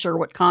really sure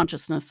what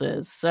consciousness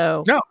is.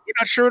 So no, we're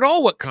not sure at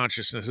all what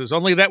consciousness is,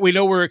 only that we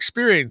know we're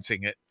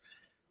experiencing it.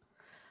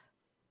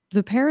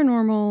 The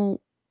paranormal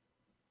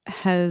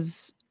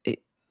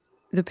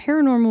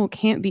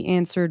can't be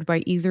answered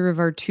by either of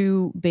our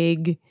two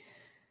big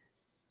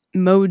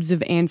modes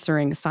of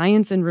answering,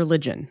 science and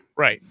religion.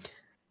 Right.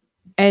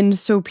 And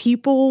so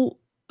people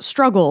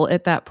struggle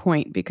at that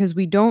point because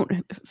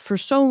for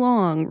so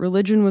long,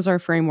 religion was our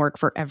framework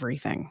for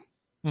everything.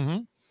 Mm-hmm.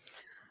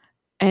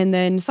 And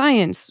then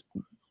science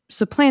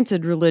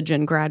supplanted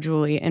religion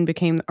gradually and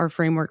became our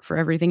framework for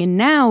everything. And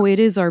now it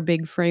is our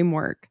big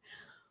framework.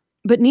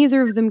 But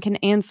neither of them can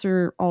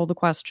answer all the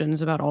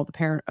questions about the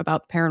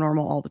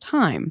paranormal all the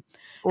time.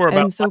 Or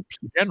about life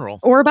in general.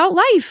 Or about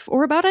life,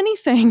 or about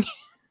anything.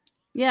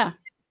 Yeah.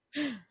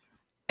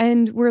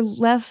 And we're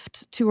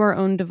left to our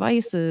own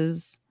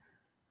devices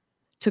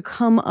to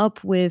come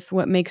up with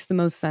what makes the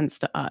most sense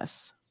to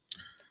us.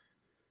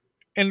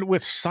 And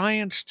with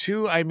science,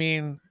 too,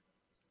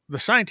 the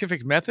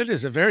scientific method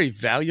is a very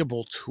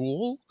valuable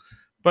tool,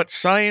 but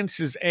science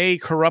is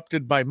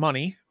corrupted by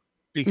money,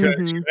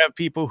 because you have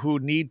people who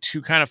need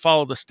to kind of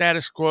follow the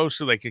status quo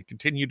so they can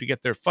continue to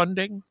get their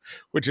funding,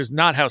 which is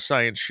not how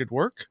science should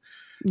work.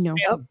 No.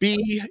 And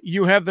B,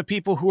 you have the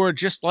people who are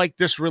just like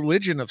this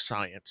religion of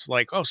science.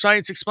 Like, oh,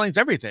 science explains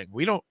everything.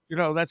 We don't,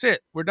 that's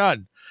it. We're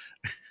done.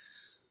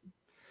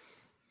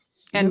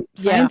 And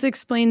science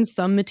explains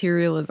some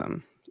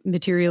materialism.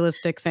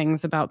 materialistic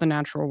things about the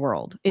natural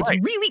world. It's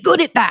really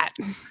good at that.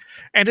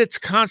 And it's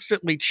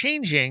constantly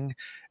changing.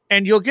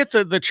 And you'll get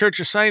the Church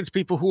of Science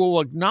people who will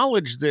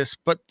acknowledge this,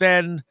 but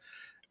then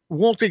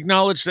won't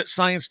acknowledge that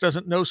science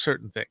doesn't know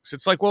certain things.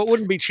 It's like, well, it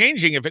wouldn't be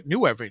changing if it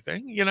knew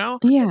everything, you know?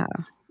 Yeah.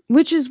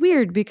 Which is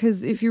weird,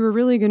 because if you were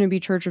really going to be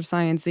Church of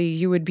Science-y,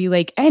 you would be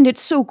like, and it's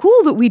so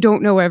cool that we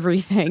don't know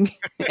everything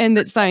and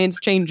that science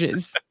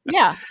changes.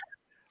 Yeah.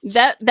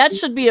 That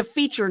should be a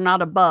feature,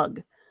 not a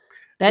bug.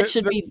 That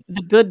should be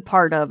the good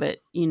part of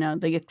it, you know,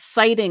 the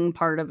exciting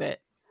part of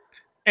it.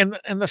 And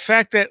the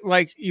fact that,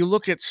 like, you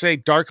look at, say,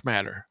 dark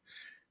matter,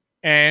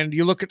 and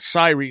you look at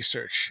psi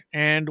research,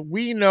 and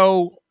we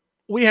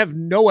have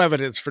no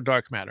evidence for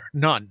dark matter.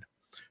 None.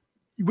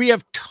 We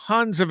have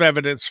tons of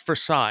evidence for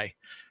psi,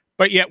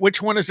 but yet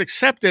which one is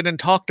accepted and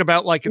talked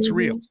about like it's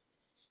real?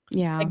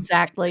 Yeah,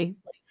 exactly.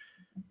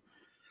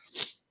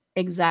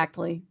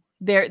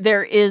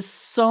 There is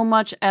so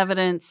much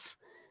evidence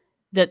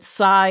that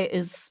psi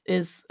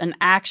is an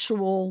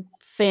actual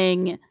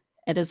thing.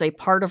 It is a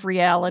part of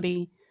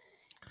reality,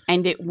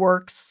 and it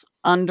works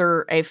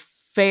under a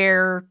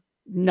fair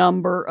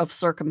number of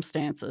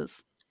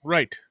circumstances.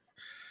 Right.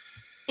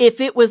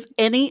 If it was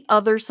any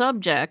other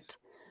subject,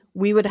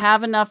 we would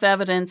have enough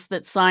evidence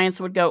that science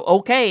would go,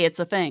 okay, it's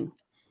a thing.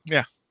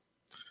 Yeah.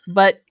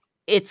 But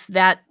it's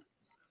the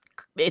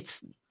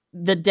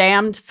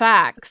damned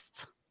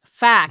facts,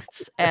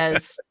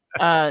 as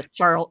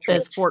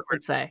as Fort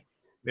would say.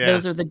 Yeah.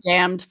 Those are the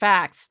damned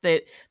facts,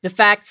 the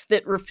facts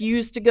that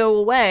refuse to go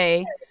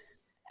away.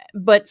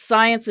 But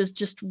science is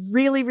just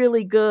really,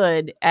 really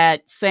good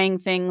at saying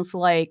things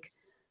like,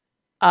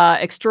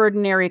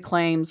 extraordinary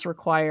claims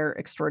require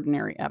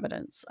extraordinary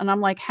evidence. And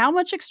I'm like, how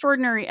much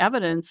extraordinary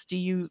evidence do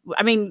you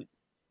need?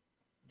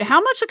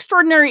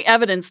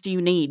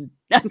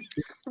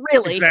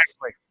 Really?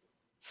 Exactly.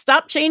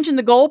 Stop changing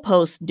the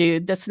goalpost,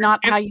 dude. That's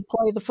not how you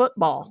play the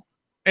football.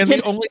 And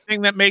the only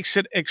thing that makes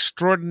it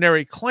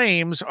extraordinary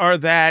claims are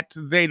that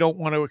they don't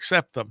want to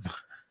accept them.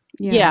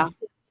 Yeah.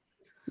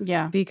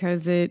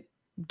 Because it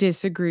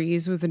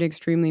disagrees with an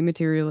extremely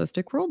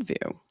materialistic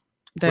worldview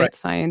that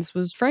science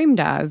was framed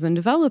as and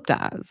developed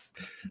as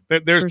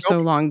for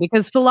so long.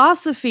 Because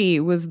philosophy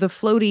was the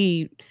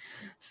floaty,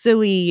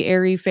 silly,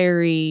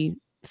 airy-fairy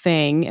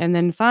thing, and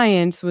then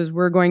science was,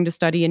 we're going to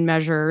study and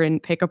measure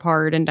and pick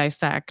apart and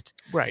dissect.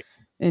 Right.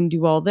 And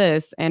do all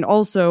this. And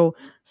also,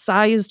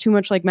 psi is too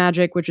much like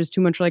magic, which is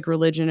too much like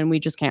religion, and we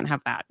just can't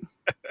have that.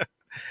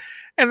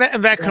 and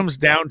that comes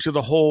down to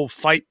the whole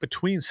fight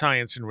between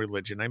science and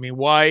religion. I mean,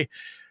 why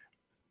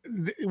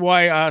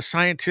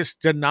scientists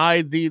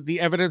denied the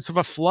evidence of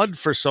a flood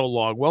for so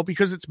long? Well,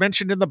 because it's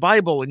mentioned in the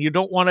Bible, and you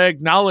don't want to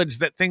acknowledge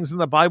that things in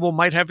the Bible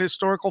might have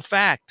historical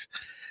fact.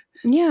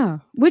 Yeah,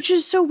 which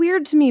is so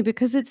weird to me,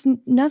 because it's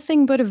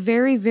nothing but it's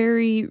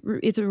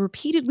a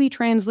repeatedly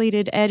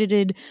translated,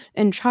 edited,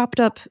 and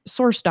chopped up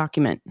source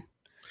document.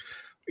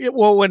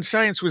 Well, when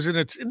science was in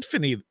its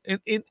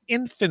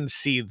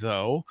infancy,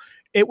 though,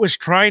 it was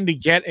trying to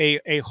get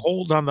a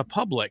hold on the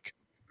public.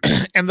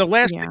 And the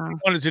last thing we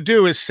wanted to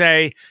do is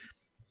say,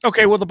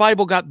 okay, well, the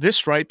Bible got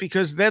this right,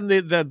 because then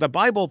the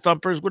Bible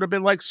thumpers would have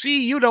been like,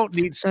 see, you don't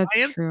need science.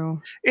 That's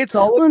true. It's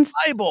all in the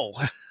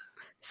Bible.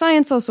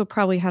 Science also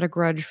probably had a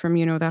grudge from,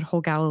 that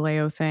whole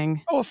Galileo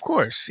thing. Oh, of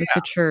course. With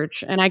the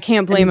church. And I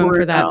can't blame him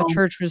for that. The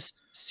church was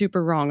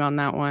super wrong on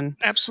that one.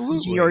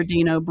 Absolutely.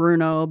 Giordino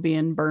Bruno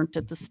being burnt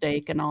at the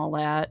stake and all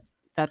that.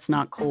 That's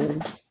not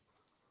cool.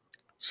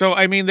 So,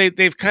 I mean,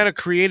 they've kind of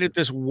created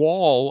this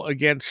wall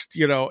against,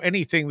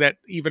 anything that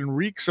even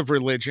reeks of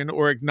religion,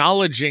 or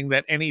acknowledging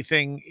that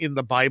anything in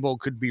the Bible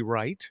could be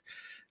right.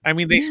 I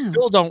mean, they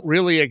still don't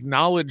really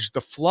acknowledge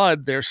the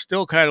flood. They're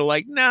still kind of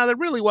like, no, there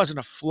really wasn't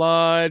a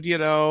flood,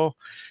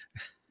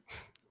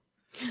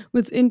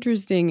 What's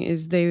interesting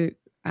is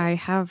I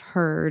have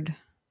heard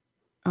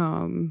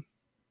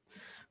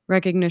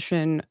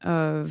recognition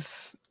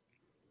of,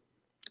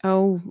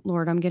 oh,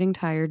 Lord, I'm getting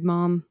tired,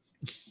 Mom.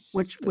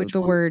 Which the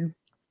one? Word?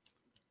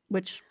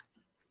 Which?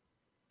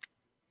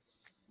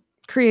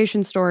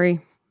 Creation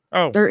story.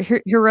 Oh. Their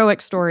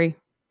heroic story.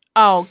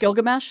 Oh,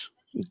 Gilgamesh?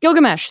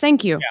 Gilgamesh,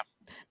 thank you. Yeah.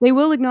 They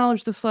will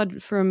acknowledge the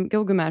flood from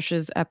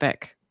Gilgamesh's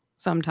epic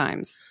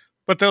sometimes.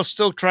 But they'll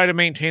still try to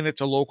maintain it's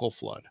a local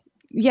flood.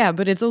 Yeah,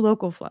 but it's a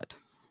local flood.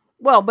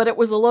 Well, but it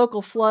was a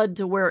local flood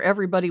to where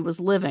everybody was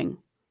living.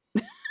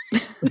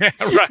 Yeah,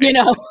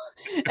 right.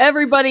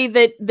 Everybody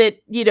that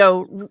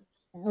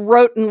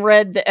wrote and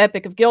read the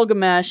Epic of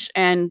Gilgamesh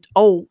and,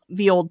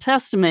 the Old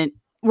Testament,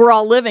 were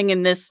all living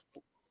in this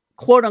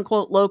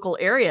quote-unquote local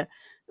area.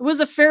 It was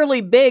a fairly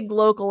big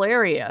local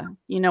area.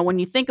 When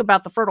you think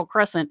about the Fertile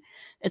Crescent,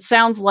 it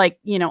sounds like,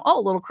 a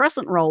little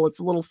crescent roll. It's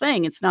a little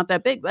thing. It's not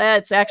that big.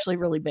 It's actually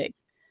really big.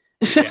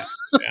 Yeah.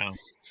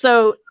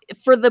 So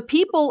for the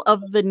people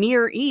of the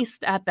Near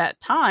East at that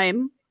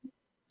time,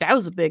 that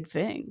was a big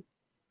thing.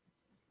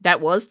 That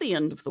was the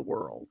end of the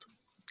world.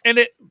 And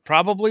it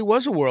probably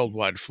was a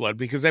worldwide flood,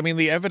 because, I mean,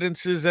 the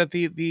evidence is that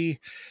the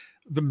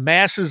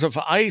masses of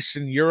ice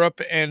in Europe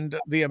and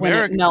the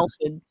Americas, when it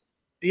melted.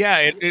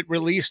 it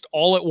released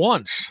all at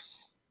once.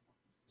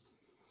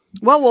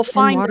 Well, we'll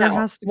find water out.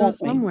 Has to go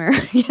somewhere.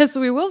 Yes,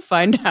 we will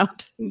find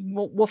out.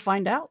 We'll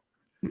find out.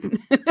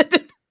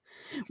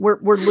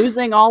 We're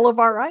losing all of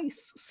our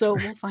ice, so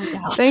we'll find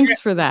out. Thanks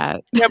for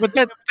that. Yeah, but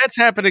that's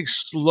happening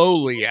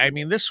slowly. I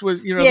mean, this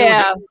was,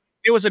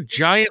 there was a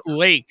giant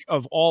lake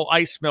of all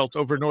ice melt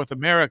over North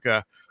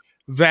America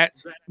that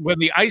when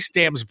the ice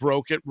dams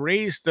broke, it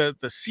raised the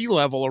sea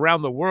level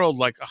around the world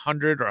like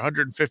 100 or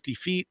 150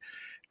 feet.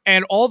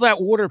 And all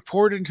that water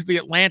poured into the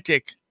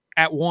Atlantic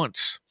at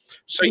once.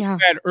 So you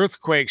had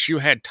earthquakes, you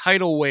had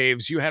tidal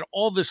waves, you had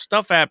all this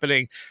stuff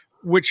happening,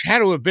 which had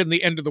to have been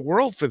the end of the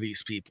world for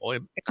these people.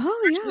 And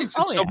since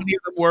so many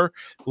of them were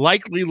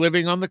likely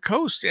living on the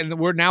coast, and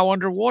we're now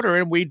underwater,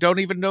 and we don't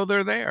even know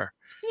they're there.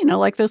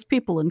 Like those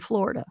people in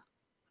Florida.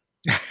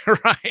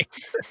 Right.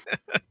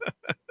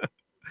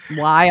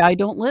 Why I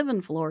don't live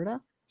in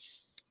Florida.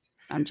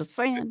 I'm just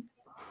saying.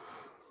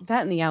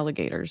 That and the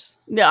alligators.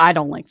 No, I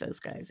don't like those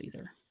guys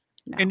either.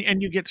 No.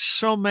 And you get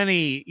so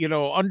many,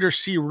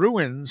 undersea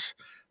ruins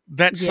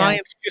that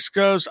science just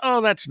goes,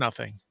 oh, that's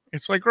nothing.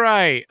 It's like,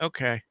 right,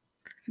 okay.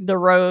 The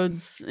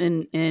roads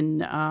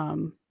in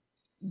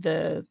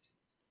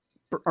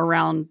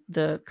around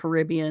the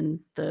Caribbean,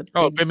 the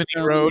Bimini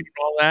Road and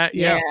all that.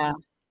 Yeah,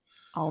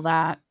 all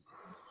that.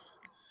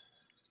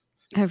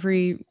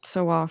 Every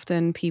so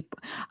often, people.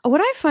 What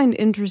I find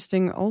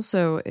interesting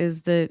also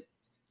is that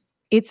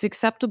it's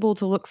acceptable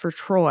to look for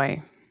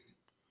Troy.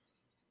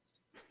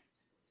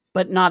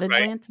 But not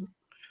Atlantis.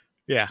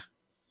 Yeah.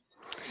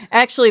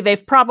 Actually,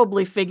 they've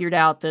probably figured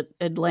out that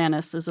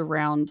Atlantis is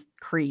around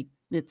Crete.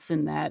 It's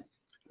in that.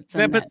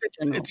 But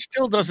it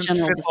still doesn't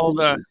fit all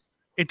the.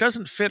 It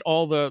doesn't fit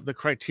all the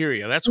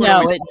criteria. That's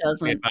what it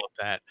doesn't. About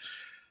that.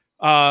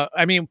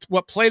 I mean,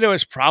 what Plato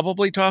is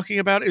probably talking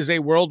about is a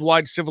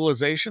worldwide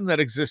civilization that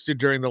existed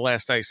during the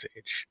last ice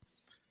age.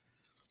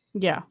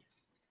 Yeah.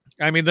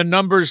 I mean, the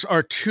numbers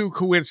are too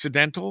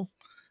coincidental.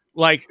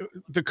 Like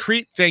the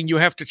Crete thing, you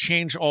have to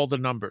change all the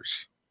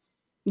numbers.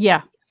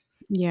 Yeah.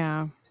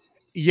 Yeah.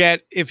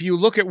 Yet, if you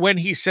look at when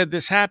he said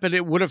this happened,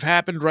 it would have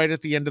happened right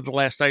at the end of the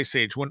last ice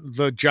age when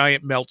the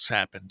giant melts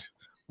happened,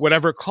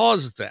 whatever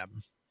caused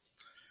them.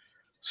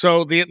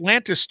 So the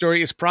Atlantis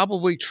story is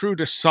probably true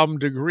to some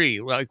degree,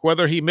 like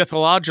whether he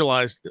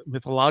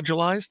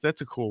mythologized,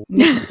 that's a cool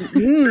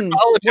we're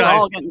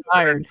all getting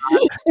tired.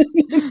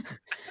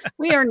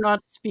 We are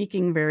not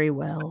speaking very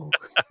well.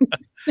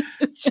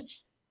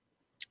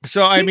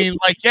 So, I mean,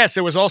 yes,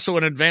 there was also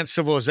an advanced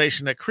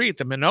civilization at Crete.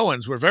 The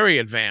Minoans were very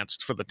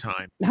advanced for the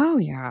time. Oh,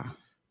 yeah.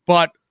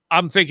 But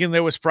I'm thinking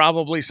there was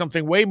probably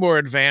something way more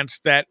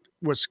advanced that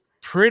was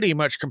pretty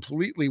much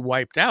completely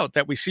wiped out,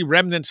 that we see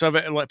remnants of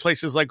it in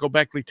places like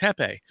Göbekli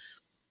Tepe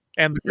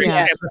and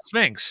the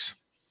Sphinx.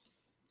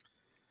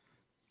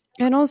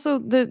 And also,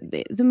 the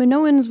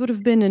Minoans would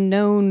have been a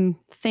known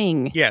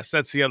thing. Yes,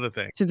 that's the other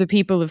thing. To the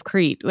people of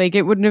Crete. Like,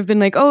 it wouldn't have been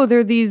like, oh,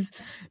 they're these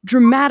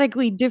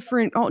dramatically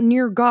different,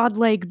 near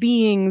godlike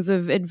beings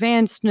of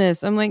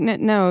advancedness. I'm like,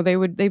 no,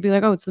 they'd be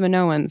like, oh, it's the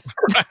Minoans.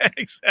 Right,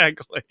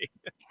 exactly.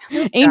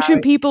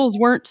 Ancient peoples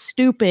weren't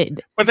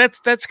stupid. But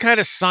that's kind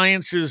of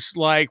science's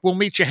like, we'll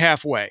meet you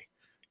halfway.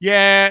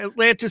 Yeah,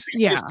 Atlantis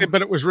existed,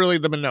 but it was really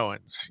the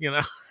Minoans,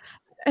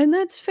 And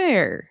that's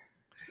fair.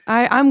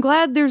 I'm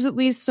glad there's at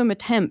least some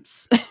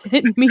attempts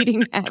at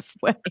meeting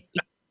halfway.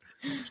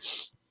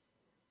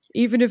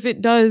 Even if it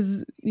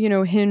does,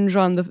 hinge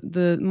on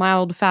the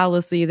mild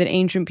fallacy that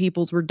ancient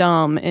peoples were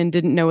dumb and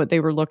didn't know what they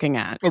were looking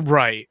at.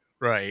 Right.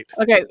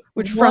 Okay,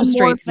 which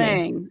frustrates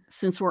me.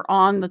 Since we're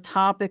on the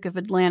topic of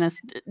Atlantis,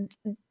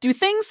 do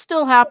things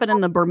still happen in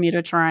the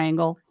Bermuda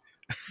Triangle?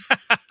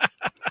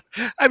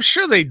 I'm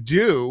sure they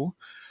do.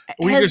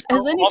 Has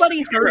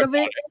anybody heard of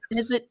it?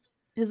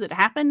 Has it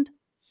happened?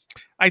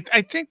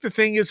 I think the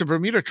thing is the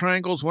Bermuda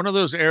Triangle is one of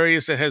those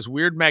areas that has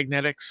weird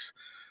magnetics.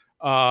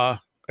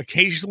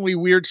 Occasionally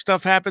weird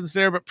stuff happens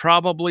there, but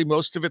probably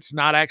most of it's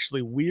not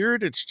actually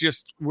weird. It's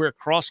just where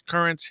cross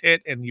currents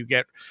hit and you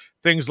get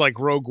things like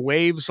rogue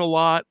waves a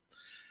lot.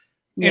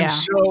 Yeah. And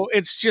so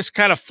it's just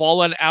kind of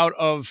fallen out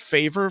of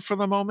favor for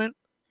the moment.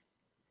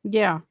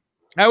 Yeah.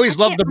 I always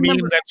love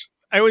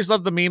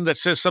the meme that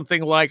says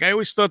something like, I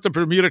always thought the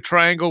Bermuda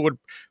Triangle would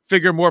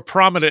figure more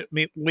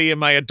prominently in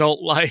my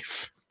adult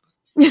life.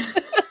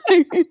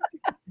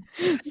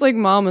 It's like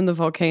Mom and the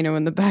volcano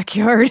in the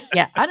backyard.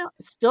 Yeah,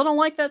 still don't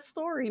like that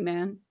story,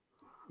 man.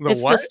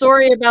 The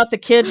story about the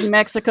kid in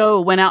Mexico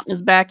who went out in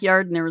his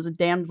backyard and there was a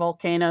damned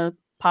volcano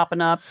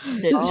popping up.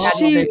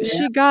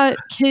 She got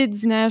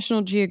Kids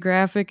National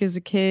Geographic as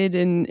a kid,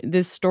 and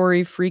this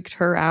story freaked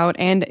her out,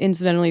 and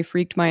incidentally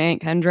freaked my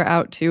Aunt Kendra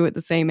out too at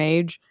the same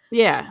age.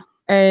 Yeah.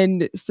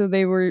 And so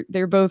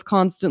they're both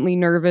constantly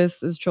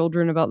nervous as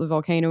children about the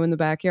volcano in the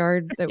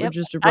backyard that would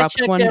just erupt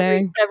one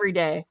day. Every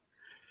day.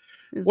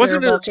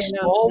 Wasn't it a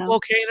small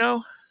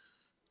volcano?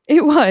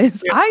 It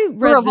was. Yeah. I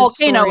read this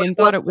story and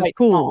thought it was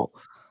cool. Small.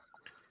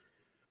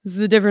 This is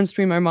the difference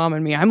between my mom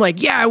and me. I'm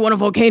like, yeah, I want a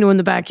volcano in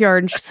the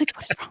backyard. And she's like,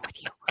 what is wrong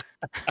with you?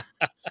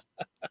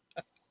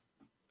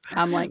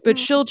 I'm like, but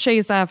she'll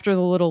chase after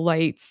the little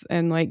lights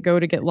and like go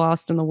to get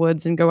lost in the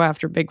woods and go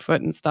after Bigfoot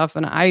and stuff.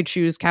 And I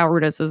choose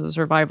cowardice as a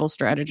survival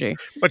strategy.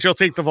 But you'll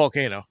take the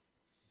volcano.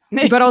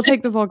 But I'll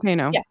take the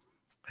volcano. Yeah.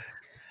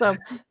 So,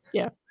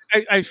 yeah.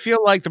 I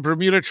feel like the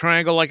Bermuda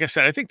Triangle, like I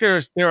said, I think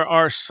there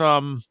are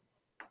some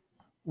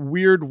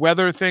weird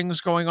weather things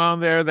going on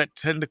there that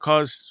tend to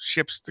cause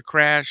ships to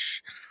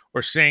crash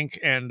or sink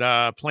and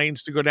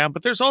planes to go down.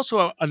 But there's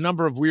also a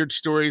number of weird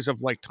stories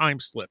of like time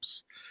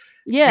slips.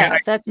 Yeah,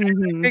 I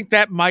think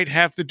that might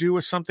have to do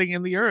with something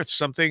in the earth,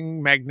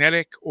 something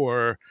magnetic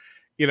or,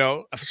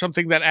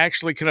 something that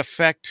actually can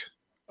affect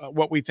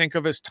what we think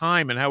of as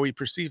time and how we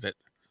perceive it.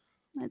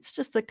 It's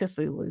just the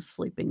Cthulhu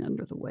sleeping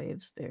under the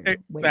waves there.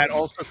 That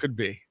also could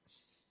be.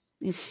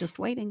 It's just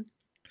waiting.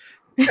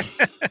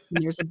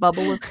 There's a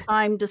bubble of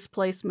time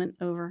displacement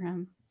over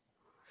him.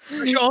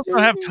 We should also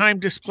have time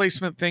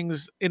displacement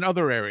things in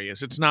other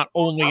areas. It's not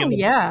only in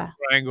the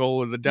Triangle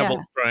or the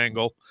Devil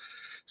Triangle.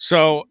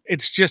 So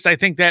it's just, I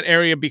think that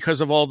area,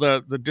 because of all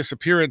the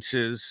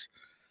disappearances,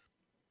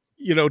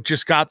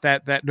 just got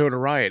that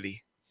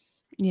notoriety.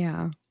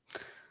 Yeah.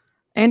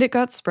 And it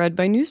got spread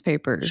by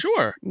newspapers.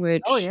 Sure.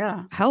 Which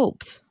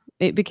helped.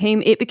 It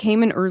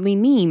became an early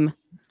meme.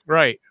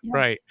 Right,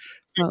 right.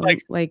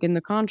 Like in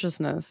the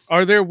consciousness.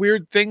 Are there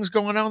weird things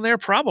going on there?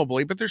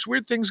 Probably, but there's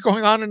weird things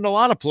going on in a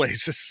lot of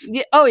places.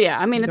 Yeah. Oh, yeah.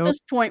 I mean, at this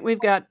point, we've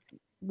got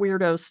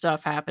weirdo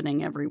stuff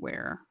happening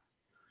everywhere.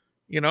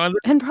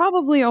 And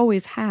probably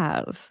always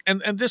have.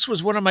 And this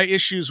was one of my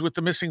issues with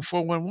the missing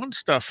 411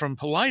 stuff from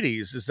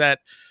Paulides, is that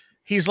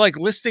he's like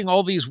listing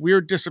all these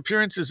weird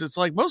disappearances. It's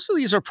like most of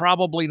these are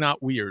probably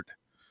not weird.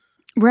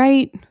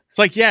 Right. It's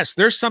like, yes,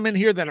 there's some in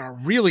here that are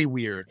really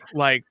weird.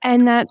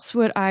 And that's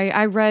what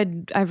I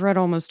read. I've read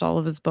almost all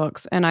of his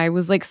books, and I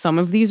was like, some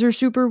of these are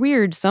super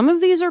weird. Some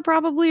of these are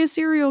probably a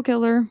serial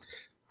killer.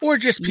 Or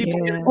just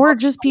people. Yeah. Or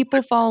just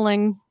people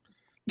falling.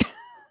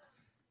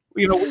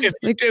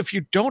 If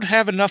you don't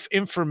have enough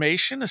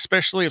information,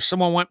 especially if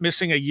someone went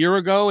missing a year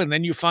ago and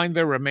then you find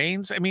their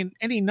remains, I mean,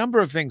 any number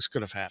of things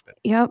could have happened.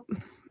 Yep.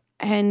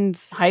 And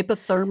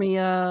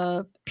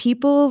hypothermia.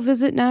 People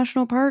visit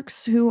national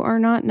parks who are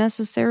not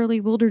necessarily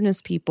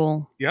wilderness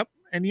people. Yep.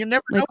 And you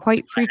never know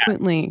quite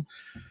frequently.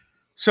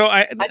 So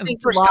I think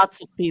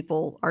lots of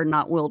people are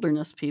not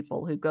wilderness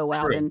people who go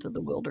out into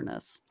the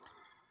wilderness.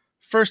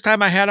 First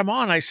time I had him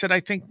on, I said,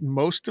 I think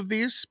most of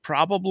these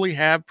probably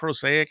have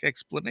prosaic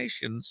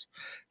explanations.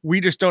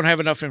 We just don't have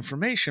enough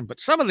information. But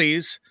some of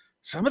these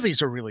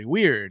are really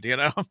weird,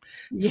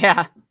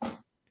 Yeah.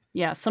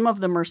 Yeah. Some of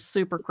them are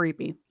super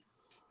creepy.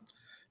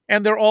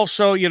 And they're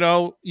also,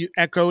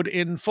 echoed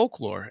in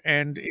folklore.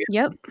 And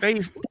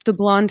the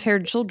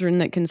blonde-haired children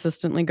that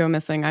consistently go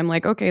missing. I'm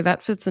like, okay,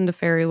 that fits into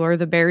fairy lore.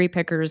 The berry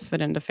pickers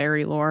fit into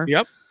fairy lore.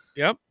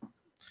 Yep.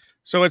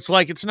 So it's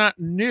like, it's not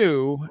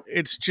new.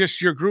 It's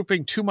just you're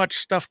grouping too much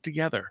stuff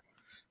together.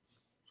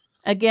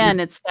 Again,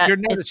 it's that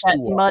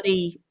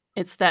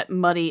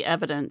muddy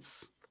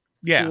evidence.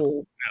 Yeah.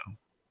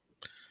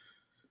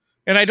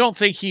 And I don't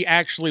think he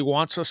actually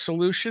wants a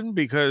solution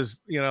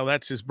because,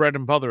 that's his bread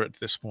and butter at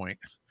this point.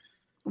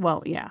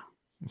 Well, yeah.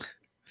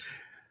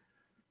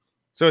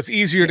 So it's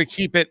easier to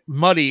keep it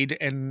muddied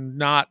and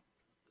not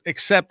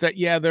accept that,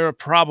 there are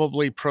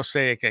probably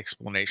prosaic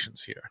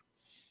explanations here.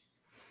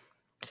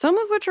 Some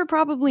of which are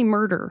probably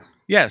murder.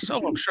 Yes.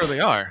 Oh, I'm sure they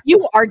are.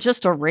 You are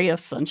just a ray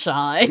of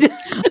sunshine.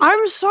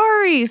 I'm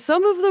sorry.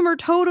 Some of them are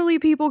totally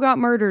people got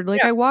murdered.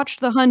 I watched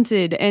The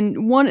Hunted, and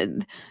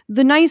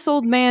the nice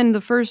old man,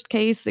 the first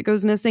case that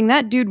goes missing,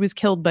 that dude was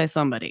killed by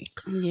somebody.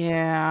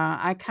 Yeah,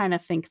 I kind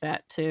of think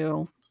that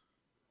too.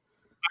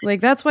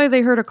 That's why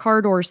they heard a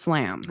car door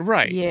slam.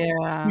 Right.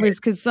 Yeah. It was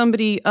because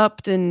somebody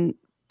upped and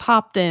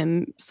popped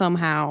him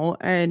somehow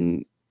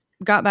and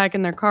got back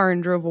in their car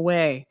and drove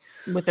away.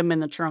 With him in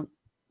the trunk.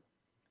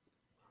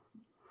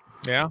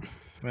 Yeah.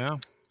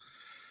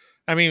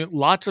 I mean,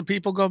 lots of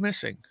people go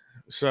missing.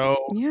 So,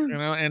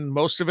 and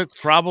most of it's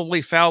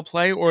probably foul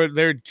play or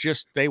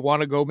they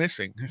want to go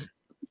missing.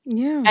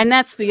 Yeah. And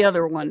that's the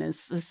other one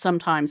is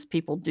sometimes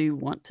people do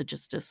want to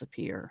just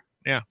disappear.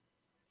 Yeah.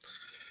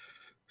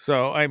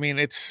 So, I mean,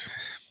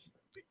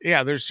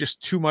 there's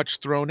just too much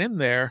thrown in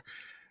there.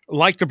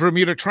 Like the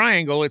Bermuda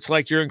Triangle, it's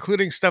like you're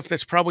including stuff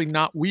that's probably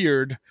not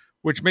weird,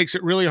 which makes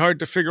it really hard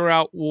to figure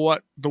out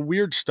what the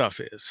weird stuff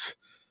is.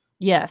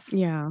 Yes.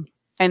 Yeah.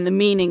 And the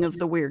meaning of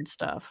the weird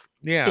stuff.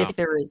 Yeah. If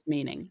there is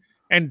meaning.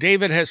 And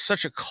David has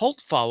such a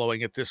cult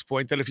following at this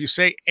point that if you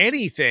say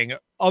anything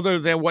other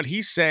than what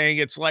he's saying,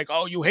 it's like,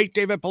 oh, you hate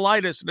David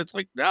Paulides. And it's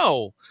like,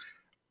 no.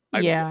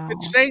 I've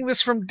been saying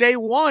this from day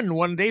one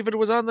when David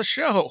was on the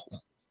show.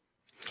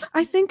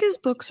 I think his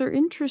books are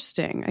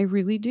interesting. I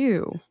really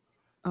do.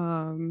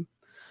 And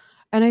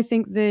I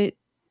think that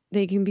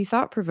they can be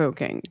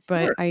thought-provoking.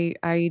 But sure.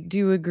 I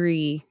do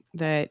agree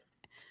that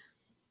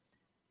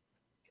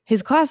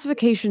his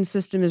classification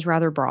system is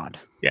rather broad.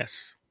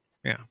 Yes.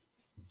 Yeah.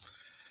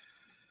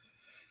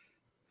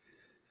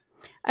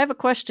 I have a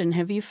question.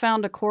 Have you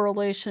found a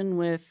correlation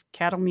with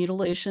cattle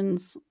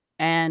mutilations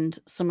and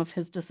some of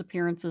his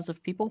disappearances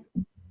of people?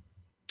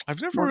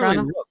 I've never really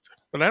looked,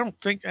 but I don't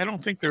think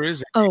there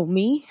is. Oh,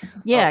 me?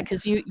 Yeah,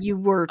 because you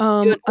were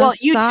doing, well,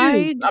 you too.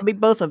 I mean,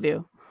 both of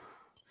you.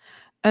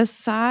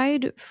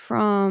 Aside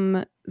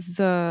from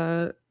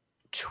the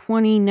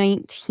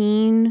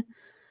 2019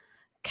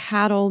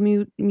 cattle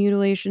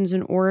mutilations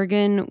in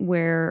Oregon,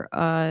 where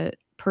a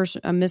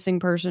missing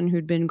person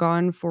who'd been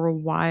gone for a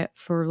while,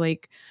 for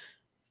like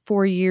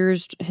 4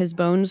 years, his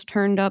bones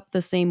turned up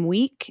the same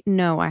week.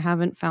 No, I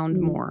haven't found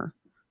more.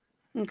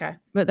 Okay,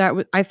 but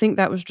I think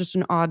that was just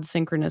an odd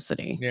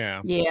synchronicity.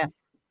 Yeah.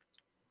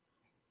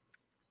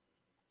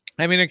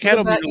 I mean,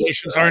 cattle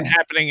mutilations aren't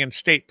happening in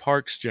state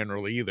parks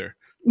generally either.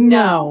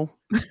 No.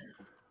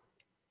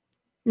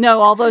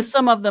 No, although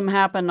some of them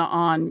happen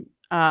on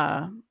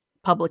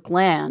public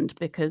land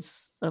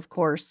because, of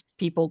course,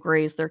 people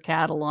graze their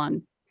cattle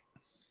on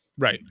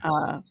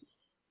BLM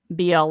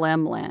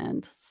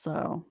land.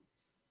 So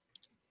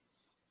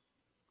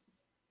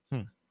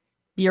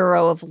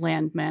Bureau of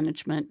Land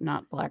Management,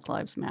 not Black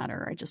Lives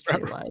Matter. I just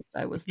realized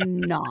I was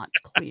not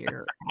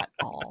clear at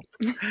all.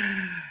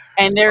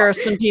 And there are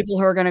some people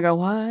who are going to go,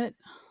 what?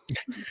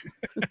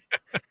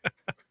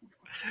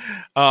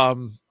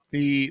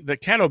 The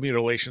cattle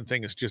mutilation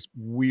thing is just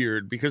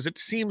weird because it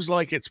seems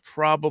like it's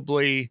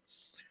probably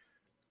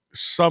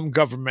some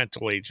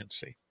governmental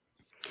agency.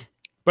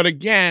 But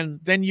again,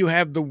 then you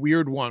have the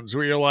weird ones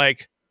where you're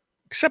like,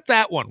 except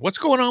that one. What's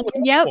going on with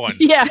that one?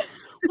 Yeah.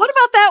 What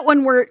about that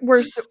one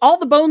where all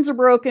the bones are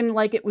broken,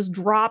 like it was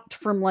dropped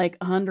from like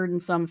 100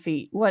 and some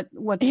feet? What's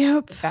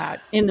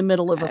that in the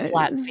middle of a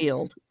flat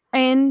field?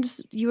 And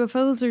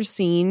UFOs are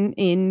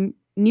seen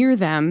near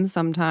them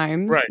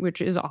sometimes, which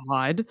is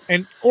odd.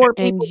 Or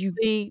people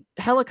see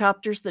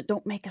helicopters that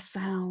don't make a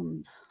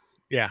sound.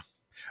 Yeah.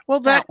 Well,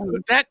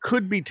 that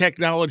could be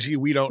technology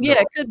we don't know.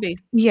 Yeah, it could be.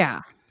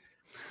 Yeah.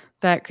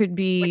 That could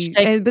be.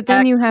 But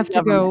then you have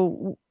to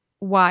go,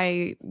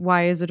 why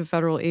is it a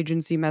federal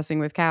agency messing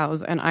with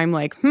cows? And I'm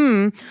like,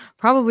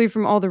 probably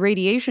from all the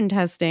radiation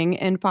testing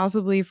and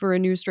possibly for a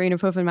new strain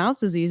of hoof and mouth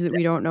disease that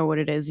we don't know what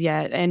it is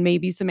yet, and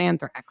maybe some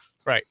anthrax.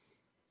 Right.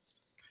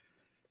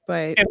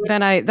 But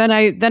then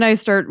I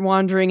start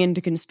wandering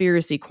into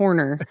conspiracy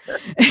corner.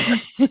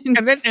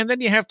 and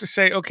then you have to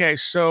say, okay,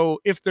 so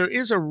if there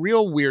is a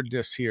real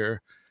weirdness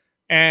here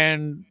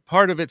and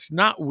part of it's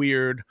not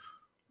weird,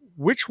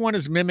 which one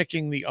is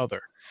mimicking the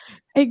other?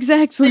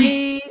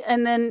 Exactly.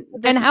 And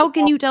then how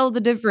can you tell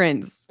the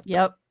difference?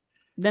 Yep.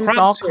 Then it's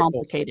all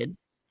complicated.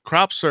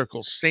 Crop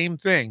circles, same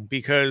thing,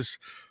 because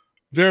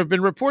there have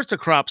been reports of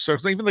crop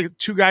circles, even the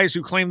two guys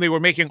who claimed they were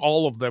making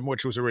all of them,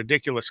 which was a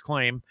ridiculous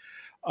claim.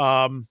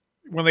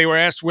 When they were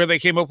asked where they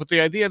came up with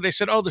the idea, they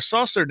said, the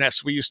saucer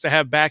nests we used to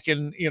have back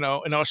in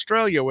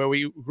Australia where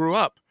we grew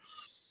up.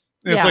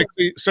 And it's like,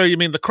 so you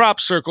mean the crop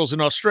circles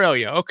in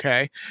Australia?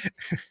 Okay.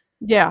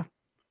 Yeah.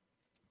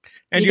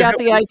 And you got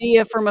the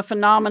idea from a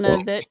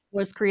phenomena that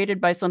was created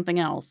by something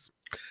else.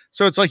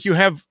 So it's like you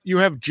have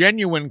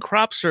genuine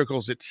crop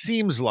circles, it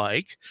seems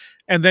like,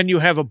 and then you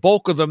have a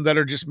bulk of them that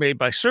are just made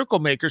by circle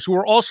makers who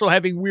are also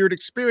having weird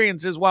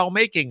experiences while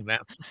making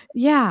them.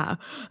 Yeah.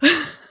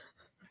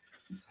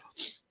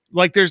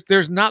 Like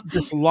there's not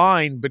this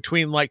line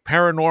between like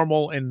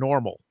paranormal and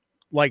normal.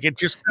 Like it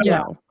just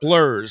kind of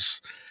blurs.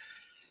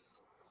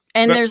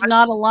 And there's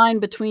not a line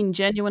between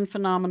genuine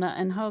phenomena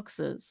and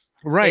hoaxes.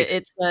 Right.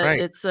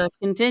 It's a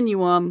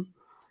continuum,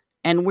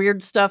 and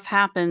weird stuff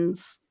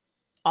happens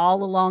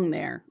all along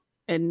there.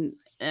 And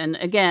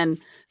again,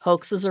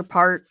 hoaxes are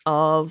part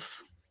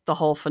of the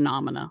whole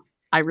phenomena.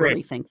 I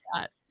really think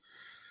that.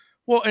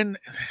 Well, and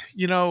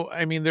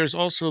I mean, there's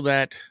also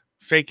that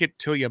fake it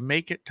till you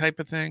make it type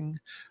of thing.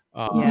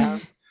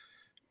 I'm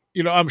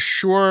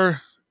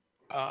sure,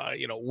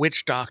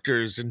 witch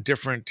doctors and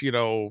different,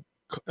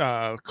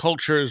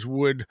 cultures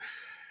would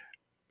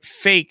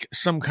fake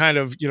some kind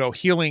of,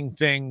 healing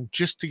thing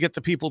just to get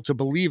the people to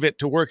believe it,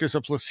 to work as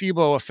a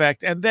placebo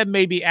effect, and then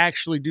maybe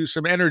actually do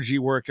some energy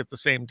work at the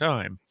same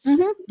time.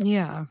 Mm-hmm.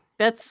 Yeah.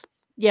 That's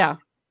a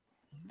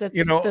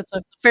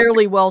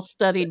fairly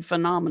well-studied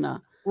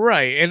phenomena.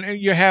 Right.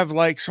 And you have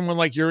like someone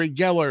like Uri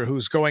Geller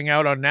who's going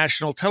out on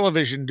national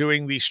television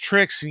doing these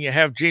tricks, and you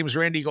have James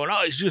Randi going,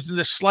 he's using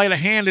this sleight of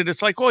hand. And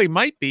it's like, he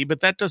might be, but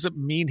that doesn't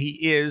mean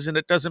he is. And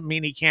it doesn't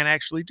mean he can't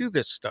actually do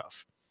this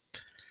stuff.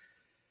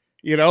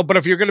 But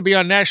if you're going to be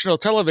on national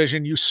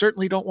television, you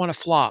certainly don't want to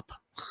flop.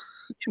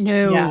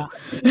 No.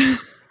 Yeah.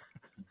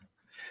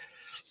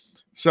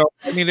 So,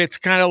 I mean, it's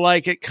kind of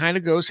like it kind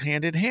of goes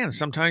hand in hand.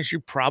 Sometimes you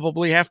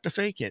probably have to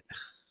fake it.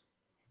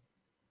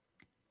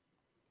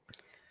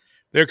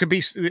 There could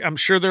be, I'm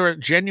sure there are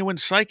genuine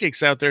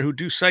psychics out there who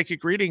do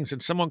psychic readings,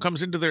 and someone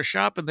comes into their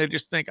shop and they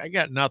just think, I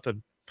got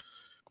nothing.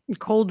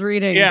 Cold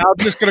reading. Yeah,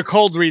 I'm just going to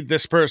cold read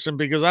this person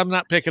because I'm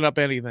not picking up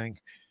anything.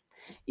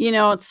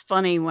 It's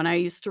funny. When I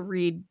used to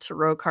read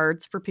tarot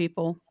cards for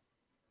people,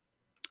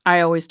 I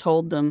always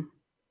told them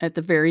at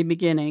the very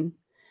beginning,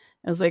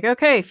 I was like,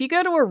 okay, if you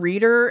go to a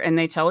reader and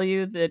they tell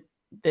you that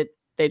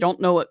they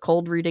don't know what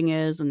cold reading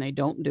is and they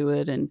don't do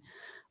it and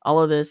all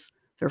of this,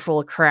 they're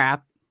full of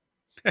crap.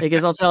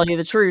 Because I'll tell you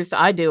the truth,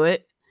 I do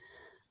it.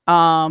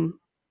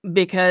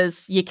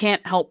 because you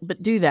can't help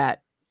but do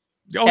that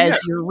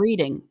you're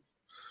reading,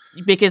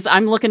 because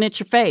I'm looking at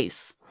your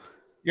face.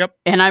 Yep.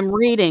 And I'm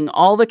reading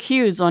all the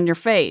cues on your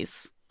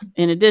face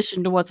in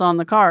addition to what's on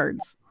the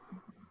cards.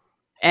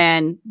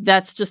 And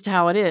that's just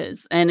how it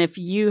is. And if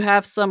you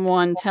have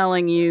someone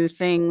telling you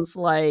things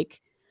like,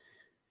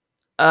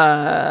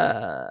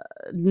 no,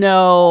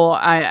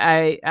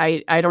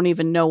 I don't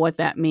even know what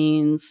that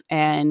means,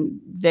 and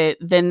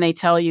then they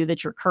tell you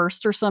that you're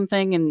cursed or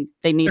something and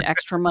they need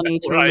extra money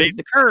to remove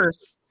the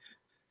curse,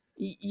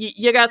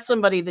 you got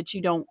somebody that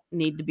you don't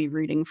need to be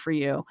reading for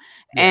you.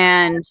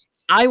 And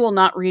I will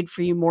not read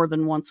for you more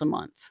than once a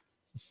month,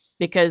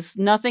 because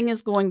nothing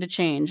is going to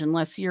change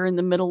unless you're in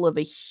the middle of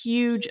a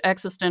huge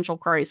existential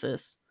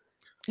crisis.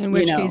 In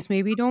which case,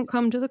 maybe don't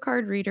come to the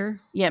card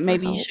reader. Yeah,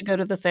 maybe you should go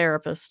to the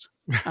therapist.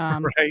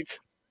 Right.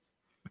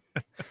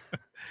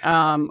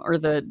 Or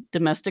the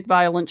domestic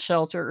violence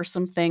shelter or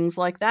some things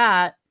like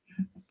that.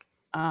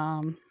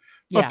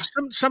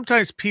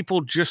 Sometimes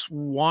people just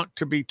want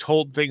to be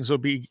told things will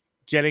be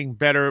getting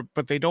better,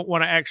 but they don't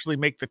want to actually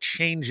make the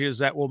changes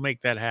that will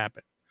make that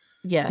happen.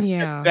 Yes.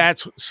 Yeah. And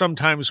that's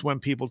sometimes when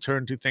people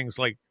turn to things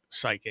like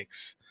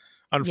psychics,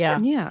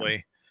 unfortunately. Yeah.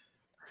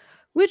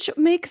 Which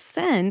makes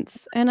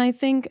sense. And I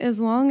think as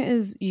long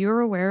as you're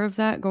aware of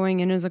that going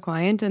in as a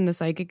client and the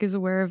psychic is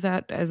aware of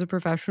that as a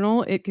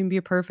professional, it can be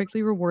a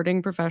perfectly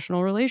rewarding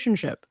professional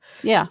relationship.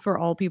 Yeah. For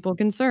all people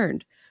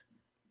concerned.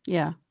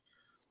 Yeah.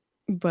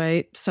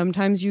 But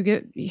sometimes you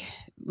get,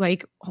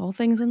 like all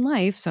things in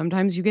life,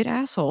 sometimes you get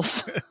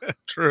assholes.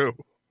 True.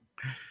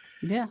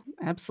 Yeah,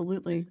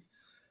 absolutely.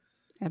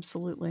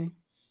 Absolutely.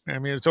 I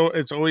mean,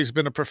 it's always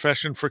been a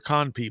profession for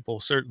con people,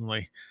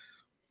 certainly.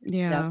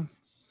 Yeah.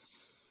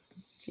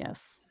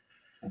 Yes.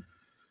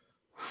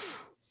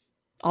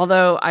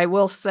 Although I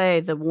will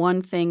say one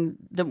of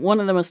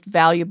the most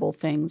valuable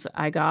things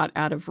I got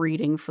out of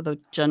reading for the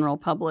general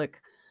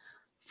public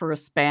for a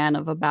span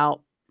of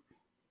about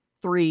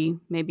 3,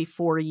 maybe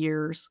 4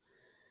 years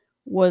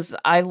was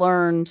I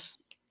learned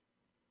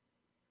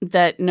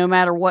that no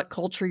matter what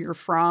culture you're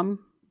from,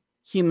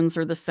 humans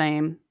are the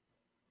same,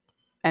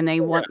 and they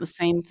want the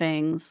same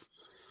things,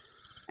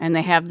 and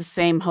they have the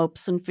same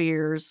hopes and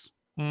fears.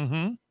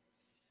 Mm-hmm.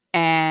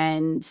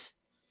 And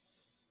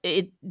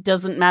it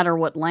doesn't matter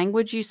what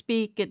language you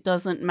speak. It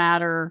doesn't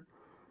matter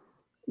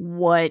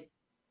what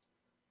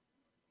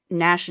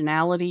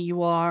nationality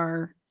you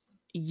are.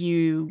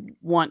 You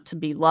want to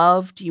be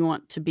loved. You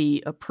want to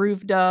be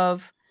approved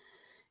of.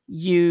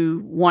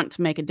 You want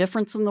to make a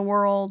difference in the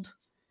world.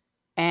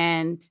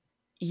 And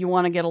you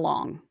want to get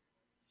along.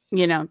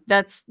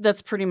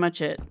 That's pretty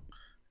much it.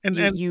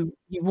 And you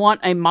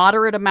want a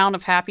moderate amount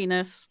of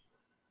happiness,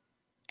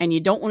 and you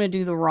don't want to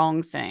do the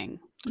wrong thing.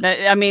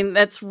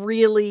 That's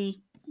really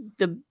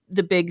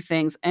the big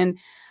things. And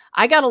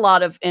I got a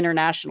lot of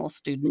international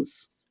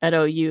students at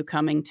OU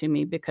coming to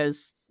me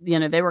because,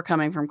 they were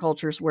coming from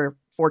cultures where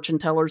fortune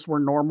tellers were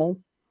normal.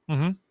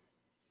 Mm-hmm.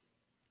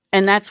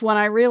 And that's when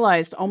I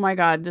realized, oh my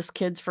God, this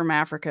kid's from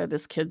Africa.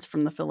 This kid's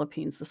from the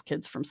Philippines. This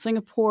kid's from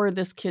Singapore.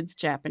 This kid's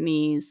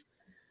Japanese.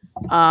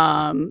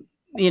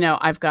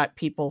 I've got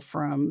people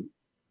from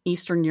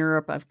Eastern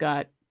Europe. I've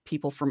got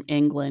people from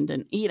England,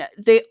 and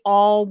they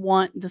all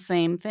want the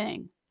same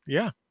thing.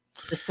 Yeah.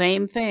 The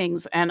same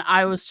things. And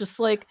I was just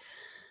like,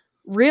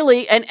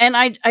 really? And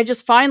I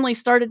just finally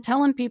started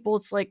telling people,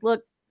 it's like,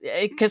 look,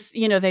 because,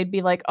 they'd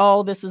be like,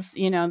 oh, this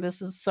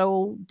is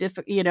so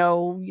difficult.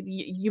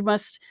 You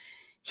must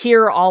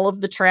hear all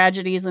of the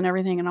tragedies and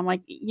everything. And I'm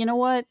like, you know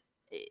what?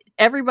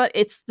 Everybody,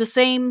 it's the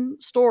same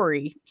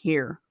story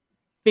here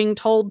being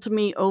told to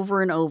me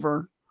over and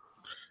over.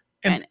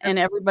 And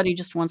everybody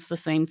just wants the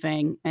same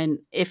thing. And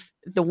if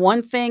the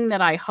one thing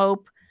that I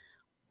hope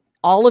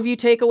all of you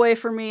take away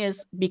from me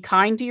is be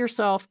kind to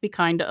yourself, be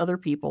kind to other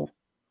people.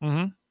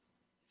 Mm-hmm.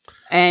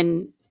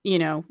 And,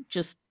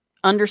 just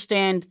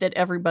understand that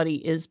everybody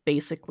is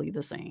basically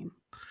the same.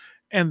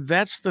 And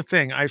that's the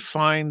thing. I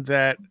find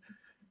that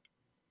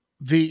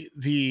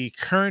the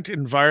current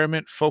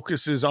environment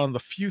focuses on the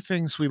few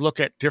things we look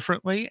at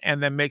differently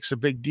and then makes a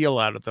big deal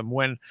out of them.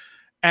 When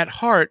at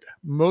heart,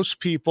 most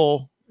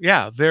people,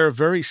 they're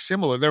very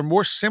similar. They're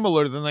more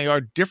similar than they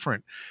are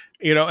different,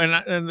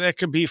 and that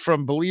could be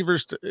from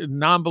believers to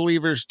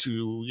non-believers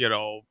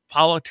to,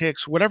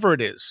 politics, whatever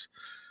it is.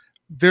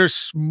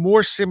 There's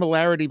more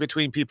similarity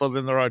between people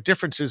than there are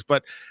differences,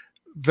 but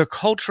the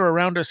culture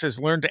around us has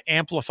learned to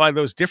amplify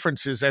those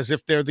differences as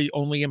if they're the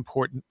only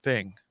important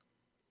thing.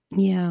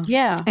 Yeah.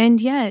 Yeah. And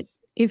yet,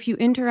 if you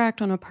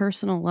interact on a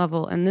personal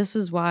level, and this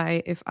is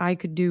why if I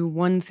could do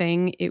one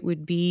thing, it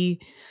would be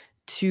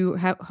to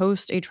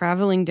host a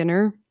traveling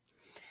dinner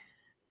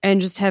and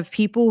just have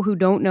people who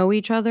don't know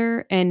each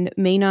other and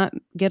may not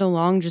get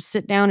along just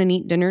sit down and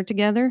eat dinner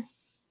together.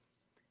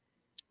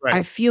 Right.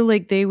 I feel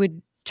like they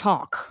would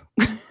talk.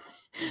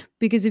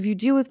 Because if you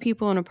deal with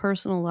people on a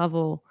personal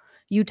level,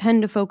 you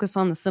tend to focus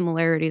on the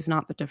similarities,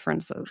 not the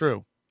differences.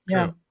 True.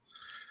 Yeah.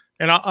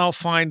 And I'll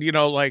find,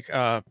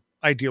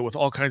 I deal with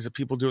all kinds of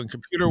people doing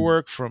computer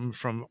work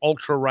from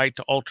ultra right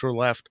to ultra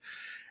left.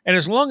 And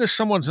as long as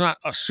someone's not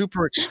a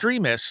super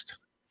extremist,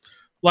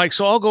 like,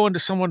 so I'll go into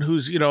someone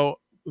who's,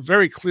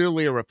 very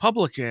clearly a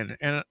Republican,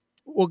 and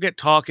we'll get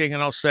talking,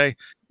 and I'll say,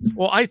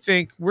 well, I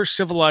think we're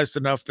civilized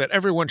enough that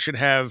everyone should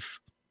have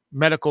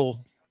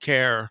medical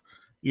care,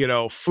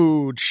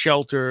 food,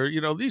 shelter,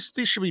 these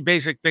should be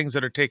basic things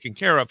that are taken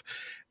care of.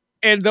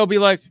 And they'll be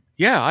like,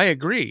 yeah, I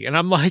agree. And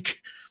I'm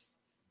like,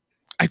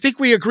 I think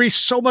we agree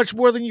so much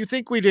more than you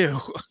think we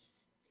do.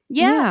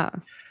 Yeah.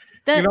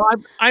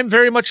 I'm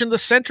very much in the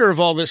center of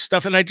all this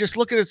stuff. And I just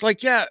look at it, it's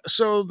like, yeah,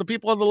 so the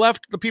people on the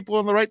left, the people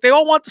on the right, they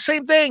all want the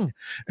same thing.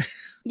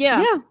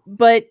 Yeah.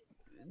 But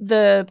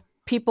the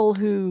people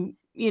who,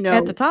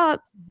 at the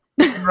top,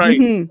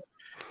 right.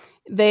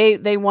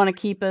 They want to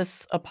keep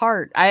us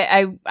apart.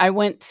 I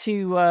went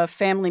to a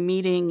family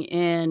meeting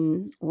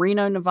in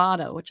Reno,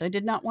 Nevada, which I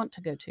did not want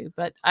to go to,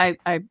 but I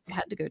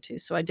had to go to,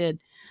 so I did.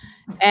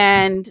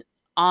 And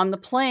on the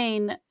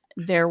plane,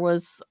 there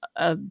was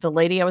the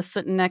lady I was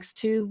sitting next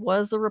to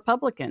was a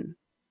Republican,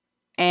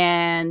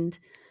 and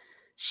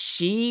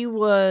she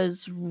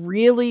was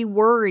really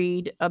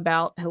worried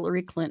about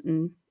Hillary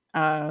Clinton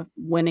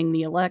winning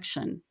the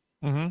election.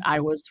 Mm-hmm. I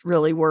was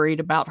really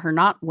worried about her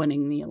not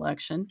winning the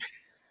election.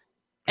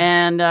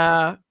 And,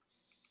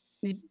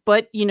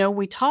 but,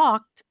 we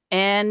talked,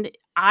 and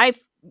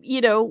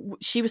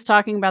she was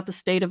talking about the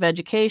state of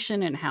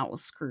education and how it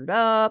was screwed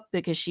up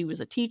because she was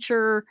a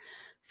teacher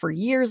for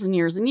years and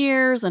years and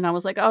years. And I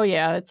was like, oh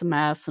yeah, it's a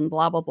mess and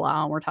blah, blah,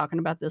 blah. And we're talking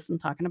about this and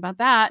talking about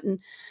that. And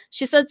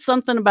she said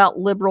something about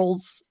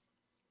liberals.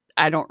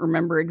 I don't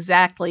remember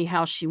exactly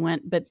how she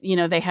went, but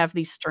they have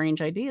these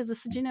strange ideas. I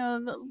said,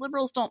 the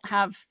liberals don't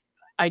have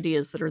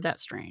ideas that are that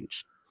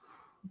strange.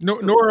 No,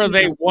 nor are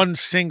they one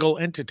single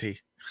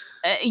entity.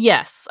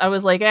 Yes. I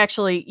was like,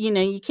 actually,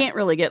 you can't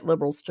really get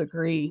liberals to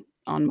agree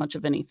on much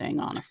of anything,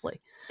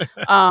 honestly.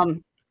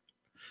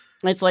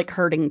 It's like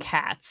herding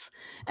cats.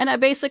 And I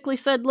basically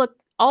said, look,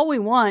 all we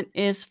want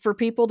is for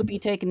people to be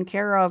taken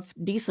care of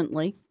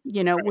decently.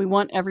 We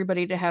want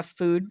everybody to have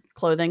food,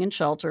 clothing, and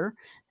shelter,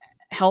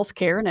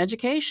 healthcare, and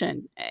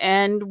education.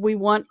 And we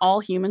want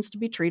all humans to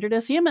be treated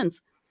as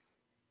humans.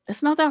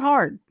 It's not that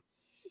hard.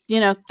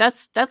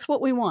 That's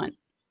what we want.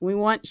 We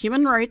want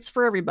human rights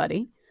for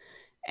everybody.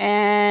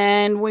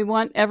 And we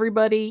want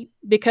everybody,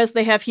 because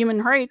they have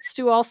human rights,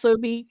 to also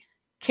be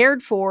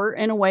cared for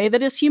in a way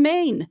that is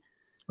humane.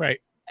 Right.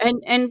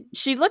 And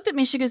she looked at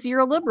me, she goes, you're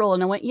a liberal.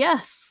 And I went,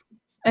 yes.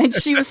 And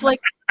she was like,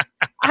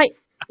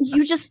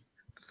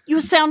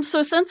 you sound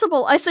so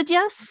sensible. I said,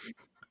 yes,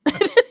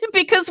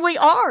 because we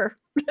are.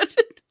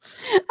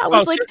 I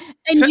was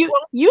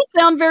you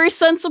sound very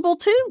sensible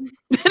too.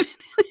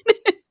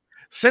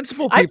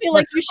 Sensible people. I feel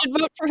like you should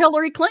vote for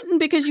Hillary Clinton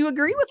because you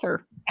agree with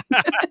her.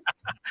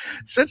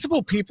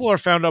 Sensible people are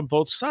found on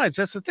both sides.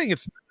 That's the thing.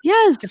 It's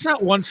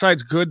not one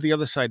side's good, the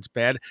other side's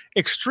bad.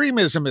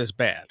 Extremism is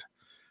bad.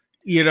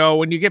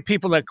 When you get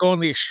people that go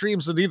on the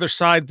extremes on either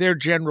side, they're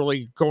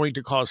generally going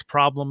to cause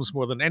problems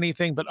more than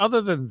anything. But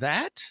other than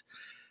that,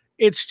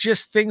 it's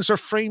just things are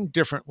framed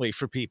differently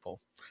for people.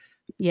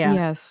 Yeah.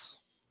 Yes.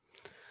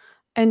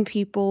 And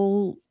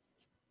people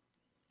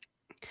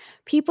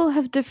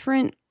have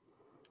different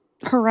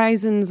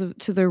horizons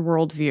to their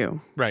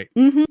worldview. Right.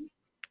 Mm-hmm.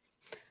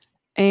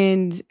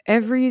 And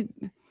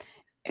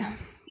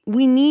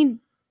we need,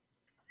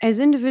 as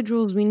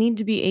individuals, we need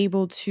to be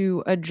able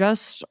to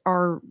adjust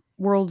our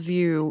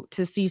worldview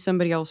to see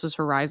somebody else's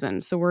horizon.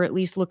 So we're at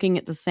least looking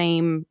at the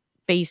same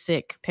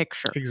basic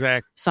picture.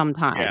 Exactly.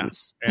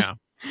 Sometimes. Yeah.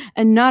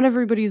 And not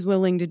everybody's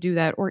willing to do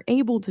that or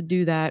able to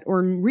do that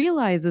or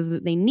realizes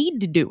that they need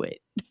to do it.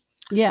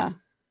 Yeah.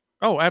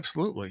 Oh,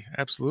 absolutely.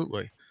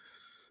 Absolutely.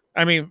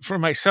 I mean, for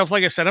myself,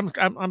 like I said,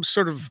 I'm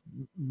sort of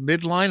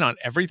midline on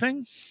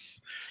everything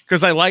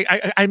because I'm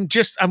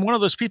one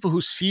of those people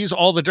who sees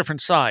all the different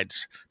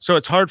sides. So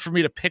it's hard for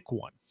me to pick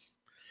one.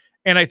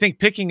 And I think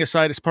picking a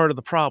side is part of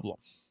the problem.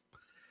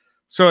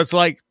 So it's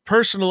like,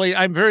 personally,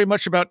 I'm very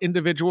much about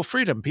individual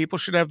freedom. People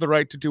should have the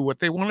right to do what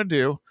they want to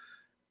do,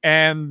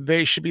 and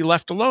they should be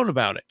left alone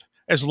about it,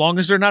 as long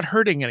as they're not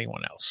hurting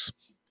anyone else.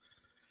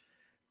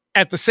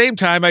 At the same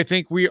time, I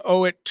think we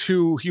owe it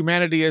to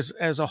humanity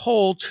as a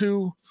whole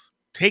to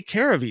take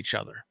care of each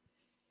other.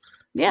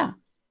 Yeah.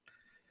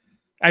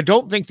 I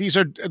don't think these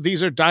are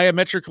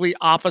diametrically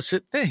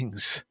opposite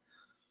things.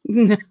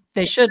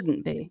 They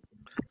shouldn't be.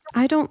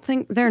 I don't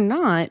think they're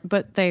not,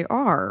 but they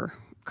are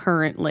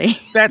currently.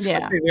 That's the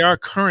thing. They are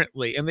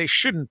currently, and they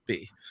shouldn't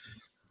be.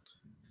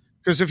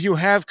 Because if you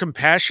have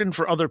compassion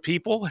for other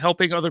people,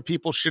 helping other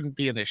people shouldn't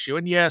be an issue.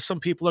 And yeah, some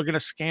people are going to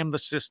scam the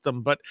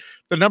system, but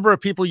the number of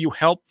people you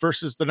help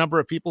versus the number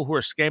of people who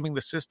are scamming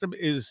the system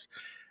is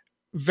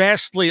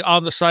vastly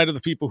on the side of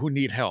the people who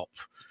need help.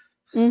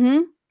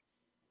 Mm-hmm.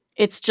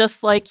 It's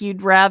just like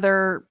you'd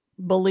rather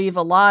believe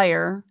a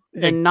liar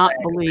than not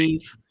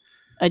believe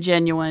a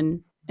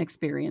genuine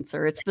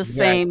experiencer. It's the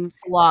same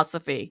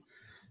philosophy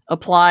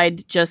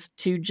applied just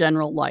to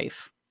general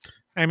life.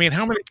 I mean,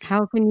 how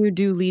can you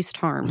do least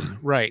harm?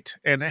 Right.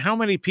 And how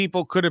many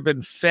people could have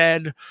been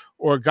fed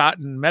or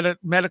gotten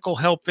medical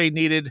help they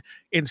needed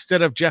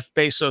instead of Jeff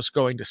Bezos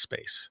going to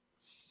space?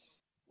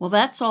 Well,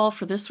 that's all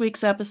for this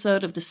week's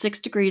episode of the 6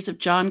 Degrees of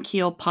John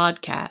Keel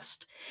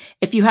podcast.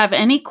 If you have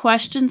any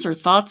questions or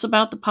thoughts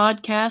about the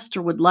podcast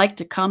or would like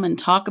to come and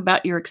talk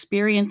about your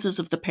experiences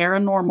of the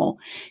paranormal,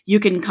 you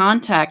can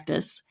contact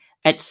us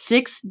at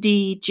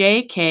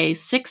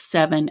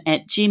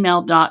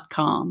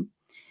 6djk67@gmail.com.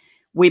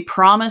 We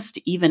promise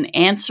to even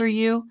answer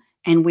you,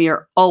 and we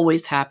are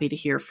always happy to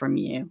hear from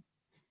you.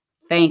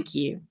 Thank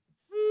you.